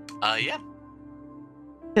though? Yeah.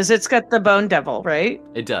 Because it's got the bone devil, right?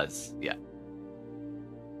 It does, yeah.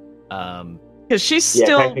 Because she's Yeah,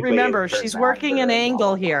 still, technically remember, it's she's turned working an after angle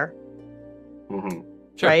normal. here. Mhm.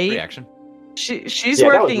 Sure, Right? reaction. She's Yeah,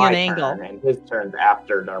 that was working my an angle. turn, and his turn's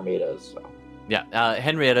after Darmida's. So. Yeah,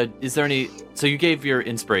 Henrietta, is there any... So you gave your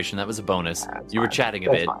inspiration, that was a bonus. That's You were fine. chatting a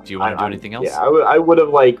That's bit. fine. Do you want to do I'm- anything else? Yeah, I would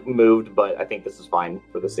have moved, but I think this is fine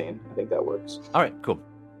for the scene. I think that works. All right, cool.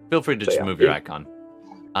 Feel free to So, just yeah. move your icon.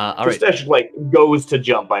 All right. Kristesh goes to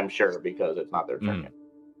jump, I'm sure, because it's not their turn.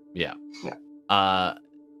 Yeah. Yeah.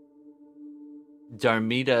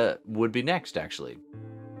 Darmida would be next, actually.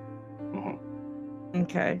 Mhm.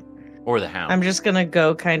 Okay. Or the hound. I'm just going to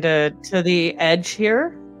go kind of to the edge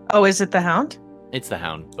here. Oh, is it the hound? It's the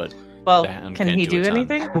hound, but Well, The hound can can't he do do a ton.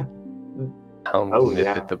 anything? Hound Oh, nipped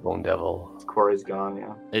yeah. at the bone devil. Corey's gone,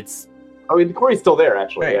 yeah. it's... Oh, Corey's still there,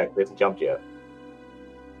 actually. Right. Yeah, he hasn't jumped yet.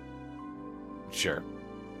 Sure.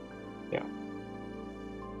 Yeah.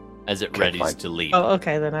 As it Okay, readies fine. to leap. Oh,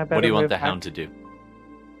 okay, then I better What do you want move the back. hound to do?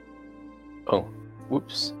 Oh,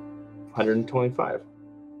 whoops. 125.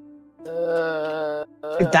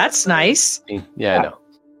 That's nice. Yeah, I know.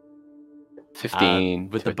 15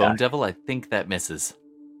 With to the bone attack. devil, I think that misses.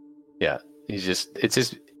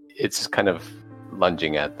 It's kind of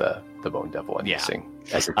lunging at the bone devil and Yeah. missing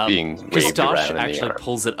as it's being waved Kristosh around in the actually air.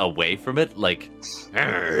 pulls it away from it, like...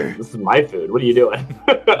 "Arr." This is my food. What are you doing?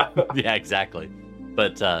 Yeah, exactly.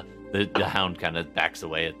 But the hound kind of backs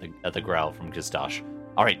away at the growl from Kristosh.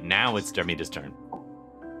 All right, now it's Darmida's turn.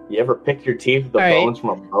 You ever pick your teeth with the All right. bones from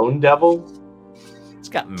a bone devil? It's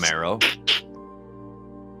got marrow.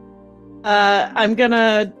 I'm going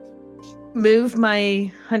to move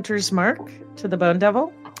my hunter's mark to the bone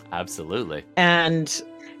devil. Absolutely. And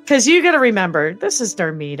because you got to remember, this is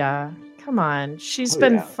Darmida. Come on. She's Oh,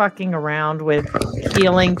 been yeah. fucking around with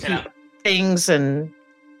healing Yeah. things, and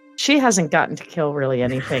she hasn't gotten to kill really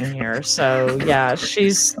anything here. So, yeah,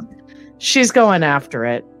 she's going after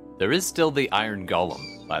it. There is still the iron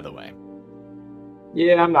golem, by the way.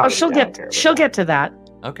 Yeah, I'm not. Oh, really she'll down here with she'll that. get to that.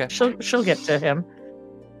 Okay. She'll get to him.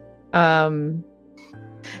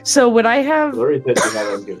 So would I have, Lori said you have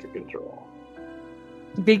it under control.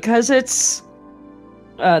 because it's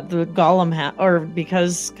the golem or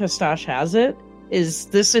because Kostash has it, is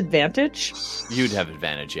this advantage? You'd have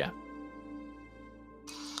advantage, yeah.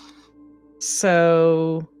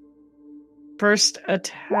 So first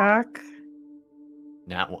attack.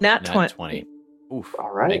 Nat 20. Oof.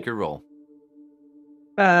 All right. Make your roll.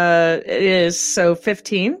 It is so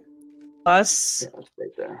 15 plus Yeah, that's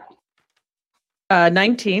right there.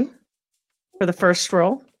 19 for the first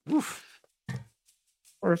roll Oof.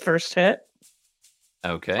 or first hit.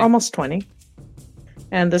 Okay. Almost 20.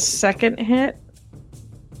 And the second hit,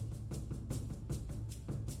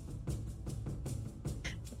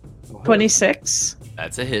 Go ahead. 26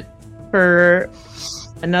 That's a hit. for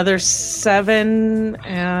another 7 Number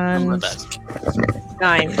and best.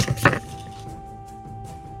 9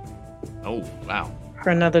 Oh, wow. for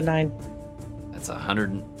another 9. That's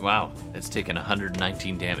 100. Wow. It's taken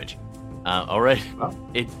 119 damage. All right. Wow.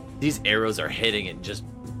 These arrows are hitting it, just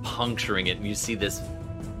puncturing it, and you see this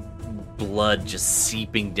blood just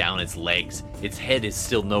seeping down its legs. Its head is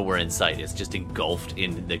still nowhere in sight. It's just engulfed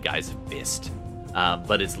in the guy's fist.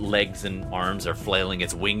 But its legs and arms are flailing.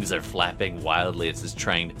 Its wings are flapping wildly. It's just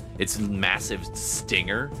trying. Its massive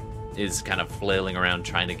stinger is kind of flailing around,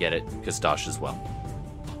 trying to get at Kostash as well.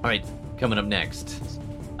 All right, coming up next.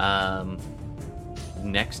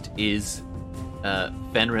 Next is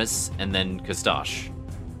Fenris and then Kostash.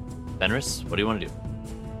 Fenris, what do you want to do?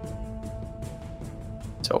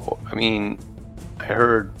 So, I mean, I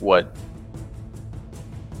heard what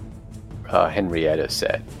Henrietta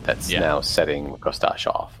said. That's Yeah. now setting Kostash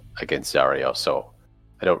off against Zario. So,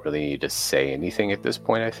 I don't really need to say anything at this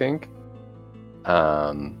point, I think.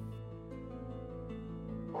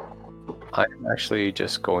 I'm actually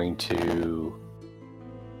just going to...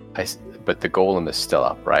 But the golem is still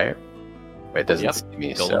up, right? It doesn't Yep. see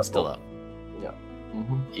me. Golem's So. still up.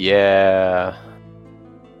 Yeah.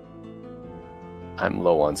 I'm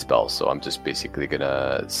low on spells, so I'm just basically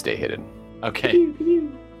gonna stay hidden. Okay.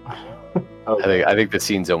 I think the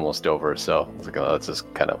scene's almost over, so let's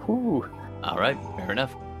just kind of whoo. All right. Fair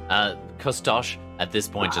enough. Kostosh at this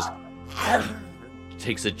point just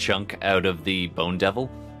takes a chunk out of the Bone Devil,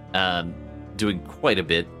 doing quite a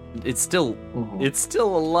bit. It's still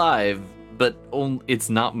alive, but it's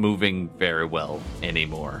not moving very well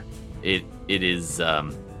anymore. It is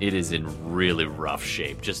in really rough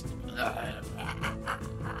shape, just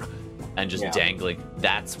dangling.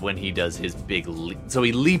 That's when he does his big leap. So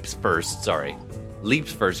he leaps first,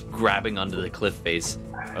 grabbing onto the cliff face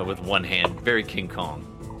with one hand, very King Kong,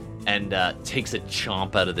 and takes a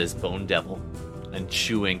chomp out of this Bone Devil and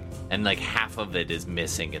chewing, and like half of it is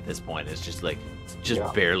missing at this point. It's just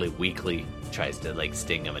barely weakly tries to like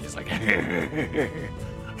sting him, and he's like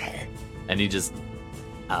and he just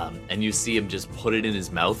and you see him just put it in his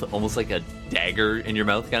mouth, almost like a dagger in your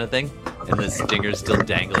mouth kind of thing, and the stinger's still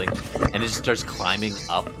dangling, and it just starts climbing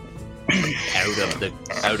up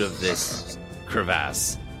out of this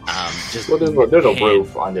crevasse. There's a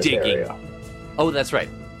roof on this area. Oh, that's right.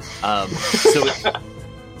 So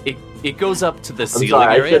it goes up to the ceiling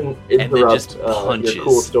I area shouldn't and then just interrupt punches. your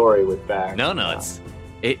cool story with back. No,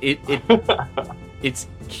 it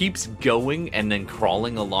keeps going and then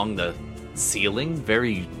crawling along the ceiling,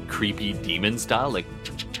 very creepy demon style, like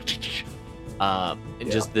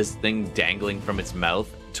just this thing dangling from its mouth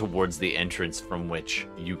towards the entrance from which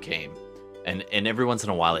you came, and every once in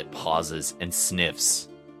a while it pauses and sniffs,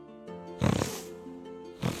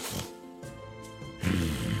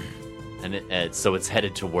 and so it's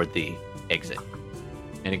headed toward the exit,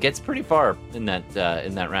 and it gets pretty far in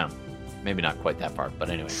that round. Maybe not quite that far, but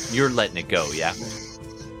anyway, you're letting it go, yeah?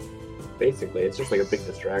 Basically, it's just like a big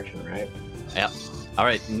distraction, right? Yeah. All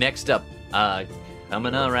right, next up,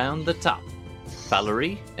 coming around the top.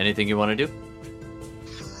 Valerie, anything you want to do?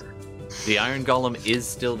 The Iron Golem is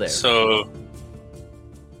still there. So,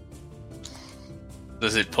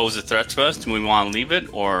 does it pose a threat to us? Do we want to leave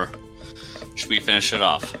it, or should we finish it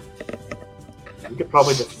off? We could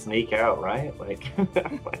probably just sneak out, right? Like,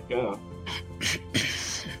 yeah.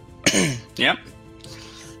 Yep.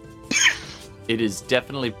 It is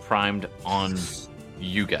definitely primed on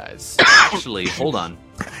you guys. Actually, hold on.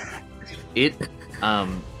 It,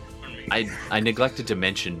 I neglected to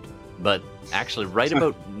mention, but actually, right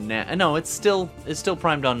about now, no, it's still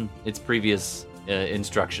primed on its previous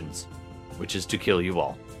instructions, which is to kill you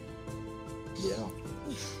all. Yeah.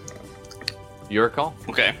 Your call.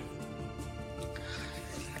 Okay.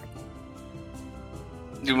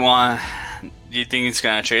 Do you think it's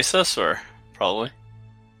gonna chase us, or probably?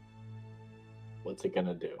 What's it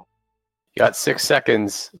gonna do? You got 6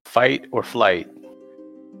 seconds. Fight or flight.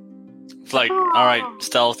 Like, all right,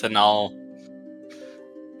 stealth, and I'll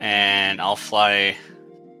fly.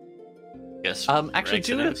 Yes. Actually, right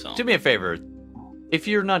to them, so. do me a favor. If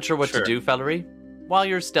you're not sure what Sure. to do, Valerie, while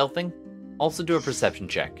you're stealthing, also do a perception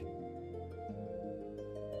check.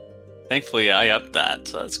 Thankfully, I upped that,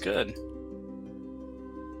 so that's good.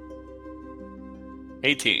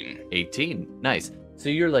 18. Nice. So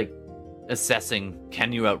you're like assessing,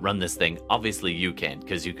 can you outrun this thing? Obviously you can,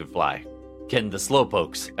 because you could fly. Can the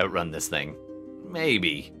slowpokes outrun this thing?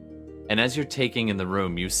 Maybe. And as you're taking in the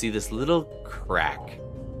room, you see this little crack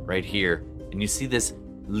right here, and you see this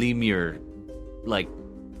lemur, like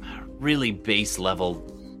really base level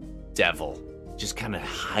devil, just kind of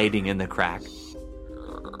hiding in the crack,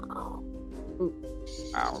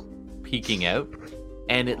 peeking out,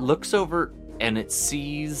 and it looks over and it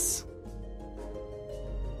sees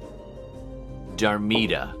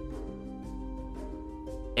Darmida,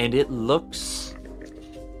 and it looks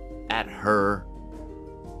at her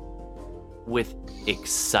with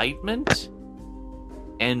excitement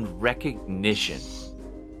and recognition.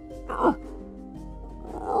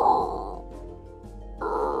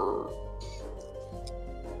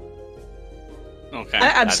 Okay.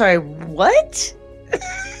 I'm sorry, what?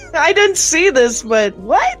 I didn't see this, but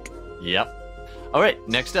what? Yep. All right,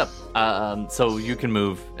 next up. So you can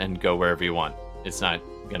move and go wherever you want. It's not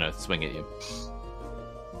gonna swing at you.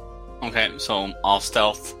 Okay, so I'll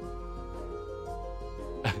stealth.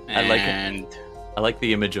 I like it. And I like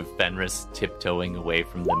the image of Fenris tiptoeing away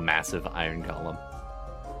from the massive iron golem.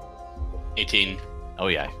 18. Oh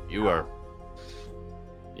yeah, you are.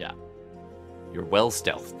 Yeah, you're well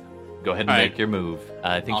stealthed. Go ahead and All make right. your move.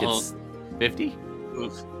 I think I'll- it's 50.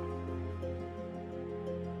 Move.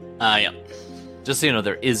 Yeah. Just so you know,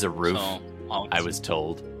 there is a roof. So I was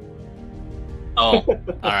told. Oh,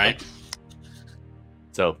 all right.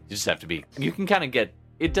 So you just have to be. You can kind of get.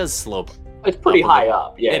 It does slope. It's pretty up a high little.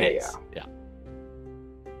 up. Yeah, It yeah, is, yeah.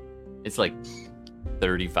 It's like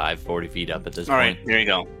 35, 40 feet up at this All point. right, there you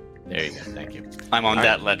go. There you go. Thank you. I'm on All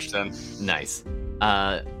that right. ledge then. Nice.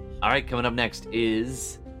 All right, coming up next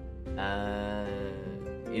is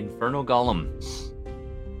Infernal Golem.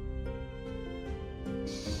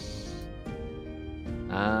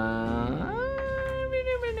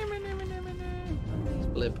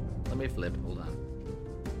 Flip. Let me flip. Hold on.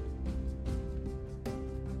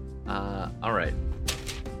 All right.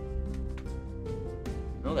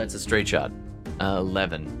 Oh, that's a straight shot.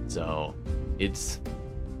 11. So it's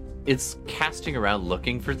casting around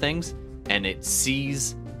looking for things, and it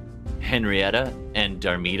sees Henrietta and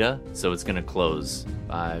Darmida, so it's going to close.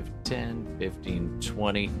 5, 10, 15,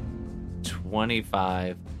 20,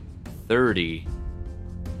 25, 30,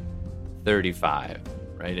 35.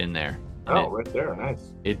 Right in there. And Oh, right there.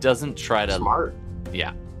 Nice. it doesn't try to... Smart.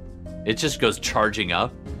 Yeah. It just goes charging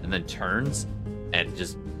up and then turns and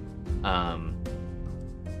just...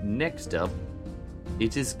 Next up,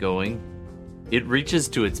 it is going... It reaches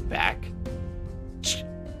to its back,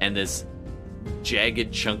 and this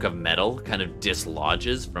jagged chunk of metal kind of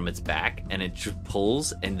dislodges from its back, and it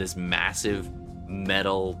pulls, and this massive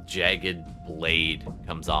metal jagged blade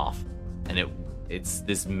comes off, and it's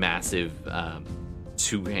this massive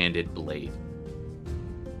two-handed blade,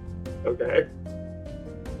 Okay.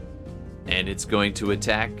 and it's going to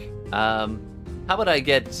attack. How about I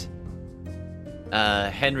get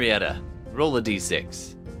Henrietta? Roll a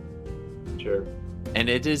d6. Sure. And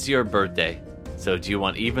it is your birthday. So do you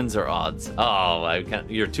want evens or odds? Oh,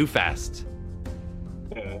 you're too fast.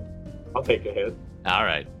 Yeah. I'll take a hit. All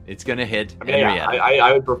right. It's going to hit I mean, yeah, Henrietta.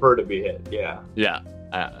 I would prefer to be hit. Yeah. Yeah,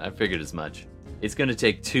 I figured as much. It's going to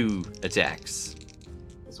take 2 attacks.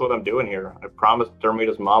 That's what I'm doing here. I promised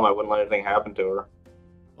Dermita's mom I wouldn't let anything happen to her.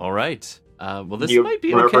 All right. Well, this Do you might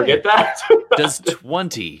be ever okay. forget that? Does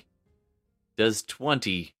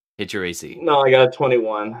 20 hit your AC? No, I got a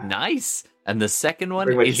 21. Nice. And the second one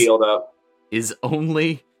Bring my shield up. is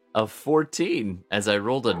only a 14, as I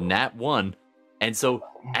rolled a nat 1. And so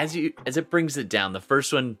as it brings it down, the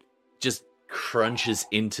first one just crunches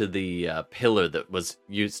into the pillar that was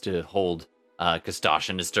used to hold Kostash,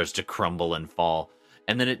 and it starts to crumble and fall.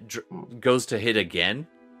 And then it goes to hit again,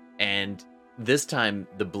 and this time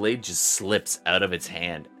the blade just slips out of its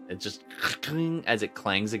hand. It just as it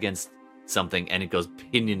clangs against something, and it goes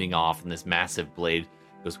pinioning off, and this massive blade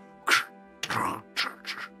goes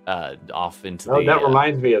off into the... Oh, that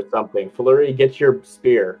reminds me of something. Flurry, get your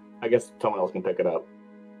spear. I guess someone else can pick it up.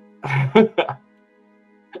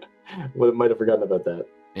 Well, might have forgotten about that.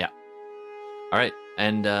 Yeah. All right,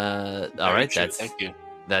 and all right, Thank you.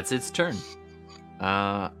 that's its turn.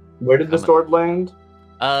 Where did the sword land?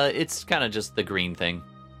 It's kind of just the green thing,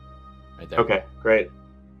 right there. Okay, great.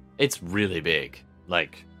 It's really big,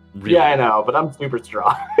 like really. Yeah, I know, but I'm super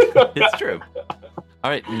strong. It's true.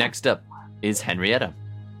 All right, next up is Henrietta.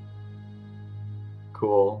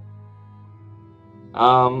 Cool.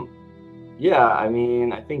 Yeah, I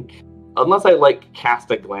mean, I think unless I cast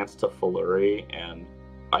a glance to Flurry and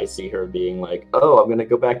I see her being like, "Oh, I'm gonna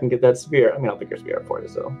go back and get that spear." I mean, I'll pick your spear up for you,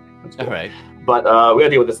 so that's cool. All right. But we gotta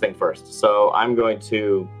deal with this thing first. So I'm going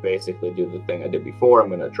to basically do the thing I did before. I'm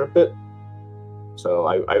gonna trip it. So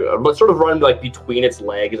I sort of run between its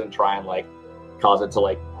legs and try and cause it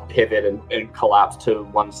to pivot and collapse to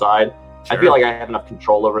one side. Sure. I feel like I have enough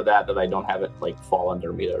control over that I don't have it fall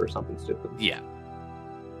under me or something stupid. Yeah.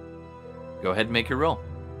 Go ahead and make your roll.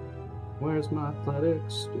 Where's my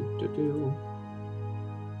athletics?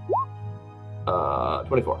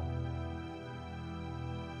 24.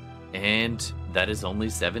 And that is only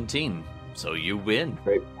 17. So you win.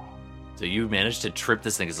 Great. So you managed to trip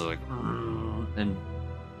this thing. It's and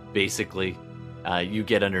basically you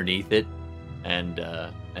get underneath it and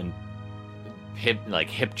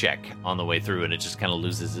hip check on the way through, and it just kind of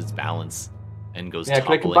loses its balance and goes Yeah, can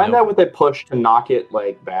I toppling combine that over. with a push to knock it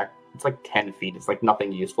back? It's 10 feet. It's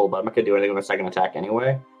nothing useful, but I'm not gonna do anything with a second attack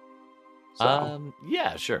anyway. So.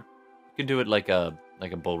 Yeah, sure. You can do it like a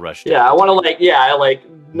bull rush. Yeah, I want to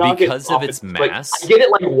knock because it of off its mass. I get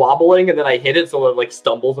it wobbling, and then I hit it so it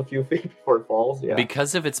stumbles a few feet before it falls. Yeah.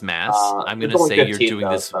 Because of its mass, I'm going It's to only say you're 15 doing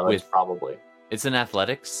though, this so with. it's probably. It's an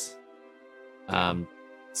athletics.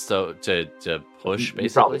 So to push You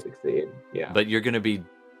probably basically, succeed. Yeah. but you're going to be.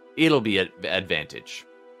 It'll be at advantage.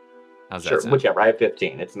 How's Sure, that sound? whichever. I have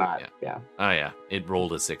 15. It's not. Yeah. Oh yeah, it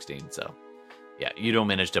rolled a 16. So yeah, you don't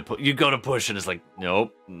manage to put. You go to push, and it's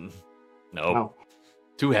nope, nope, Oh.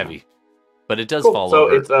 too heavy. But it does Cool. fall So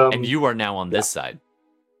over, it's, and you are now on this side.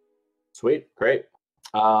 Sweet. Great.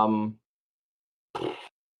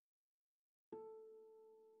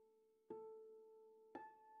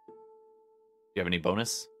 you have any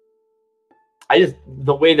bonus?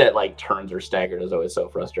 The way that like turns are staggered is always so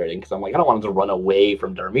frustrating because I'm like, I don't want him to run away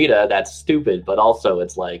from Darmida. That's stupid. But also,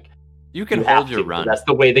 it's like You can you hold have your to. run. That's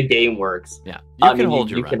the way the game works. Yeah, I you mean, can hold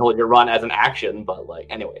you your run. can hold your run as an action, but like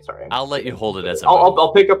anyway, sorry. I'll let you hold it as a I'll move.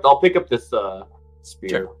 I'll pick up this spear.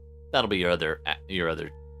 Sure. That'll be your other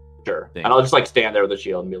Sure. thing. And I'll just like stand there with the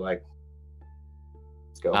shield and be like,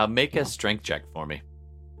 let's go. Make a strength check for me.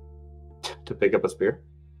 To pick up a spear.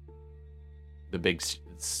 The big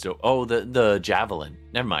the javelin.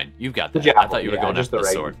 Never mind. You've got The that. I javelin, thought you were yeah, going just after the the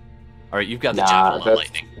sword. All right, you've got the Nah, javelin of that's-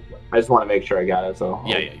 lightning. I just want to make sure I got it. So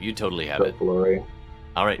Yeah, you totally have go it. flurry.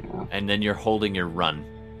 All right, Yeah. and then you're holding your run,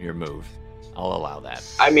 your move. I'll allow that.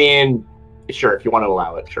 I mean, sure, if you want to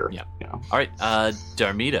allow it, sure. Yeah. Yeah. All right,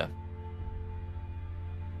 Darmida.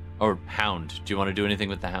 Or Hound. Do you want to do anything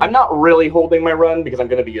with the Hound? I'm not really holding my run because I'm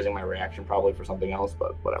going to be using my reaction probably for something else,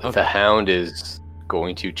 but whatever. Okay. The Hound is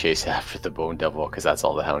going to chase after the Bone Devil because that's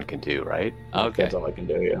all the Hound can do, right? Okay. That's all I can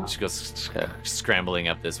do, yeah. She goes Yeah. scrambling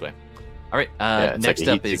up this way. All right, Yeah, it's next like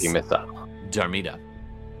a up is heat-seeking missile. Darmida.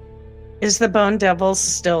 Is the Bone Devil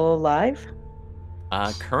still alive?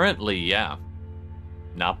 Currently, yeah.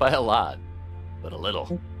 Not by a lot, but a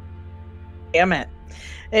little. Damn it.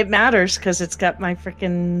 It matters because it's got my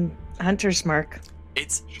freaking hunter's mark.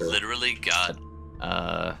 It's Sure. literally got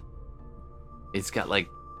it's got like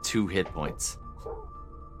 2 hit points.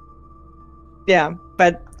 Yeah,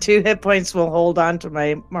 but 2 hit points will hold on to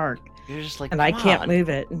my mark. You're just like, And I "Come can't on." move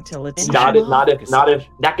it until it's Not if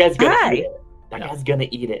that guy's going Hi. to eat it. That No. guy's going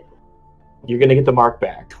to eat it. You're going to get the mark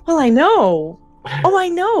back. Well, I know. Oh, I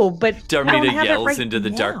know, but I don't Darmida have it yells right into the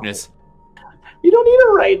now. darkness. You don't need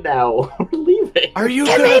it right now. We're leaving. Are you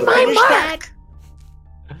Give gonna me my finish that?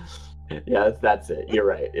 mark! Yeah, that's it. You're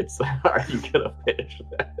right. It's are you gonna finish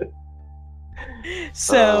that?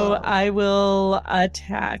 So I will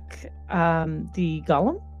attack the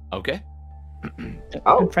golem Okay.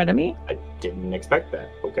 Oh, in front of me. I didn't expect that.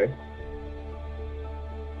 Okay.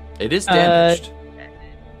 It is damaged.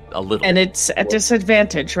 A little. And it's at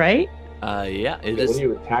disadvantage, right? Yeah, it What is. are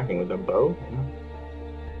you attacking with a bow?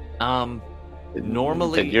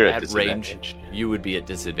 Normally Then you're at range, disadvantage. you would be at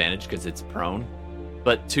disadvantage because it's prone.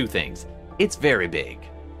 But 2 things. It's very big.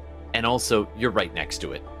 And also, you're right next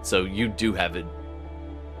to it. So you do have it.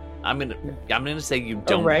 I'm gonna say you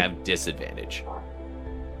don't right. have disadvantage.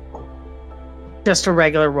 Just a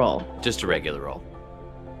regular roll. Just a regular roll.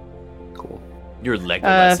 Cool. You're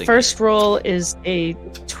Legolasing. First roll is a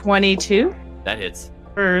 22 That hits.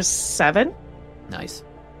 for 7. Nice.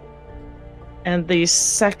 And the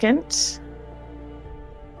second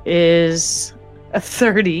is a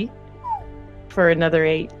 30 for another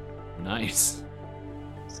 8. Nice.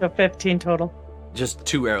 So 15 total. Just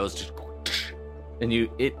 2 arrows, just and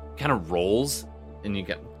it kind of rolls, and you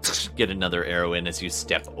get another arrow in as you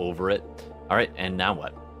step over it. All right, and now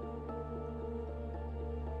what?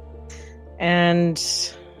 And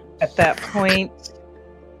at that point,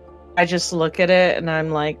 I just look at it and I'm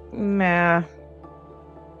like, meh.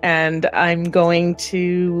 And I'm going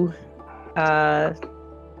to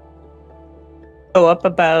go up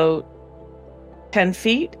about 10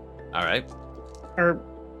 feet. All right. Or,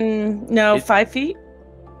 no, It- 5 feet.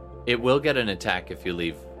 It will get an attack if you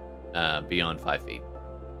leave beyond 5 feet.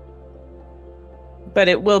 But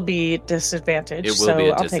it will be disadvantage. It will so be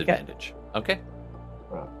a I'll take it. disadvantage. Okay.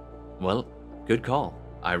 Well, good call.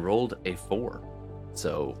 I rolled a 4,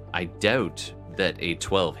 so I doubt that a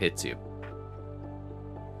 12 hits you.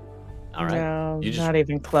 All right. No, You just- not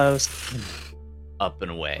even close. Up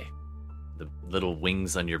and away. The little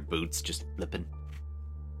wings on your boots just flipping.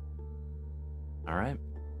 All right.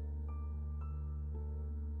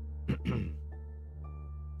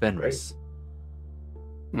 Fenris,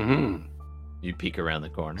 Mm-hmm. you peek around the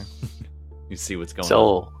corner. You see what's going on.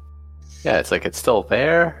 Still, yeah, it's like it's still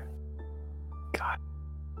there.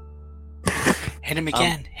 Hit him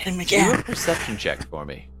again. Hit him Do again. a perception check for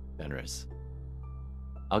me, Fenris.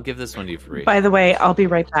 I'll give this one to you for free. By the way, I'll be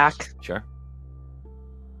right back. Sure.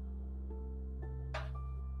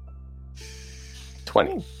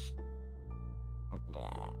 20.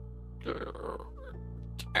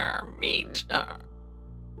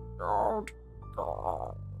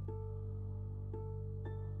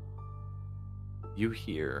 You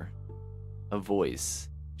hear a voice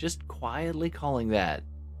just quietly calling that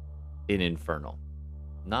in Infernal,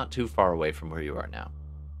 not too far away from where you are now.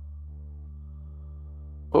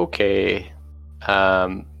 Okay.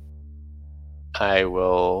 I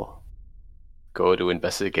will go to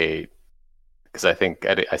investigate because I think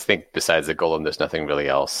besides the golem, there's nothing really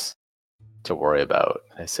else to worry about.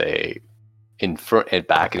 I say,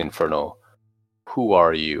 back in Infernal, Who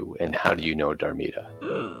are you, and how do you know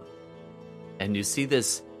Darmida? And you see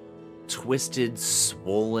this twisted,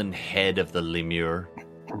 swollen head of the lemur.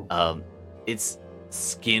 Its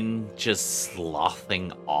skin just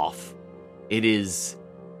sloughing off. It is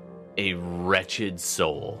a wretched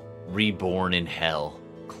soul, reborn in hell,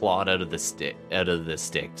 clawed out of the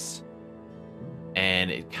sticks.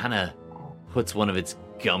 And it kind of puts one of its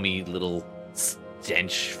gummy little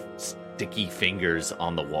sticky fingers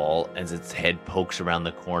on the wall as its head pokes around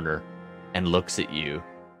the corner and looks at you,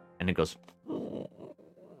 and it goes,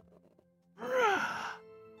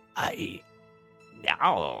 I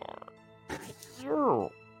know.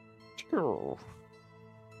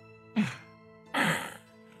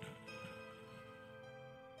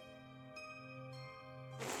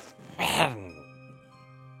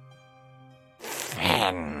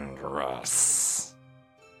 Fenris.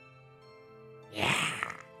 Yeah.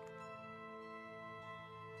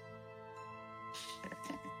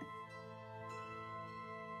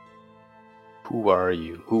 Who are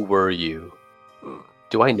you? Who were you?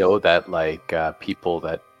 Do I know that, like, people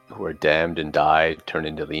that who are damned and died turn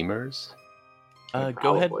into lemurs?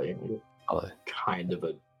 Go ahead. Kind of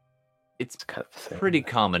a. It's kind of a thing. pretty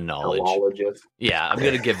common knowledge. Hellologist. Yeah, I'm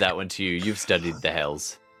gonna give that one to you. You've studied the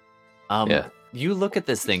hells. Yeah. You look at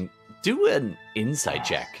this thing. Do an insight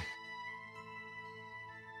check.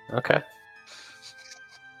 Okay.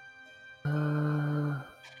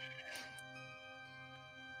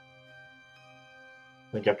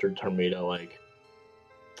 Like after Darmida like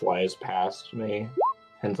flies past me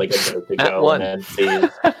and like about to At go, one. and then sees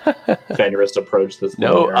Fenris approach this.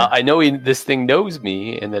 No, lemur. I know this thing knows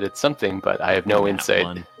me and that it's something, but I have no That insight.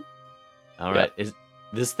 one. All right.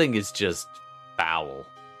 This thing is just foul,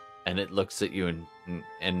 and it looks at you and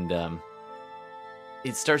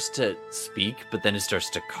it starts to speak, but then it starts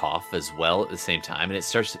to cough as well at the same time, and it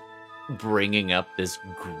starts bringing up this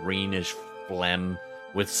greenish phlegm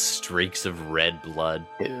with streaks of red blood,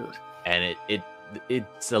 Ew. and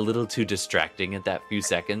it's a little too distracting at that few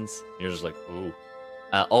seconds. You're just like, ooh.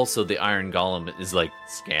 Also, the iron golem is like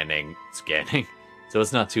scanning, so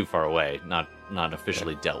it's not too far away, not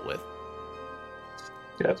officially dealt with.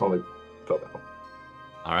 Yeah, it's only 12 hours.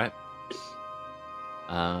 All right.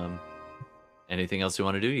 Anything else you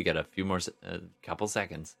want to do? You got a few more, couple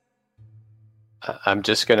seconds. I'm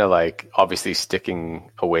just gonna, like, obviously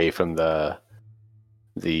sticking away from the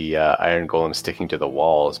iron golem, sticking to the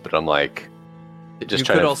walls, but I'm like just You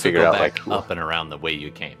trying could to also figure go out back like who- up and around the way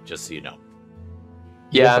you came, just so you know.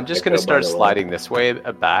 Yeah, I'm just Echo, gonna by start the way. sliding this way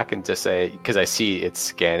back and just say, because I see it's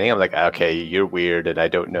scanning. I'm like, okay, you're weird, and I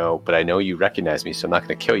don't know, but I know you recognize me, so I'm not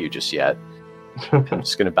gonna kill you just yet. I'm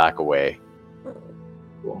just gonna back away.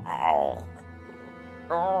 Cool.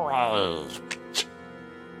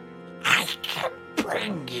 I can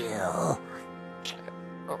bring you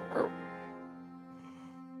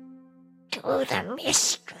to the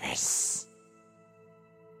mistress.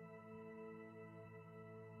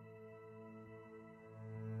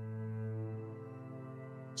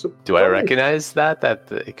 Do I recognize that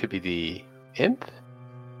it could be the imp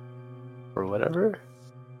or whatever?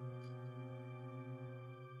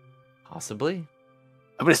 Possibly.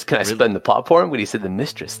 Can I Really? spend the platform when he said the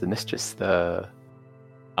mistress? All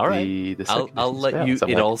right. The I'll second let spell. you. So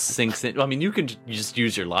I'm It like, all sinks in. I mean, you can just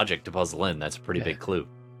use your logic to puzzle in. That's a pretty Yeah. big clue.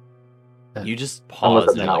 Yeah. You just Unless pause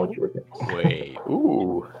that's and not you're what you were thinking. like, wait.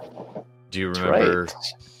 Ooh, Do you that's remember?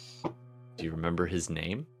 right. Do you remember his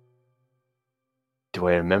name? Do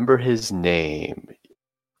I remember his name?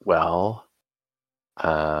 Well,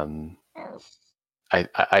 I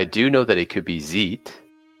do know that it could be Zeet,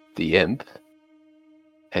 the imp,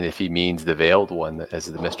 and if he means the veiled one as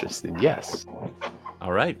the mistress, then yes.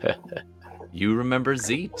 All right. You remember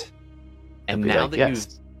Zeet, and I'd be now like, that yes. you've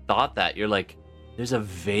thought that, you're like, there's a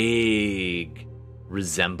vague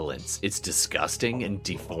resemblance. It's disgusting and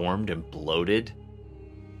deformed and bloated.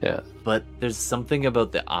 Yeah. But there's something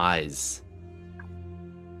about the eyes.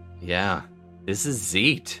 Yeah. This is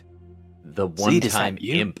Zeet. The Zeet, is that one-time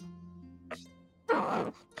you? imp.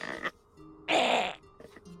 I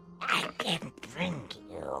can bring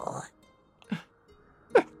you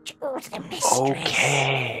to the mistress.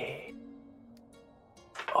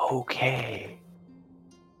 Okay.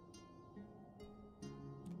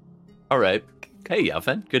 All right. Hey,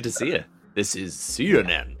 Yaufen. Good to see you. This is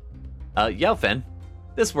CNN. Yaufen,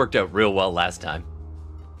 this worked out real well last time.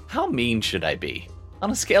 How mean should I be?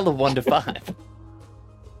 On a scale of 1 to 5.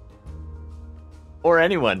 Or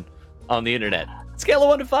anyone on the internet. Scale of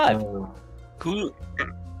 1 to 5. Who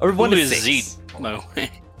Or 1 who to is 6. Zeet? No.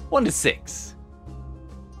 1 to 6.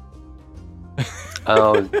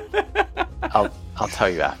 I'll tell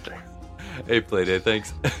you after. Hey, Playday,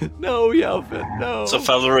 thanks. No, Yelvin, no. So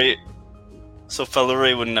Fellery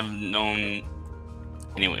wouldn't have known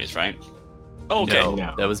anyways, right? Okay. No,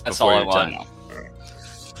 No. that was That's before all I your want to time. know.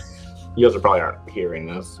 You guys probably aren't hearing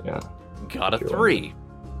this. Yeah. Got a 3.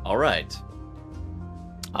 All right.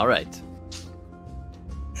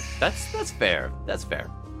 That's fair. That's fair.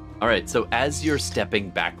 All right. So as you're stepping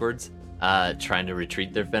backwards, trying to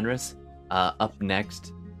retreat there, Fenris, up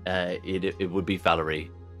next, it would be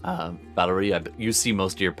Valerie. Valerie, you see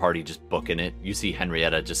most of your party just booking it. You see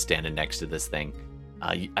Henrietta just standing next to this thing.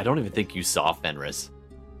 I don't even think you saw Fenris.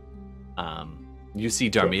 You see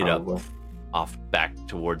Darmida Probably. off back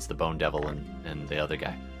towards the Bone Devil and the other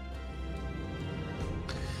guy.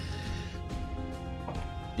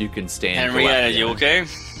 You can stand. Henrietta, you okay?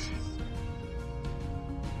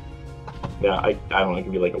 Yeah, I don't know. It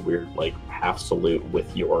could be like a weird like half salute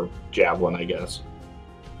with your javelin, I guess.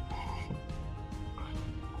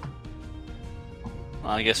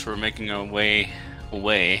 Well, I guess we're making our way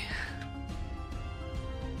away.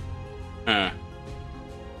 Huh.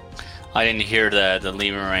 I didn't hear the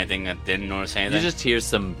lemur or anything. I didn't notice anything. You just hear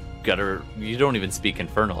some gutter. You don't even speak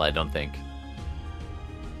Infernal, I don't think.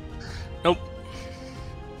 Nope.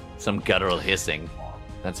 Some guttural hissing.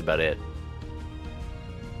 That's about it.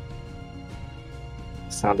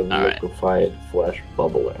 Sound of All right. liquefied flesh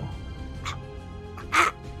bubbling.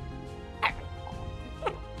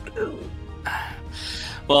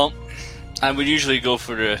 Well, I would usually go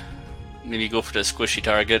for the squishy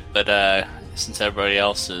target, but since everybody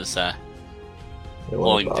else is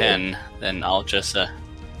rolling pin, then I'll just go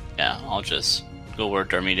where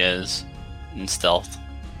Darmida is in stealth.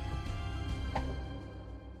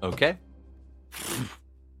 Okay.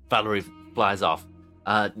 Valerie flies off.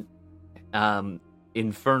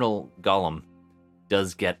 Infernal Golem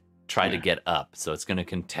does try to get up, so it's going to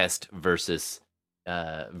contest versus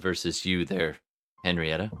you there,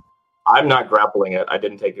 Henrietta. I'm not grappling it. I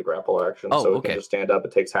didn't take the grapple action, Oh, so it okay. can just stand up.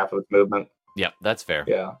 It takes half of its movement. Yep, that's fair.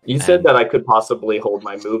 Yeah. You said that I could possibly hold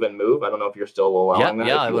my move and move. I don't know if you're still allowing that.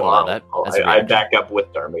 Yeah, If I you would are, allow that. I'll- That's a I reaction. back up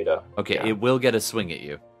with Darmida. Okay, Yeah. it will get a swing at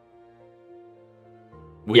you.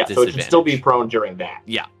 With Yeah, so it should still be disadvantage. prone during that.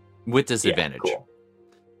 With disadvantage. Yeah,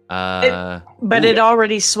 cool. But it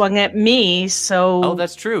already swung at me, so Oh,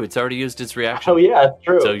 that's true. It's already used its reaction. Oh, yeah, it's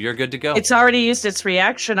true. So you're good to go. it's already used its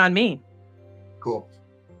reaction on me. Cool.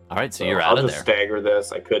 All right, so So you're I'll out of just there. stagger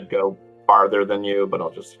this. I could go farther than you, but I'll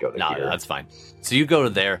just go to No, here. that's fine. So you go to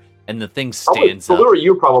there, and the thing Probably, stands up. Literally,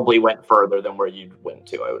 you probably went further than where you went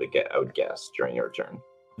to. I would guess during your turn.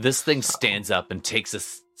 This thing stands up and takes a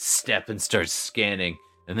step and starts scanning,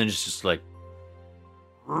 and then it's just like,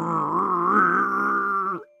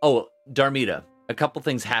 oh, Darmida. A couple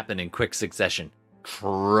things happen in quick succession.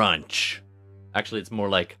 Crunch. Actually, it's more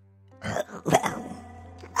like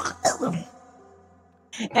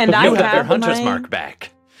And you I have their have hunter's my... mark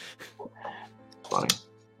back. Funny.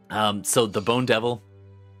 So the Bone Devil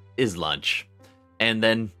is lunch, and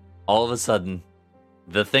then all of a sudden,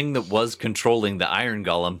 the thing that was controlling the Iron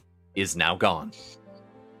Golem is now gone,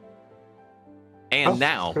 and Oh,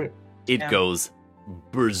 now great. it Yeah. goes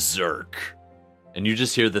berserk, and you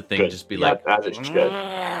just hear the thing Good. just be Yeah, like, as it should.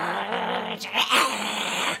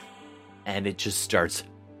 and it just starts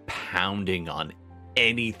pounding on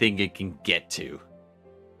anything it can get to,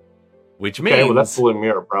 which means Okay, well that's the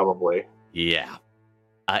Lemure probably. yeah.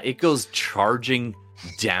 It goes charging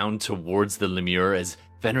down towards the Lemure as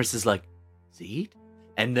Fenris is like, see?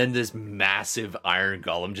 And then this massive Iron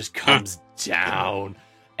Golem just comes down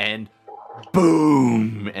and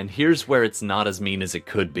boom! And here's where it's not as mean as it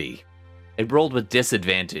could be. It rolled with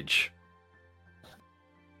disadvantage.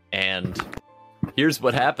 And here's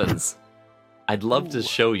what happens. I'd love to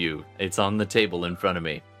show you. It's on the table in front of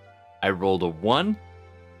me. I rolled a 1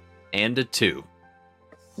 and a 2.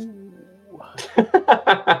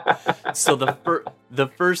 So the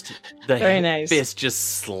Very nice. fist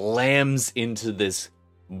just slams into this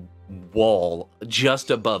wall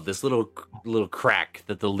just above this little crack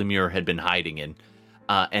that the Lemure had been hiding in,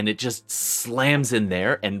 and it just slams in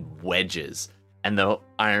there and wedges, and the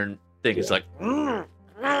iron thing is like, and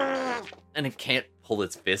it can't pull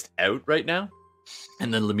its fist out right now,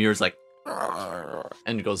 and then Lemire's like,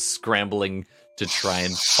 and it goes scrambling to try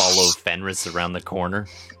and follow Fenris around the corner.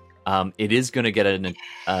 It is going to get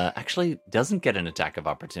actually doesn't get an attack of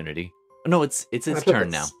opportunity. No, it's its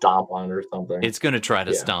turn now. Stomp on it or something. It's going to try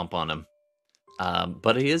to Yeah. stomp on him.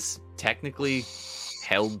 But he is technically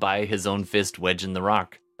held by his own fist wedged in the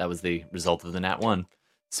rock. That was the result of the nat 1.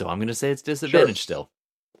 So I'm going to say it's disadvantage still.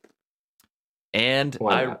 And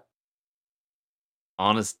Why not?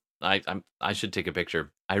 I should take a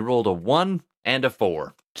picture. I rolled a 1 and a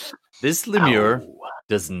 4. This lemure Ow.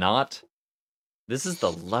 does not. This is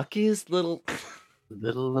the luckiest little.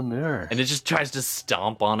 Little lemur. And it just tries to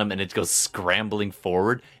stomp on him, and it goes scrambling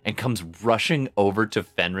forward and comes rushing over to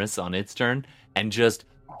Fenris on its turn and just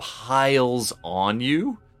piles on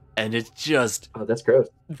you. And it's just Oh, that's gross.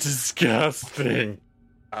 disgusting.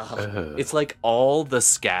 Ugh. It's like all the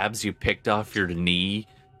scabs you picked off your knee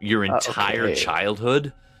your entire Okay.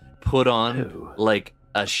 childhood put on Ew. like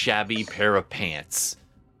a shabby pair of pants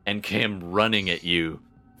and came running at you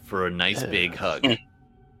for a nice big hug.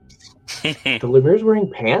 The lemur's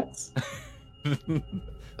wearing pants? I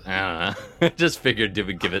don't know. Just figured it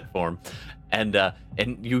would give it form. And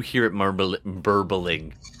you hear it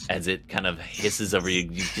burbling as it kind of hisses over you.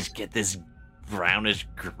 You just get this brownish,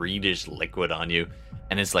 greenish liquid on you.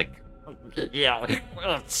 And it's like, Yeah,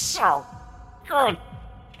 it's so good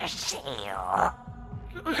to see you.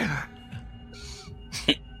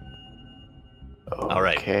 All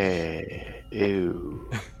right. Okay. Ew.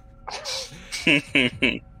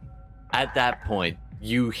 at that point,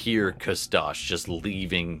 you hear Kustosh just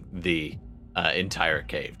leaving the entire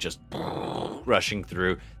cave, just rushing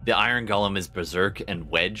through. The Iron Golem is berserk and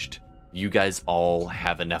wedged. You guys all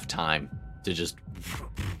have enough time to just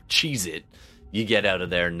cheese it. You get out of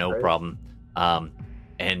there, no Right. problem.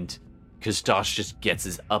 And Kustosh just gets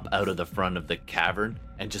his up out of the front of the cavern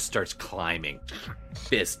and just starts climbing.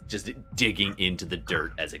 Fist just digging into the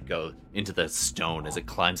dirt as it goes, into the stone as it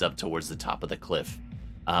climbs up towards the top of the cliff.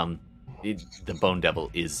 The Bone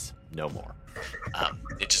Devil is no more.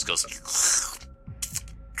 It just goes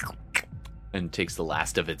and takes the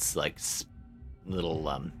last of its like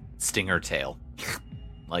little stinger tail,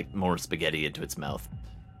 like more spaghetti into its mouth.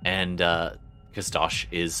 And Kustosh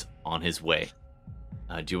is on his way.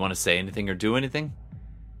 Do you want to say anything or do anything?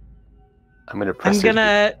 I'm gonna press. I'm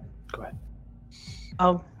gonna. Go ahead.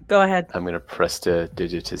 Oh, go ahead. I'm gonna press the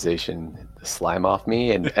digitization the slime off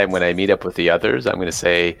me, and when I meet up with the others, I'm gonna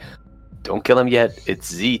say, "Don't kill him yet.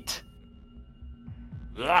 It's Zeet."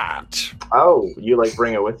 That. Oh, you like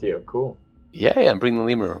bring it with you. Cool. Yeah, I'm bringing the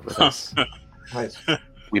lemur with us. Nice.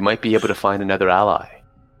 We might be able to find another ally.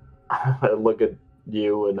 I look at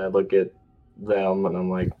you and I look at them and I'm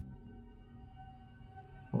like,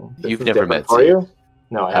 well, this You've is never different met for Zeet. you?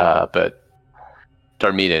 No, I haven't. But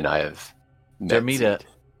Darmida and I have met Darmida, Zeet.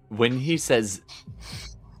 when he says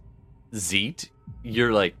Zeet,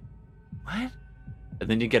 you're like, what? And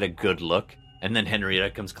then you get a good look, and then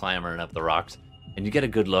Henrietta comes clambering up the rocks, and you get a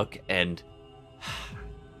good look, and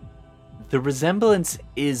the resemblance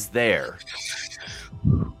is there,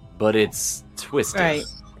 but it's twisted. Right.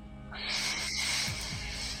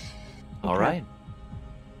 All Okay. right.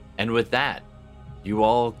 And with that, you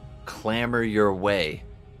all clamber your way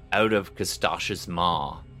out of Kustosh's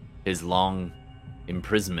maw. His long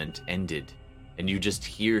imprisonment ended, and you just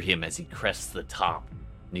hear him as he crests the top,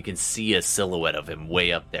 and you can see a silhouette of him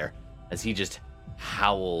way up there as he just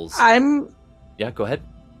howls. Yeah, go ahead.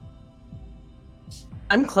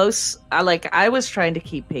 I'm close. I was trying to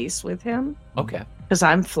keep pace with him Okay. because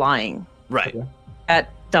I'm flying Right. at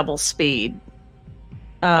double speed.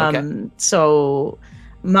 Okay. So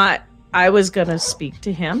I was gonna speak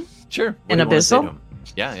to him. Sure. What In do you wanna say Abyssal? to him?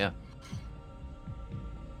 Yeah, yeah.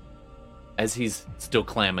 As he's still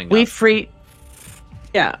clamming We up. free.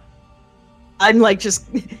 Yeah. I'm like just.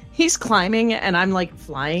 He's climbing and I'm like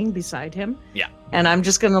flying beside him. Yeah. And I'm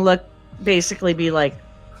just gonna basically be like,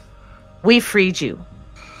 we freed you.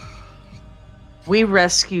 We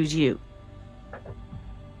rescued you.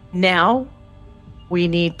 Now we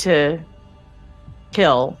need to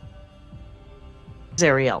kill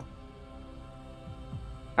Zariel.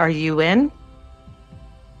 Are you in?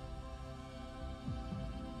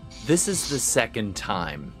 This is the second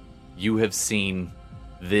time you have seen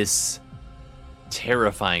this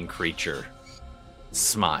terrifying creature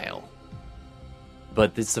smile.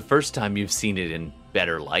 But it's the first time you've seen it in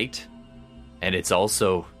better light. And it's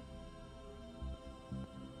also...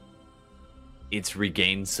 it's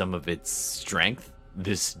regained some of its strength.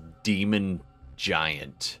 This demon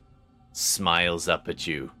giant smiles up at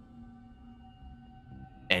you.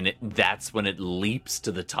 And that's when it leaps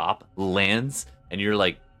to the top, lands, and you're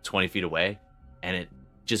like 20 feet away, and it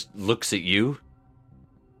just looks at you,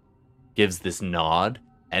 gives this nod,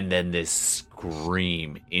 and then this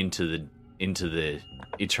scream into the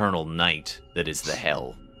eternal night that is the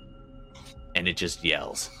hell. And it just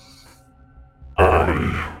yells.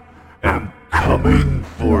 I am coming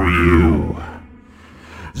for you,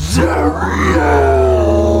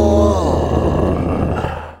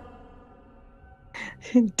 Zariel!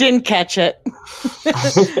 Didn't catch it.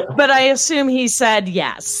 But I assume he said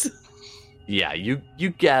yes. Yeah, you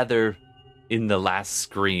gather in the last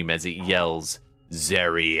scream as it yells,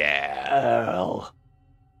 Zariel,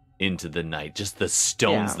 into the night. Just the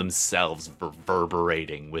stones themselves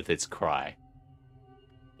reverberating with its cry.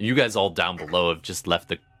 You guys all down below have just left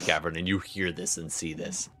the cavern, and you hear this and see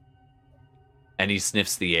this. And he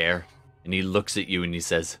sniffs the air, and he looks at you, and he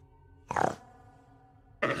says,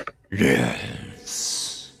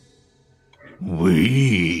 Yes.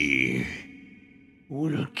 We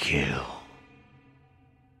will kill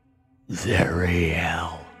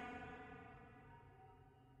Zariel.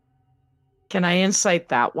 Can I insight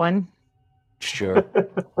that one? Sure.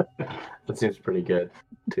 That seems pretty good,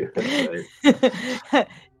 too.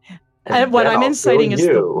 And what I'm inciting is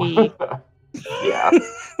the we. Yeah.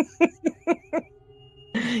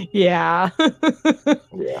 Yeah.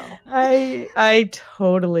 Yeah. I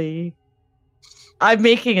totally. I'm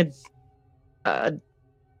making a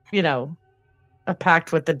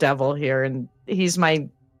pact with the devil here, and he's my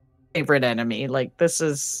favorite enemy. Like, this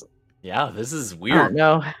is. Yeah, this is I don't weird.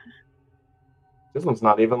 know. This one's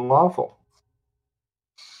not even lawful.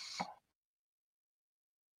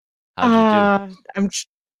 How'd you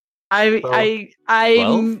do?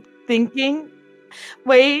 I'm thinking.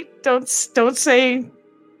 Wait, don't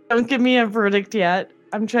give me a verdict yet.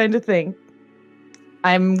 I'm trying to think.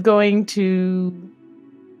 I'm going to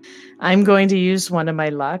use one of my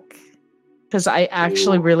luck because I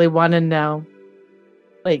actually really want to know.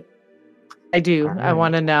 Like, I do. All right. I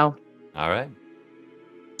want to know. All right.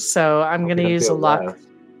 So I'm going to use a luck.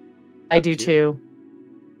 I do too.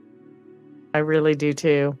 I really do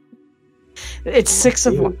too. It's 6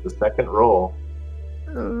 of one. The second roll.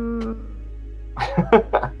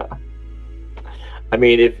 I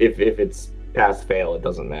mean, if it's pass fail, it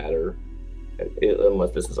doesn't matter,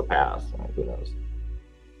 unless this is a pass. Who knows?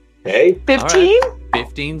 Hey, 15? Right.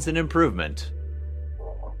 15's an improvement.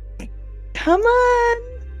 Come on.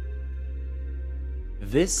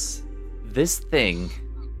 This thing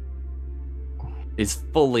is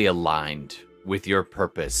fully aligned with your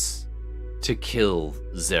purpose to kill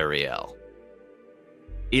Zariel.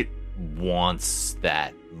 It wants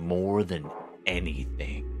that more than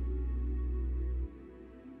anything.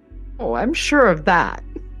 Oh, I'm sure of that.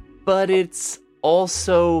 But it's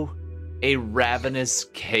also a ravenous,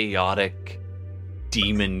 chaotic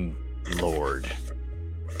demon lord.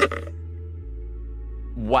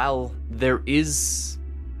 While there is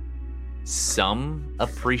some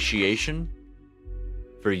appreciation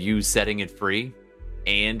for you setting it free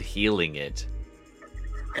and healing it,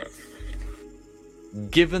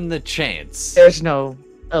 given the chance, There's no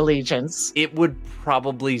allegiance. it would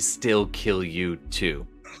probably still kill you too.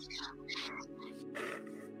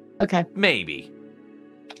 Okay. Maybe.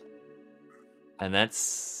 And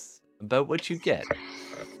that's about what you get.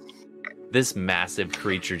 This massive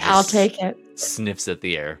creature just I'll take it. sniffs at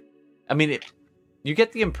the air. I mean, you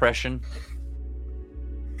get the impression...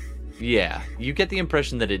 Yeah, you get the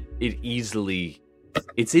impression that it easily...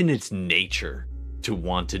 It's in its nature to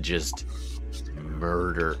want to just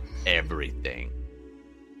murder everything.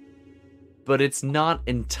 But it's not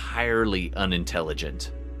entirely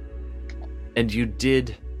unintelligent. And you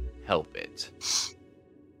did help it.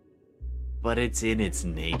 But it's in its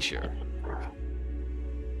nature.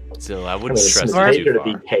 So I wouldn't trust it's it nature too to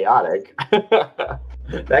far. be chaotic. That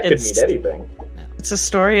could mean anything. It's a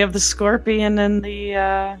story of the scorpion and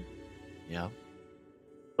the Yeah,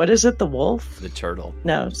 what is it? The wolf? the turtle.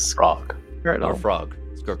 No, Frog. turtle. Or frog.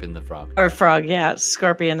 Scorpion the frog. Or frog, yeah,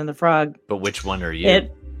 scorpion and the frog. But which one are you?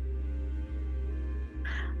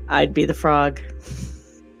 I'd be the frog.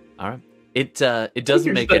 Alright. It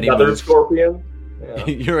doesn't make any Another move. scorpion. Yeah.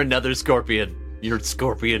 You're another scorpion. You're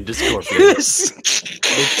scorpion to scorpion.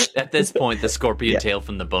 At this point, the scorpion tail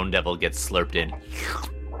from the Bone Devil gets slurped in.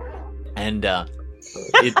 And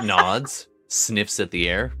it nods, sniffs at the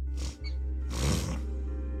air.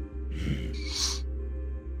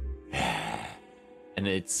 And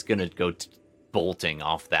it's gonna go bolting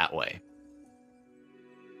off that way.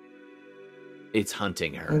 It's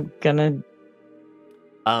hunting her.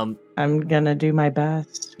 I'm gonna do my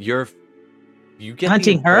best. You get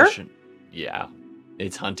Hunting the her? impression, yeah,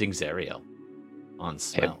 it's hunting Zariel on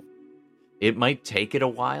smell. It might take it a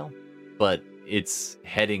while, but it's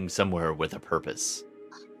heading somewhere with a purpose.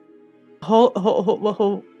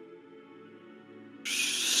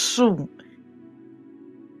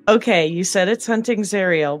 Okay, you said it's hunting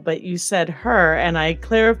Zariel, but you said her, and I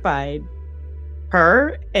clarified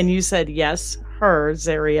her, and you said yes, her,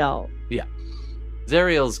 Zariel. Yeah,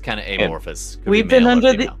 Zariel's kind of amorphous. Could be We've been male or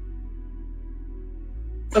under female.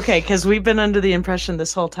 Okay, because we've been under the impression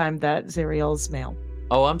this whole time that Zariel's male.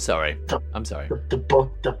 Oh, I'm sorry. I'm sorry. The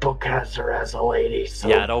book has her as a lady. So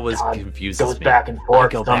Yeah, it always Todd confuses goes me. back and I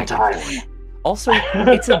forth go back and sometimes. forth. Also,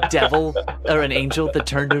 it's a devil or an angel that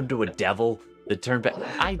turned into a devil that turned back.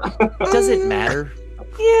 Does it matter?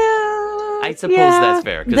 Yeah. I suppose that's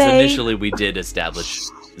fair because they- initially we did establish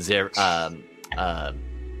Eye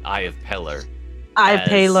of Pellar as-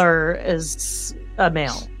 Paler is a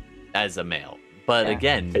male. as a male, but Yeah.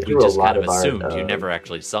 again, They you drew a just kind lot of of art, assumed you never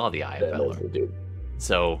actually saw the Eye of That Pellar. Leslie dude.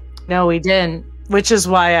 So No, we didn't. Which is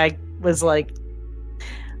why I was like,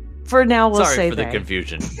 for now, we'll sorry say for the they.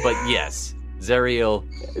 confusion, but yes, Zeriel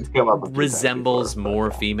It's come up a few times resembles before, more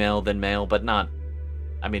but female than male, but not.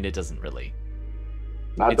 I mean, it doesn't really.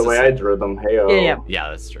 not it's the way a- I drew them. Heyo. Yeah. Yeah,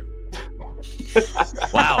 that's true.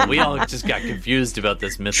 Wow, we all just got confused about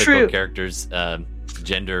this mythical True. character's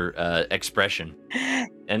gender expression,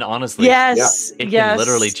 and honestly, Yes. it yes. can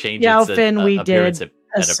literally change Yeah, its Finn, we appearance did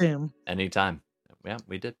at assume. any time. Yeah,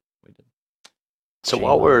 we did. So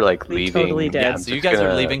while we're like We leaving, totally did. Yeah, I'm so you just guys are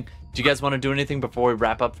gonna- leaving. Do you guys want to do anything before we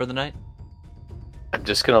wrap up for the night? I'm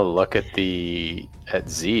just gonna look at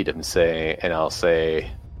Zed and I'll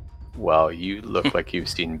say, "Well, you look like you've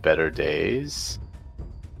seen better days.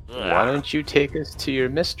 Why don't you take us to your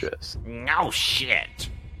mistress?" No shit.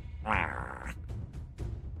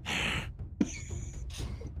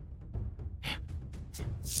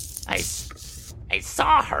 I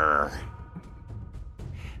saw her.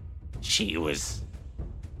 She was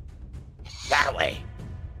that way.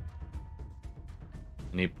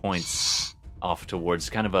 And he points off towards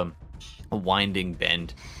kind of a winding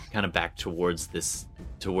bend, kind of back towards the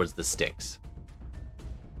sticks.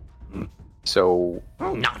 So,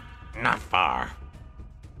 Not far.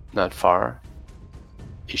 not far.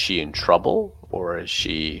 Is she in trouble or is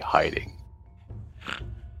she hiding?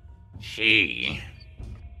 She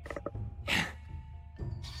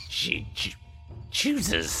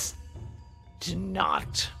chooses to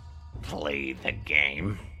not play the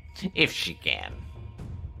game if she can.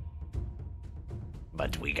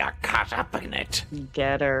 But we got caught up in it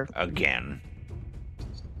Get her. again.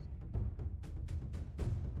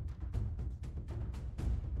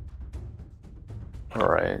 All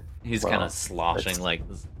right. He's Well, kind of sloshing,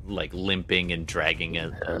 that's- like limping and dragging a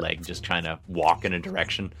leg, just trying to walk in a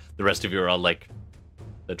direction. The rest of you are all like,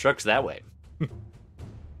 "The truck's that way."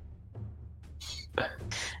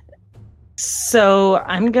 So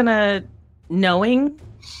I'm gonna, knowing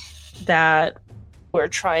that we're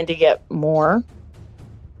trying to get more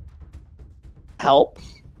help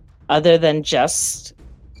other than just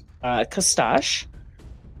Kostash,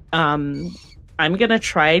 I'm gonna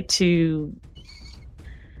try to,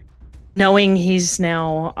 knowing he's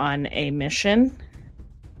now on a mission,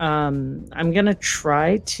 I'm gonna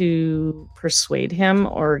try to persuade him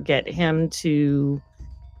or get him to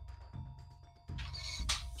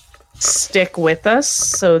stick with us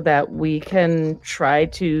so that we can try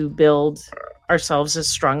to build ourselves as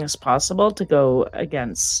strong as possible to go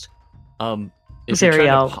against. If you're trying to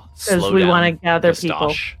Zeriel, 'cause slow we down wanna gather people.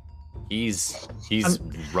 Kostash, He's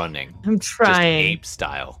running. I'm Just trying. ape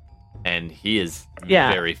style, and he is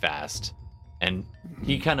Yeah. very fast. And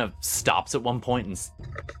he kind of stops at one point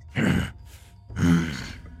and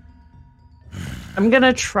I'm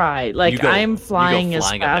gonna try. Like, You go- I'm you go flying as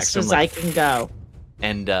flying up next fast to him, as like, I can go.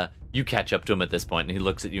 and you catch up to him at this point, and he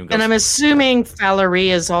looks at you and goes, And I'm assuming Valerie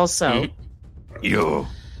is also.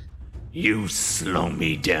 You slow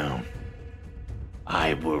me down.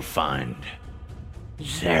 I will find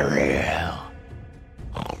Zeriel.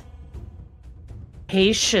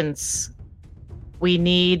 Patience. We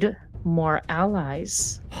need more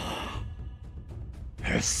allies.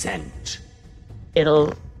 Her scent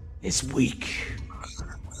It'll. is weak.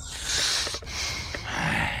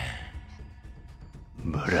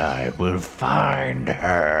 But I will find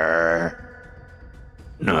her.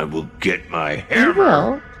 And I will get my We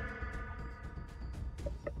hammer.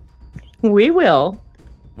 will. We will.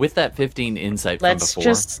 with that 15 insight Let's from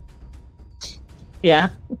before, just. Yeah.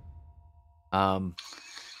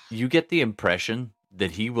 you get the impression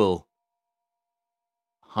that he will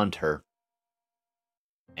hunt her,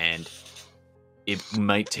 and it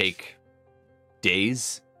might take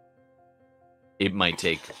days, it might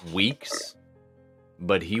take weeks,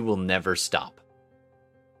 but he will never stop.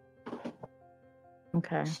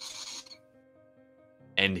 Okay.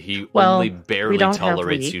 And he Well, only we barely don't have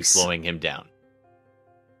tolerates you weeks. slowing him down.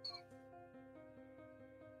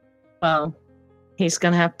 Well, he's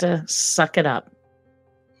gonna have to suck it up.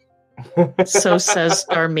 So says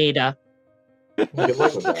Darmida. Good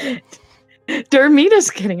luck with that. Darmida's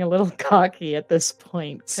getting a little cocky at this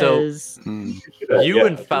point So- because, You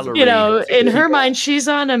and Valerie, you know, in her mind, she's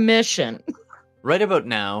on a mission. right about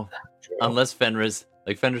now, unless Fenris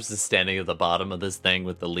is standing at the bottom of this thing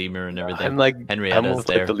with the lemur and everything. I'm like Henrietta's with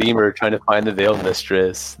there. the lemur trying to find the Veiled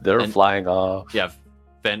Mistress. They're flying off. Yeah,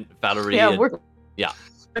 Valerie.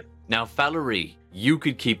 Now, Valerie, you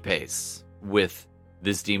could keep pace with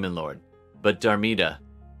this demon lord, but Darmida,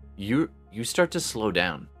 you start to slow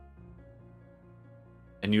down,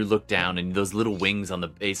 and you look down, and those little wings on the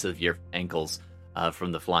base of your ankles,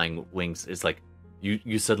 from the flying wings, it's like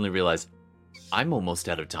you suddenly realize, I'm almost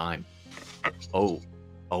out of time. Oh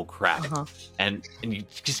crap! And you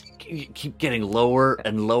keep getting lower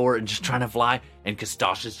and lower, and just trying to fly, and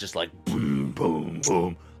Kostosha's just like boom, boom,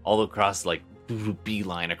 boom, all across, like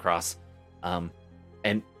beeline across, and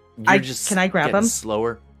you're just can I grab getting him?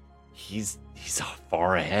 slower. He's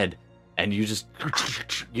far ahead, and you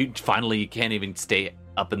finally can't even stay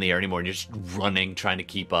up in the air anymore, and you're just running, trying to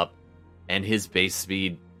keep up. And his base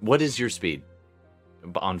speed. What is your speed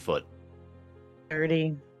on foot?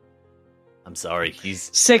 30. I'm sorry, he's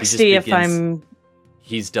 60 if I'm...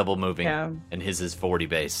 He's double moving, Yeah. and his is 40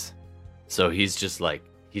 base. So he's just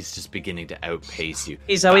beginning to outpace you.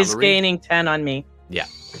 He's always Valerie? gaining 10 on me. Yeah,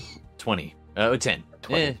 20. 10.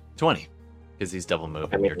 20. Because he's double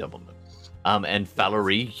moving, you're double moving. And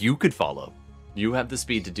Valerie, you could follow. You have the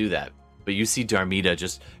speed to do that. But you see Darmida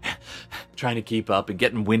just trying to keep up and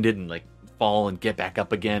getting winded and like fall and get back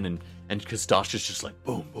up again, and Kostosha's just like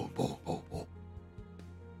boom, boom, boom, boom, boom.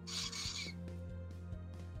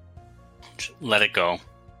 Let it go.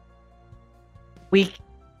 We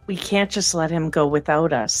can't just let him go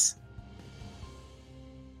without us.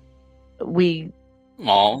 We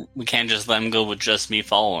can't just let him go with just me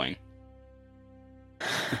following.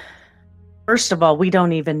 First of all, we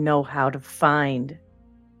don't even know how to find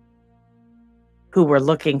who we're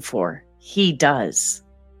looking for. He does.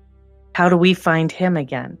 How do we find him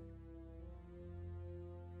again?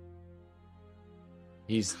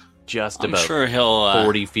 He's just I'm about sure he'll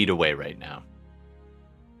 40 feet away right now.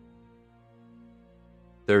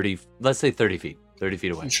 30, let's say 30 feet. 30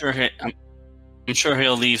 feet away. I'm sure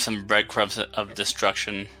he'll leave some breadcrumbs of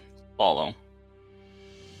destruction follow.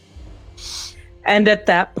 And at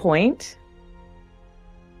that point,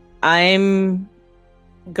 I'm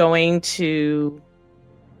going to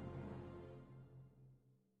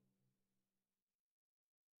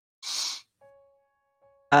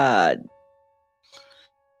I've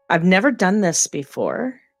never done this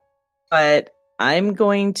before, but I'm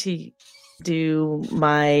going to do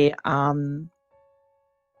my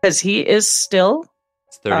because he is still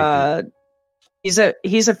It's 30 feet.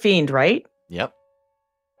 he's a fiend, right? Yep.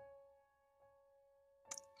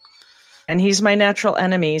 And he's my natural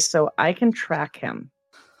enemy, so I can track him.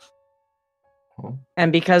 Oh.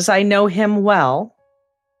 And because I know him well,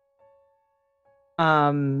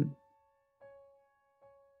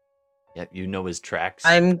 Yeah, you know his tracks.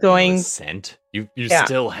 I'm you know going- his scent. You Yeah.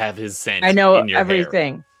 still have his scent. I know in your hair.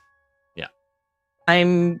 everything. Yeah.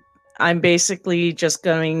 I'm basically just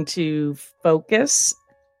going to focus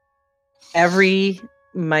every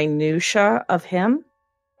minutia of him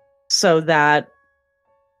so that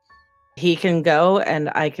he can go and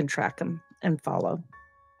I can track him and follow.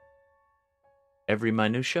 Every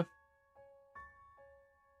minutia.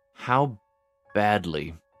 How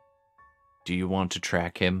badly do you want to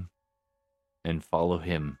track him and follow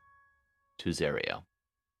him to Zariel?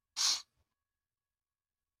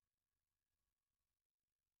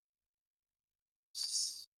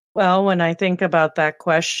 Well, when I think about that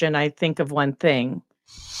question, I think of one thing.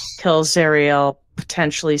 Kill Zariel,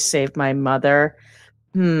 potentially save my mother.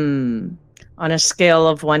 On a scale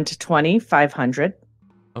of 1 to 20, 500.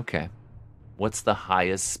 Okay. What's the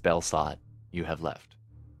highest spell slot you have left?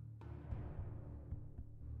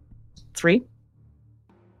 3.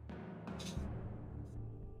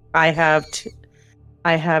 I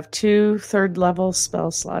have two third level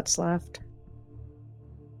spell slots left.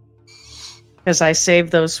 Because I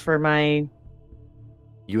saved those for my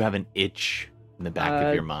You have an itch in the back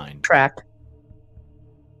of your mind. track.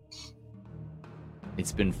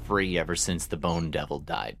 It's been free ever since the Bone Devil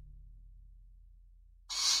died.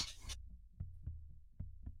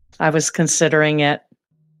 I was considering it.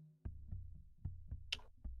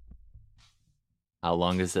 How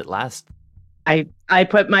long does it last? I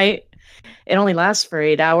put my... It only lasts for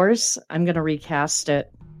 8 hours. I'm going to recast it.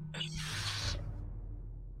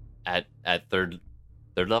 At third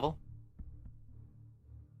level?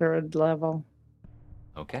 Third level.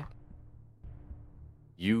 Okay.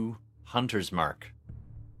 You Hunter's Mark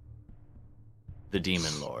the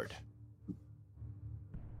Demon Lord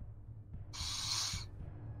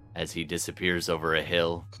as he disappears over a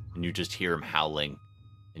hill, and you just hear him howling,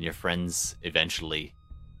 and your friends eventually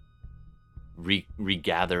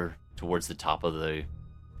regather towards the top of the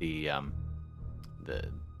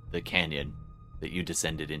canyon that you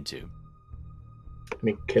descended into. I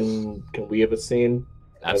mean, can we have a scene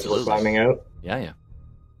as we're Absolutely. climbing out? Yeah.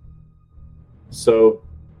 So,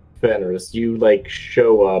 Fenris, you like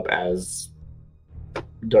show up as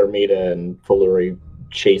Darmida and Fullery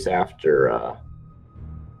chase after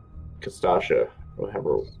Kastasha, or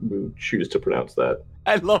however we choose to pronounce that.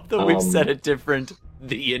 I love that we've said it different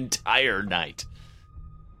the entire night.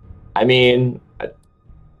 I mean,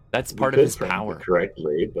 That's we part of could his pronounce it power.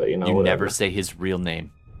 correctly, but You whatever. never say his real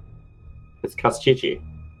name. It's Kastichi.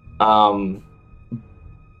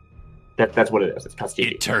 That's what it is. It's Kastichi.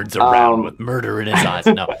 He turns around Um, with murder in his eyes.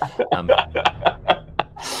 No.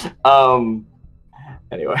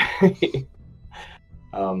 Anyway,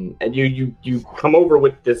 and you come over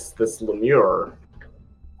with this lemure,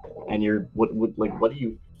 and you're what are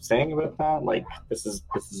you saying about that? Like this is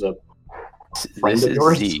a friend This of is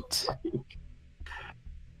yours? Zeet.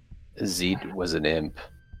 Zeet was an imp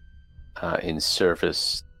in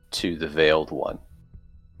service to the Veiled One,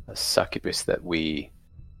 a succubus that we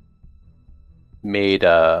made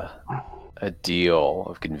a deal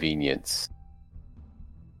of convenience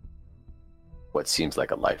what seems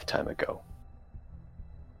like a lifetime ago.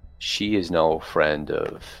 She is no friend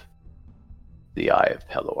of the Eye of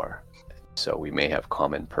Pelor, so we may have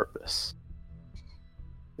common purpose.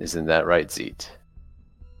 Isn't that right, Zeet?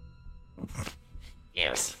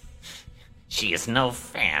 Yes. She is no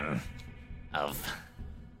fan of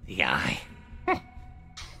the Eye.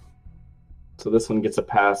 So this one gets a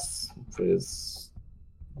pass for his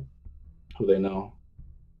who they know,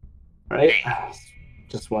 right?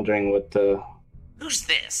 Just wondering Who's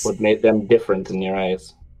this? what made them different in your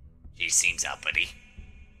eyes. She seems uppity.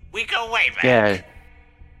 We go way back. Yeah,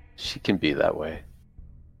 she can be that way.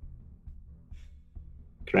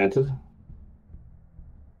 Granted.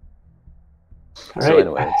 All So right.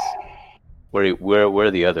 anyways, where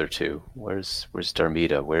are the other two? Where's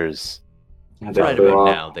Darmida? Where's And Right they're about all-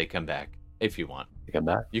 now, they come back. If you want. they come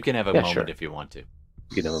back? You can have a Yeah, moment sure. if you want to.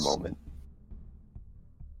 You can have a moment.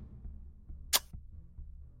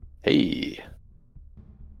 Hey.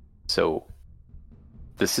 So,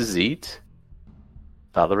 this is Zeet.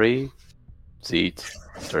 Valerie, Zeet,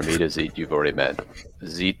 Darmida, Zeet, you've already met.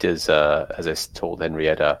 Zeet is, as I told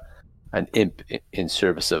Henrietta, an imp in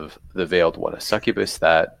service of the Veiled One, a succubus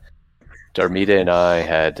that Darmida and I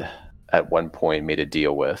had at one point made a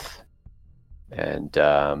deal with.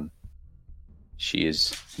 And she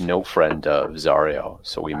is no friend of Zario,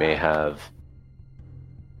 so we may have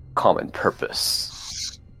common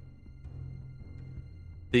purpose.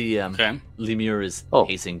 The Okay. lemur is Oh.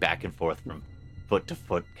 pacing back and forth from foot to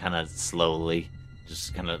foot, kind of slowly,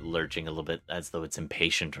 just kind of lurching a little bit as though it's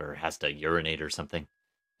impatient or has to urinate or something.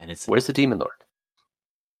 And it's Where's the Demon Lord?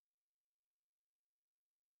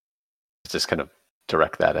 Just kind of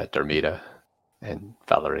direct that at Darmida and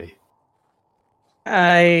Valerie.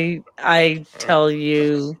 I tell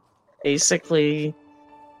you, basically,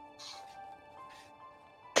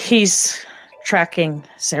 he's tracking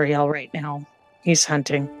Zariel right now. He's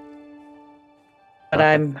hunting. But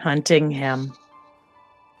Okay. I'm hunting him.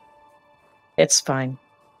 It's fine.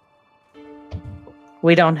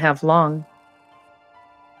 We don't have long.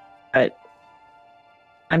 But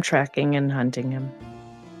I'm tracking and hunting him.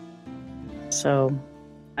 So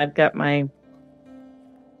I've got my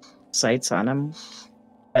sights on him.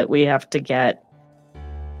 But we have to get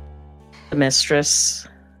the mistress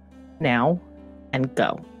now and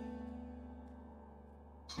go.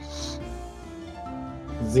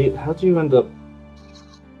 Zeet, how'd you end up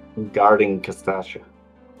guarding Kastasha?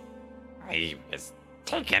 I was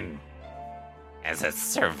taken as a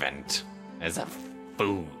servant, as a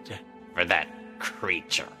food for that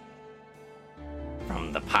creature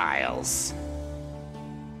from the piles.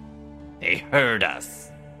 They herd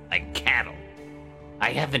us like cattle.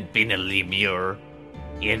 I haven't been a lemur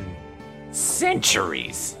in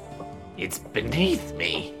centuries. It's beneath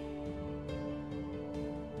me.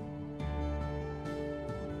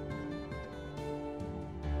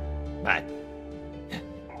 But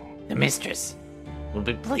the mistress will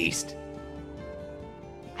be pleased.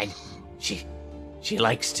 She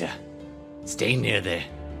likes to stay near the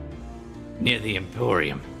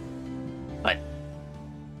Emporium. But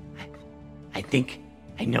I think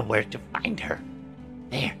I know where to find her.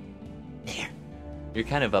 There. You're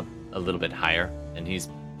kind of up a little bit higher, and he's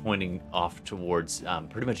pointing off towards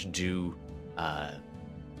pretty much due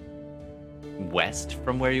west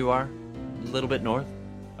from where you are, a little bit north,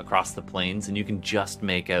 across the plains, and you can just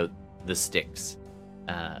make out the sticks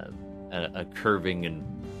a curving and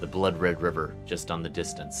the blood red river just on the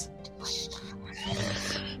distance.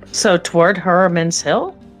 So toward Herman's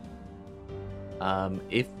Hill?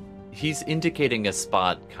 If he's indicating a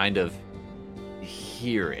spot kind of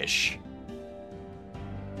here-ish.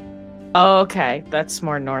 Oh, okay. That's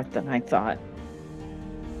more north than I thought.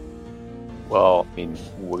 Well, I mean,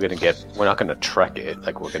 we're not gonna trek it.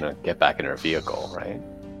 Like, we're gonna get back in our vehicle, right?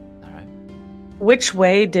 All right. Which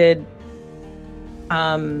way did,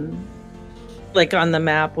 like on the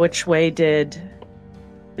map, which way did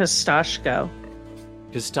Pistache go?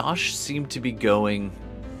 Pistache seemed to be going.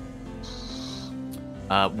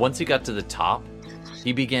 Once he got to the top,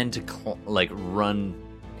 he began to run,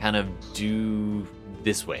 kind of due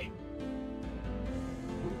this way.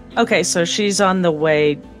 Okay, so she's on the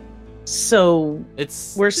way. So we're It's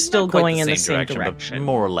still not quite going in the same but direction.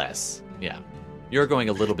 more or less. Yeah, you're going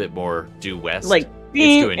a little bit more due west. Like,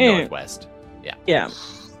 it's going northwest. Yeah.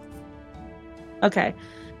 Okay.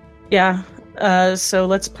 Yeah. So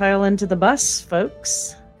let's pile into the bus,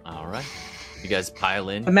 folks. All right, you guys pile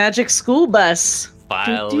in. A magic school bus.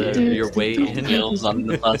 File your way in. Wheels on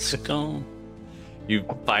the bus go. You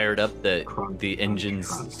fired up the engines,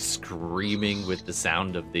 screaming with the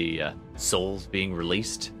sound of the souls being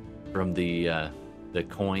released from the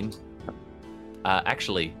coin.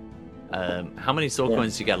 Actually, how many soul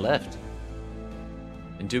coins do you got left?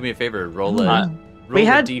 And do me a favor, roll a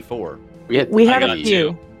d4. We had got a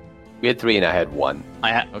few. We had 3 and I had 1.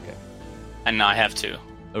 Okay. And now I have 2.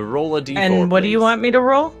 Roll a d4. And what do you please. want me to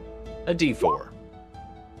roll? A d4.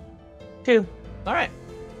 2. All right.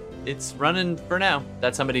 It's running for now.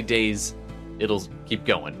 That's how many days it'll keep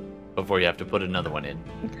going before you have to put another one in.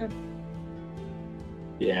 Okay.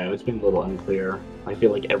 Yeah, it's been a little unclear. I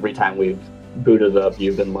feel like every time we've booted up,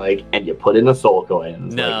 you've been like, and you put in a soul coin.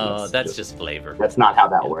 It's No, like, that's just flavor. That's not how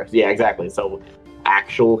that works. Yeah, exactly. So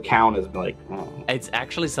actual count is like, It's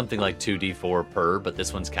actually something like 2d4 per, but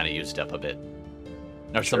this one's kind of used up a bit.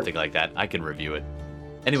 Or something like that. I can review it.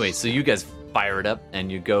 Anyway, so you guys fire it up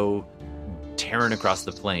and you go tearing across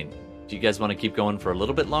the plain. Do you guys want to keep going for a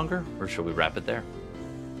little bit longer, or should we wrap it there?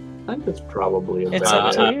 I think it's probably It's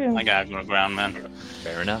about up to you. I gotta go to ground, man.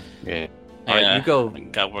 Fair enough. Yeah. All right, you go. I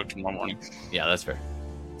got work tomorrow morning. Yeah, that's fair.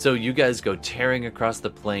 So you guys go tearing across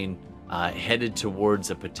the plain, headed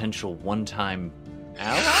towards a potential one-time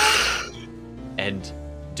ally. And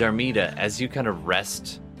Darmida, as you kind of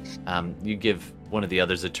rest, you give one of the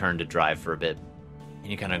others a turn to drive for a bit,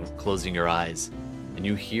 and you kind of closing your eyes, and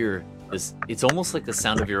you hear this. It's almost like the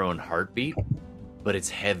sound of your own heartbeat, but it's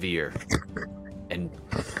heavier and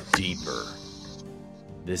deeper.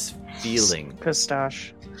 This feeling,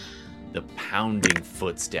 Pistache. the pounding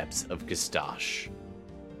footsteps of Gistache.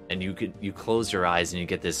 And you close your eyes and you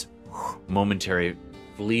get this momentary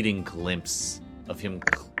fleeting glimpse of him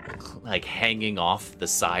like hanging off the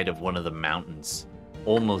side of one of the mountains,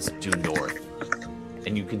 almost due north.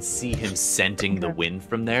 And you can see him scenting the wind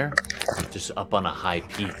from there, just up on a high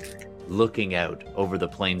peak, looking out over the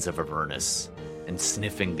plains of Avernus and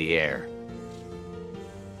sniffing the air.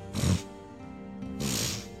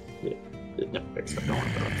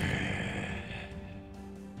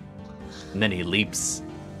 And then he leaps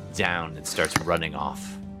down and starts running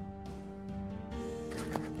off.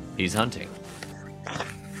 He's hunting.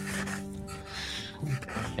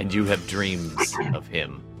 And you have dreams of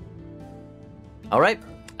him. All right,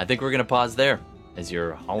 I think we're going to pause there as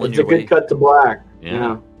you're hauling It's your a good way. cut to black.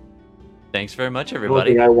 Yeah. Thanks very much, One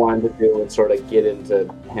everybody. thing I wanted to do was sort of get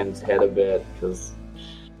into Hen's head a bit, because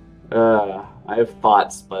I have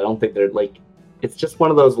thoughts, but I don't think they're like. It's just one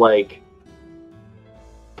of those like.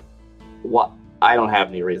 What? I don't have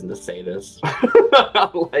any reason to say this,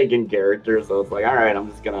 like in character. So it's like, all right, I'm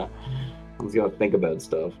just gonna think about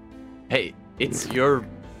stuff. Hey, it's your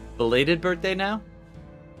belated birthday now?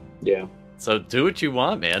 Yeah. So do what you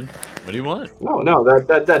want, man. What do you want? No,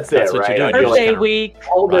 that's That's it, what right? you're I doing. feel like Birthday week.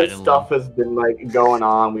 all this Riding stuff has been like going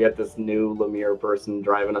on. We got this new Lemire person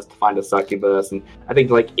driving us to find a succubus, and I think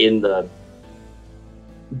like in the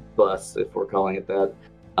bus, if we're calling it that,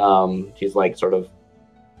 she's like sort of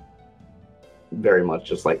very much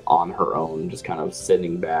just like on her own, just kind of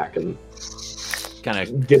sitting back and Kind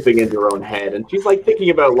of dipping into her own head, and she's like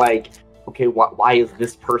thinking about like, okay, why is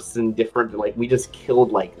this person different? Like, we just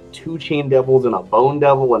killed like 2 chain devils and a bone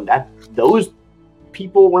devil, and those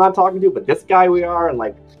people we're not talking to, but this guy we are, and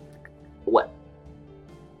like, what?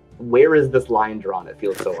 Where is this line drawn? It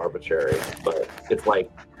feels so arbitrary, but it's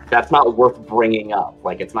like that's not worth bringing up.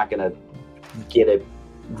 Like, it's not gonna get a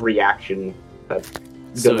reaction that's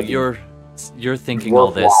so gonna be you're thinking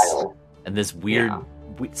all this, worthwhile. and this weird,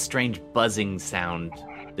 strange buzzing sound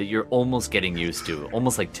that you're almost getting used to,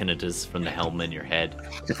 almost like tinnitus from the helm in your head,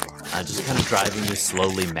 just kind of driving you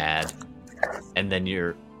slowly mad. And then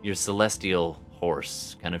your celestial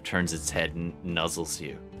horse kind of turns its head and nuzzles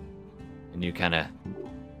you, and it kind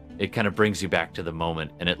of brings you back to the moment,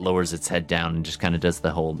 and it lowers its head down and just kind of does the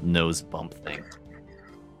whole nose bump thing.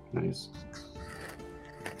 Nice.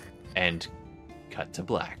 And cut to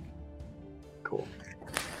black. Cool.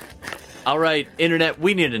 All right, internet,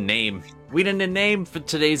 we need a name. We need a name for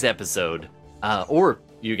today's episode. Or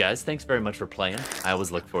you guys, thanks very much for playing. I always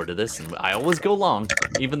look forward to this, and I always go long,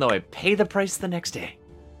 even though I pay the price the next day.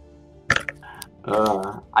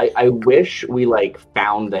 I wish we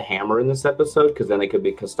found the hammer in this episode, because then it could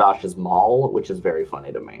be Kostash's maul, which is very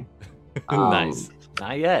funny to me. Nice.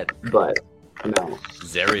 Not yet. But no.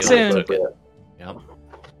 Zerial Soon. took it. Yep.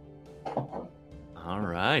 All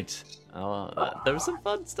right. There was some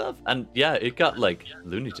fun stuff, and yeah, it got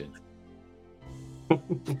Looney Tunes.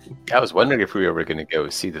 I was wondering if we were going to go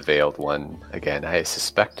see the Veiled One again. I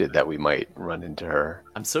suspected that we might run into her.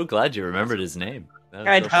 I'm so glad you remembered his name.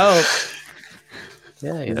 I'd hope.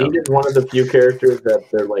 Yeah, He is one of the few characters that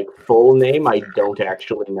their full name I don't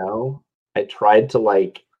actually know. I tried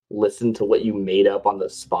to listen to what you made up on the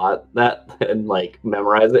spot and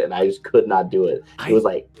memorize it, and I just could not do it. It was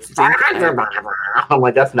I'm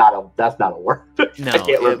like, that's not a word. No, I can't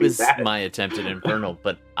it was that. my attempt at Infernal,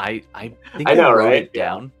 but I think I know, wrote right? it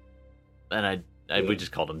down, and we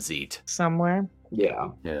just called him Zeet. Somewhere. Yeah.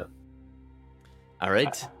 All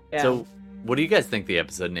right. Yeah. So, what do you guys think the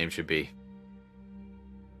episode name should be?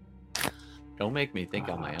 Don't make me think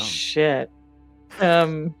on my own. Shit.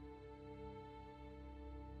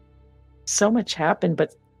 So much happened,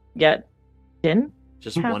 but yet didn't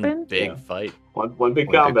Just happen? one big Yeah. fight. One big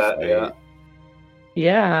combat. fight. Yeah.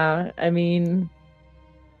 Yeah, I mean,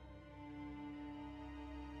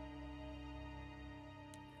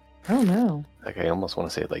 I don't know. I almost want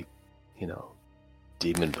to say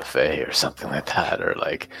Demon Buffet or something like that, or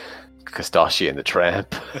Kostashi and the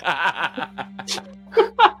Tramp.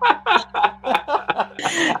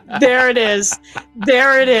 There it is.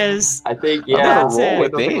 There it is. I think I'm gonna roll it.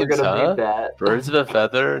 with I don't think we're names, gonna huh? beat that. Birds of a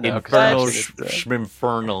feather. Now Infernal, Kostashi.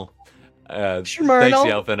 Schminfernal. Thanks, Schmernal.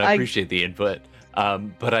 Yelphin. I appreciate the input.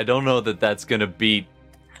 But I don't know that that's gonna beat.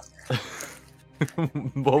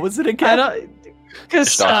 What was it I again? don't.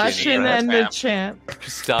 Kostasian and the champ.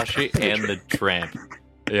 Kostashi and the Tramp.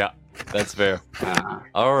 Yeah, that's fair. Ah,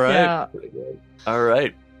 All right. Yeah. pretty good. All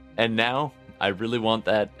right. And now I really want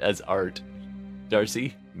that as art.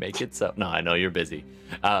 Darcy, make it so. No, I know you're busy.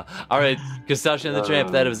 All right, Kostashi and the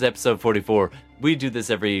Tramp. That was episode 44. We do this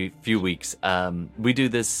every few weeks. We do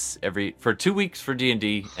this for 2 weeks for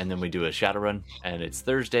D&D, and then we do a Shadowrun, and it's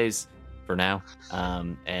Thursdays for now.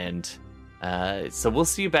 So we'll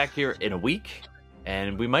see you back here in a week,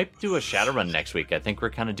 and we might do a Shadowrun next week. I think we're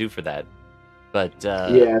kind of due for that. But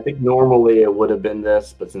Yeah, I think normally it would have been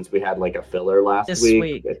this, but since we had a filler last This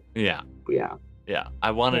week, week. yeah. Yeah.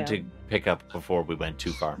 I wanted Yeah. to pick up before we went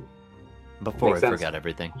too far. Before Makes I sense. forgot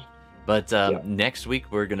everything. But next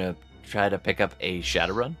week we're gonna try to pick up a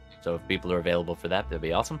Shadowrun. So if people are available for that, that'd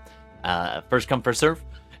be awesome. First come, first serve.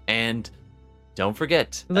 And don't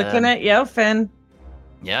forget. Looking at Yelfin.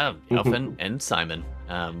 Yeah, Elfin and Simon.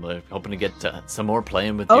 We're hoping to get some more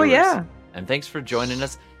playing with Oh, viewers. yeah. And thanks for joining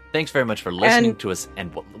us. Thanks very much for listening to us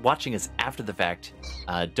and watching us after the fact.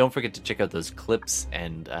 Don't forget to check out those clips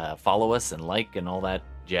and follow us and and all that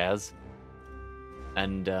jazz.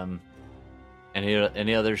 And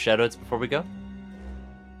any other shoutouts before we go?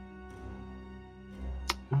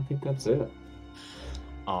 I think that's it.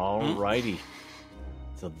 Alrighty.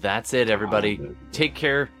 So that's it, everybody. Take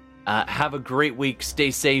care. Have a great week.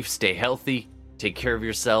 Stay safe. Stay healthy. Take care of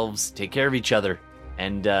yourselves. Take care of each other.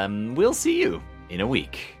 And we'll see you in a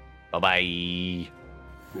week. Bye-bye.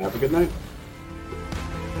 Have a good night.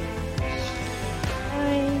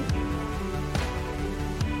 Bye.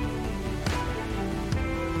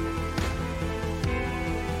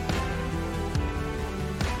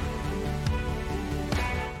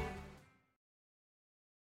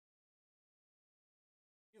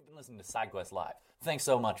 You've been listening to SideQuest Live. Thanks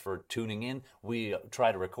so much for tuning in. We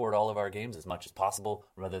try to record all of our games as much as possible,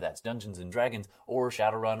 whether that's Dungeons & Dragons or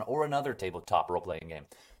Shadowrun or another tabletop role-playing game.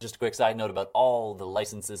 Just a quick side note about all the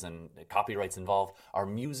licenses and copyrights involved. Our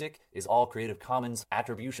music is all Creative Commons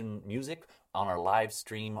attribution music on our live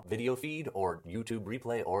stream video feed or YouTube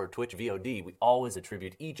replay or Twitch VOD. We always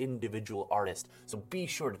attribute each individual artist, so be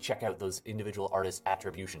sure to check out those individual artist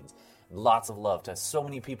attributions. Lots of love to so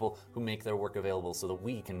many people who make their work available so that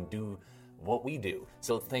we can do what we do.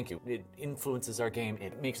 So thank you. It influences our game.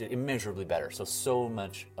 It makes it immeasurably better. So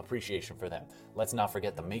much appreciation for them. Let's not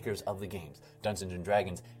forget the makers of the games. Dungeons &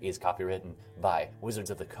 Dragons is copywritten by Wizards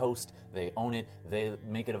of the Coast. They own it. They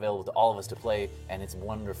make it available to all of us to play, and it's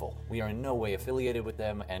wonderful. We are in no way affiliated with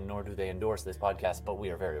them, and nor do they endorse this podcast, but we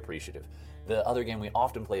are very appreciative. The other game we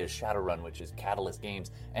often play is Shadowrun, which is Catalyst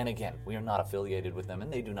Games, and again, we are not affiliated with them,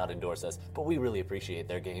 and they do not endorse us, but we really appreciate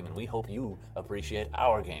their game, and we hope you appreciate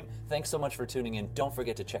our game. Thanks so much for tuning in. Don't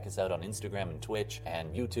forget to check us out on Instagram and Twitch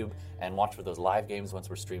and YouTube, and watch for those live games once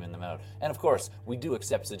we're streaming them out. And of course, we do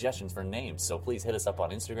accept suggestions for names, so please hit us up on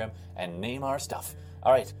Instagram and name our stuff.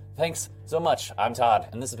 All right, thanks so much. I'm Todd,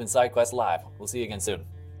 and this has been SideQuest Live. We'll see you again soon.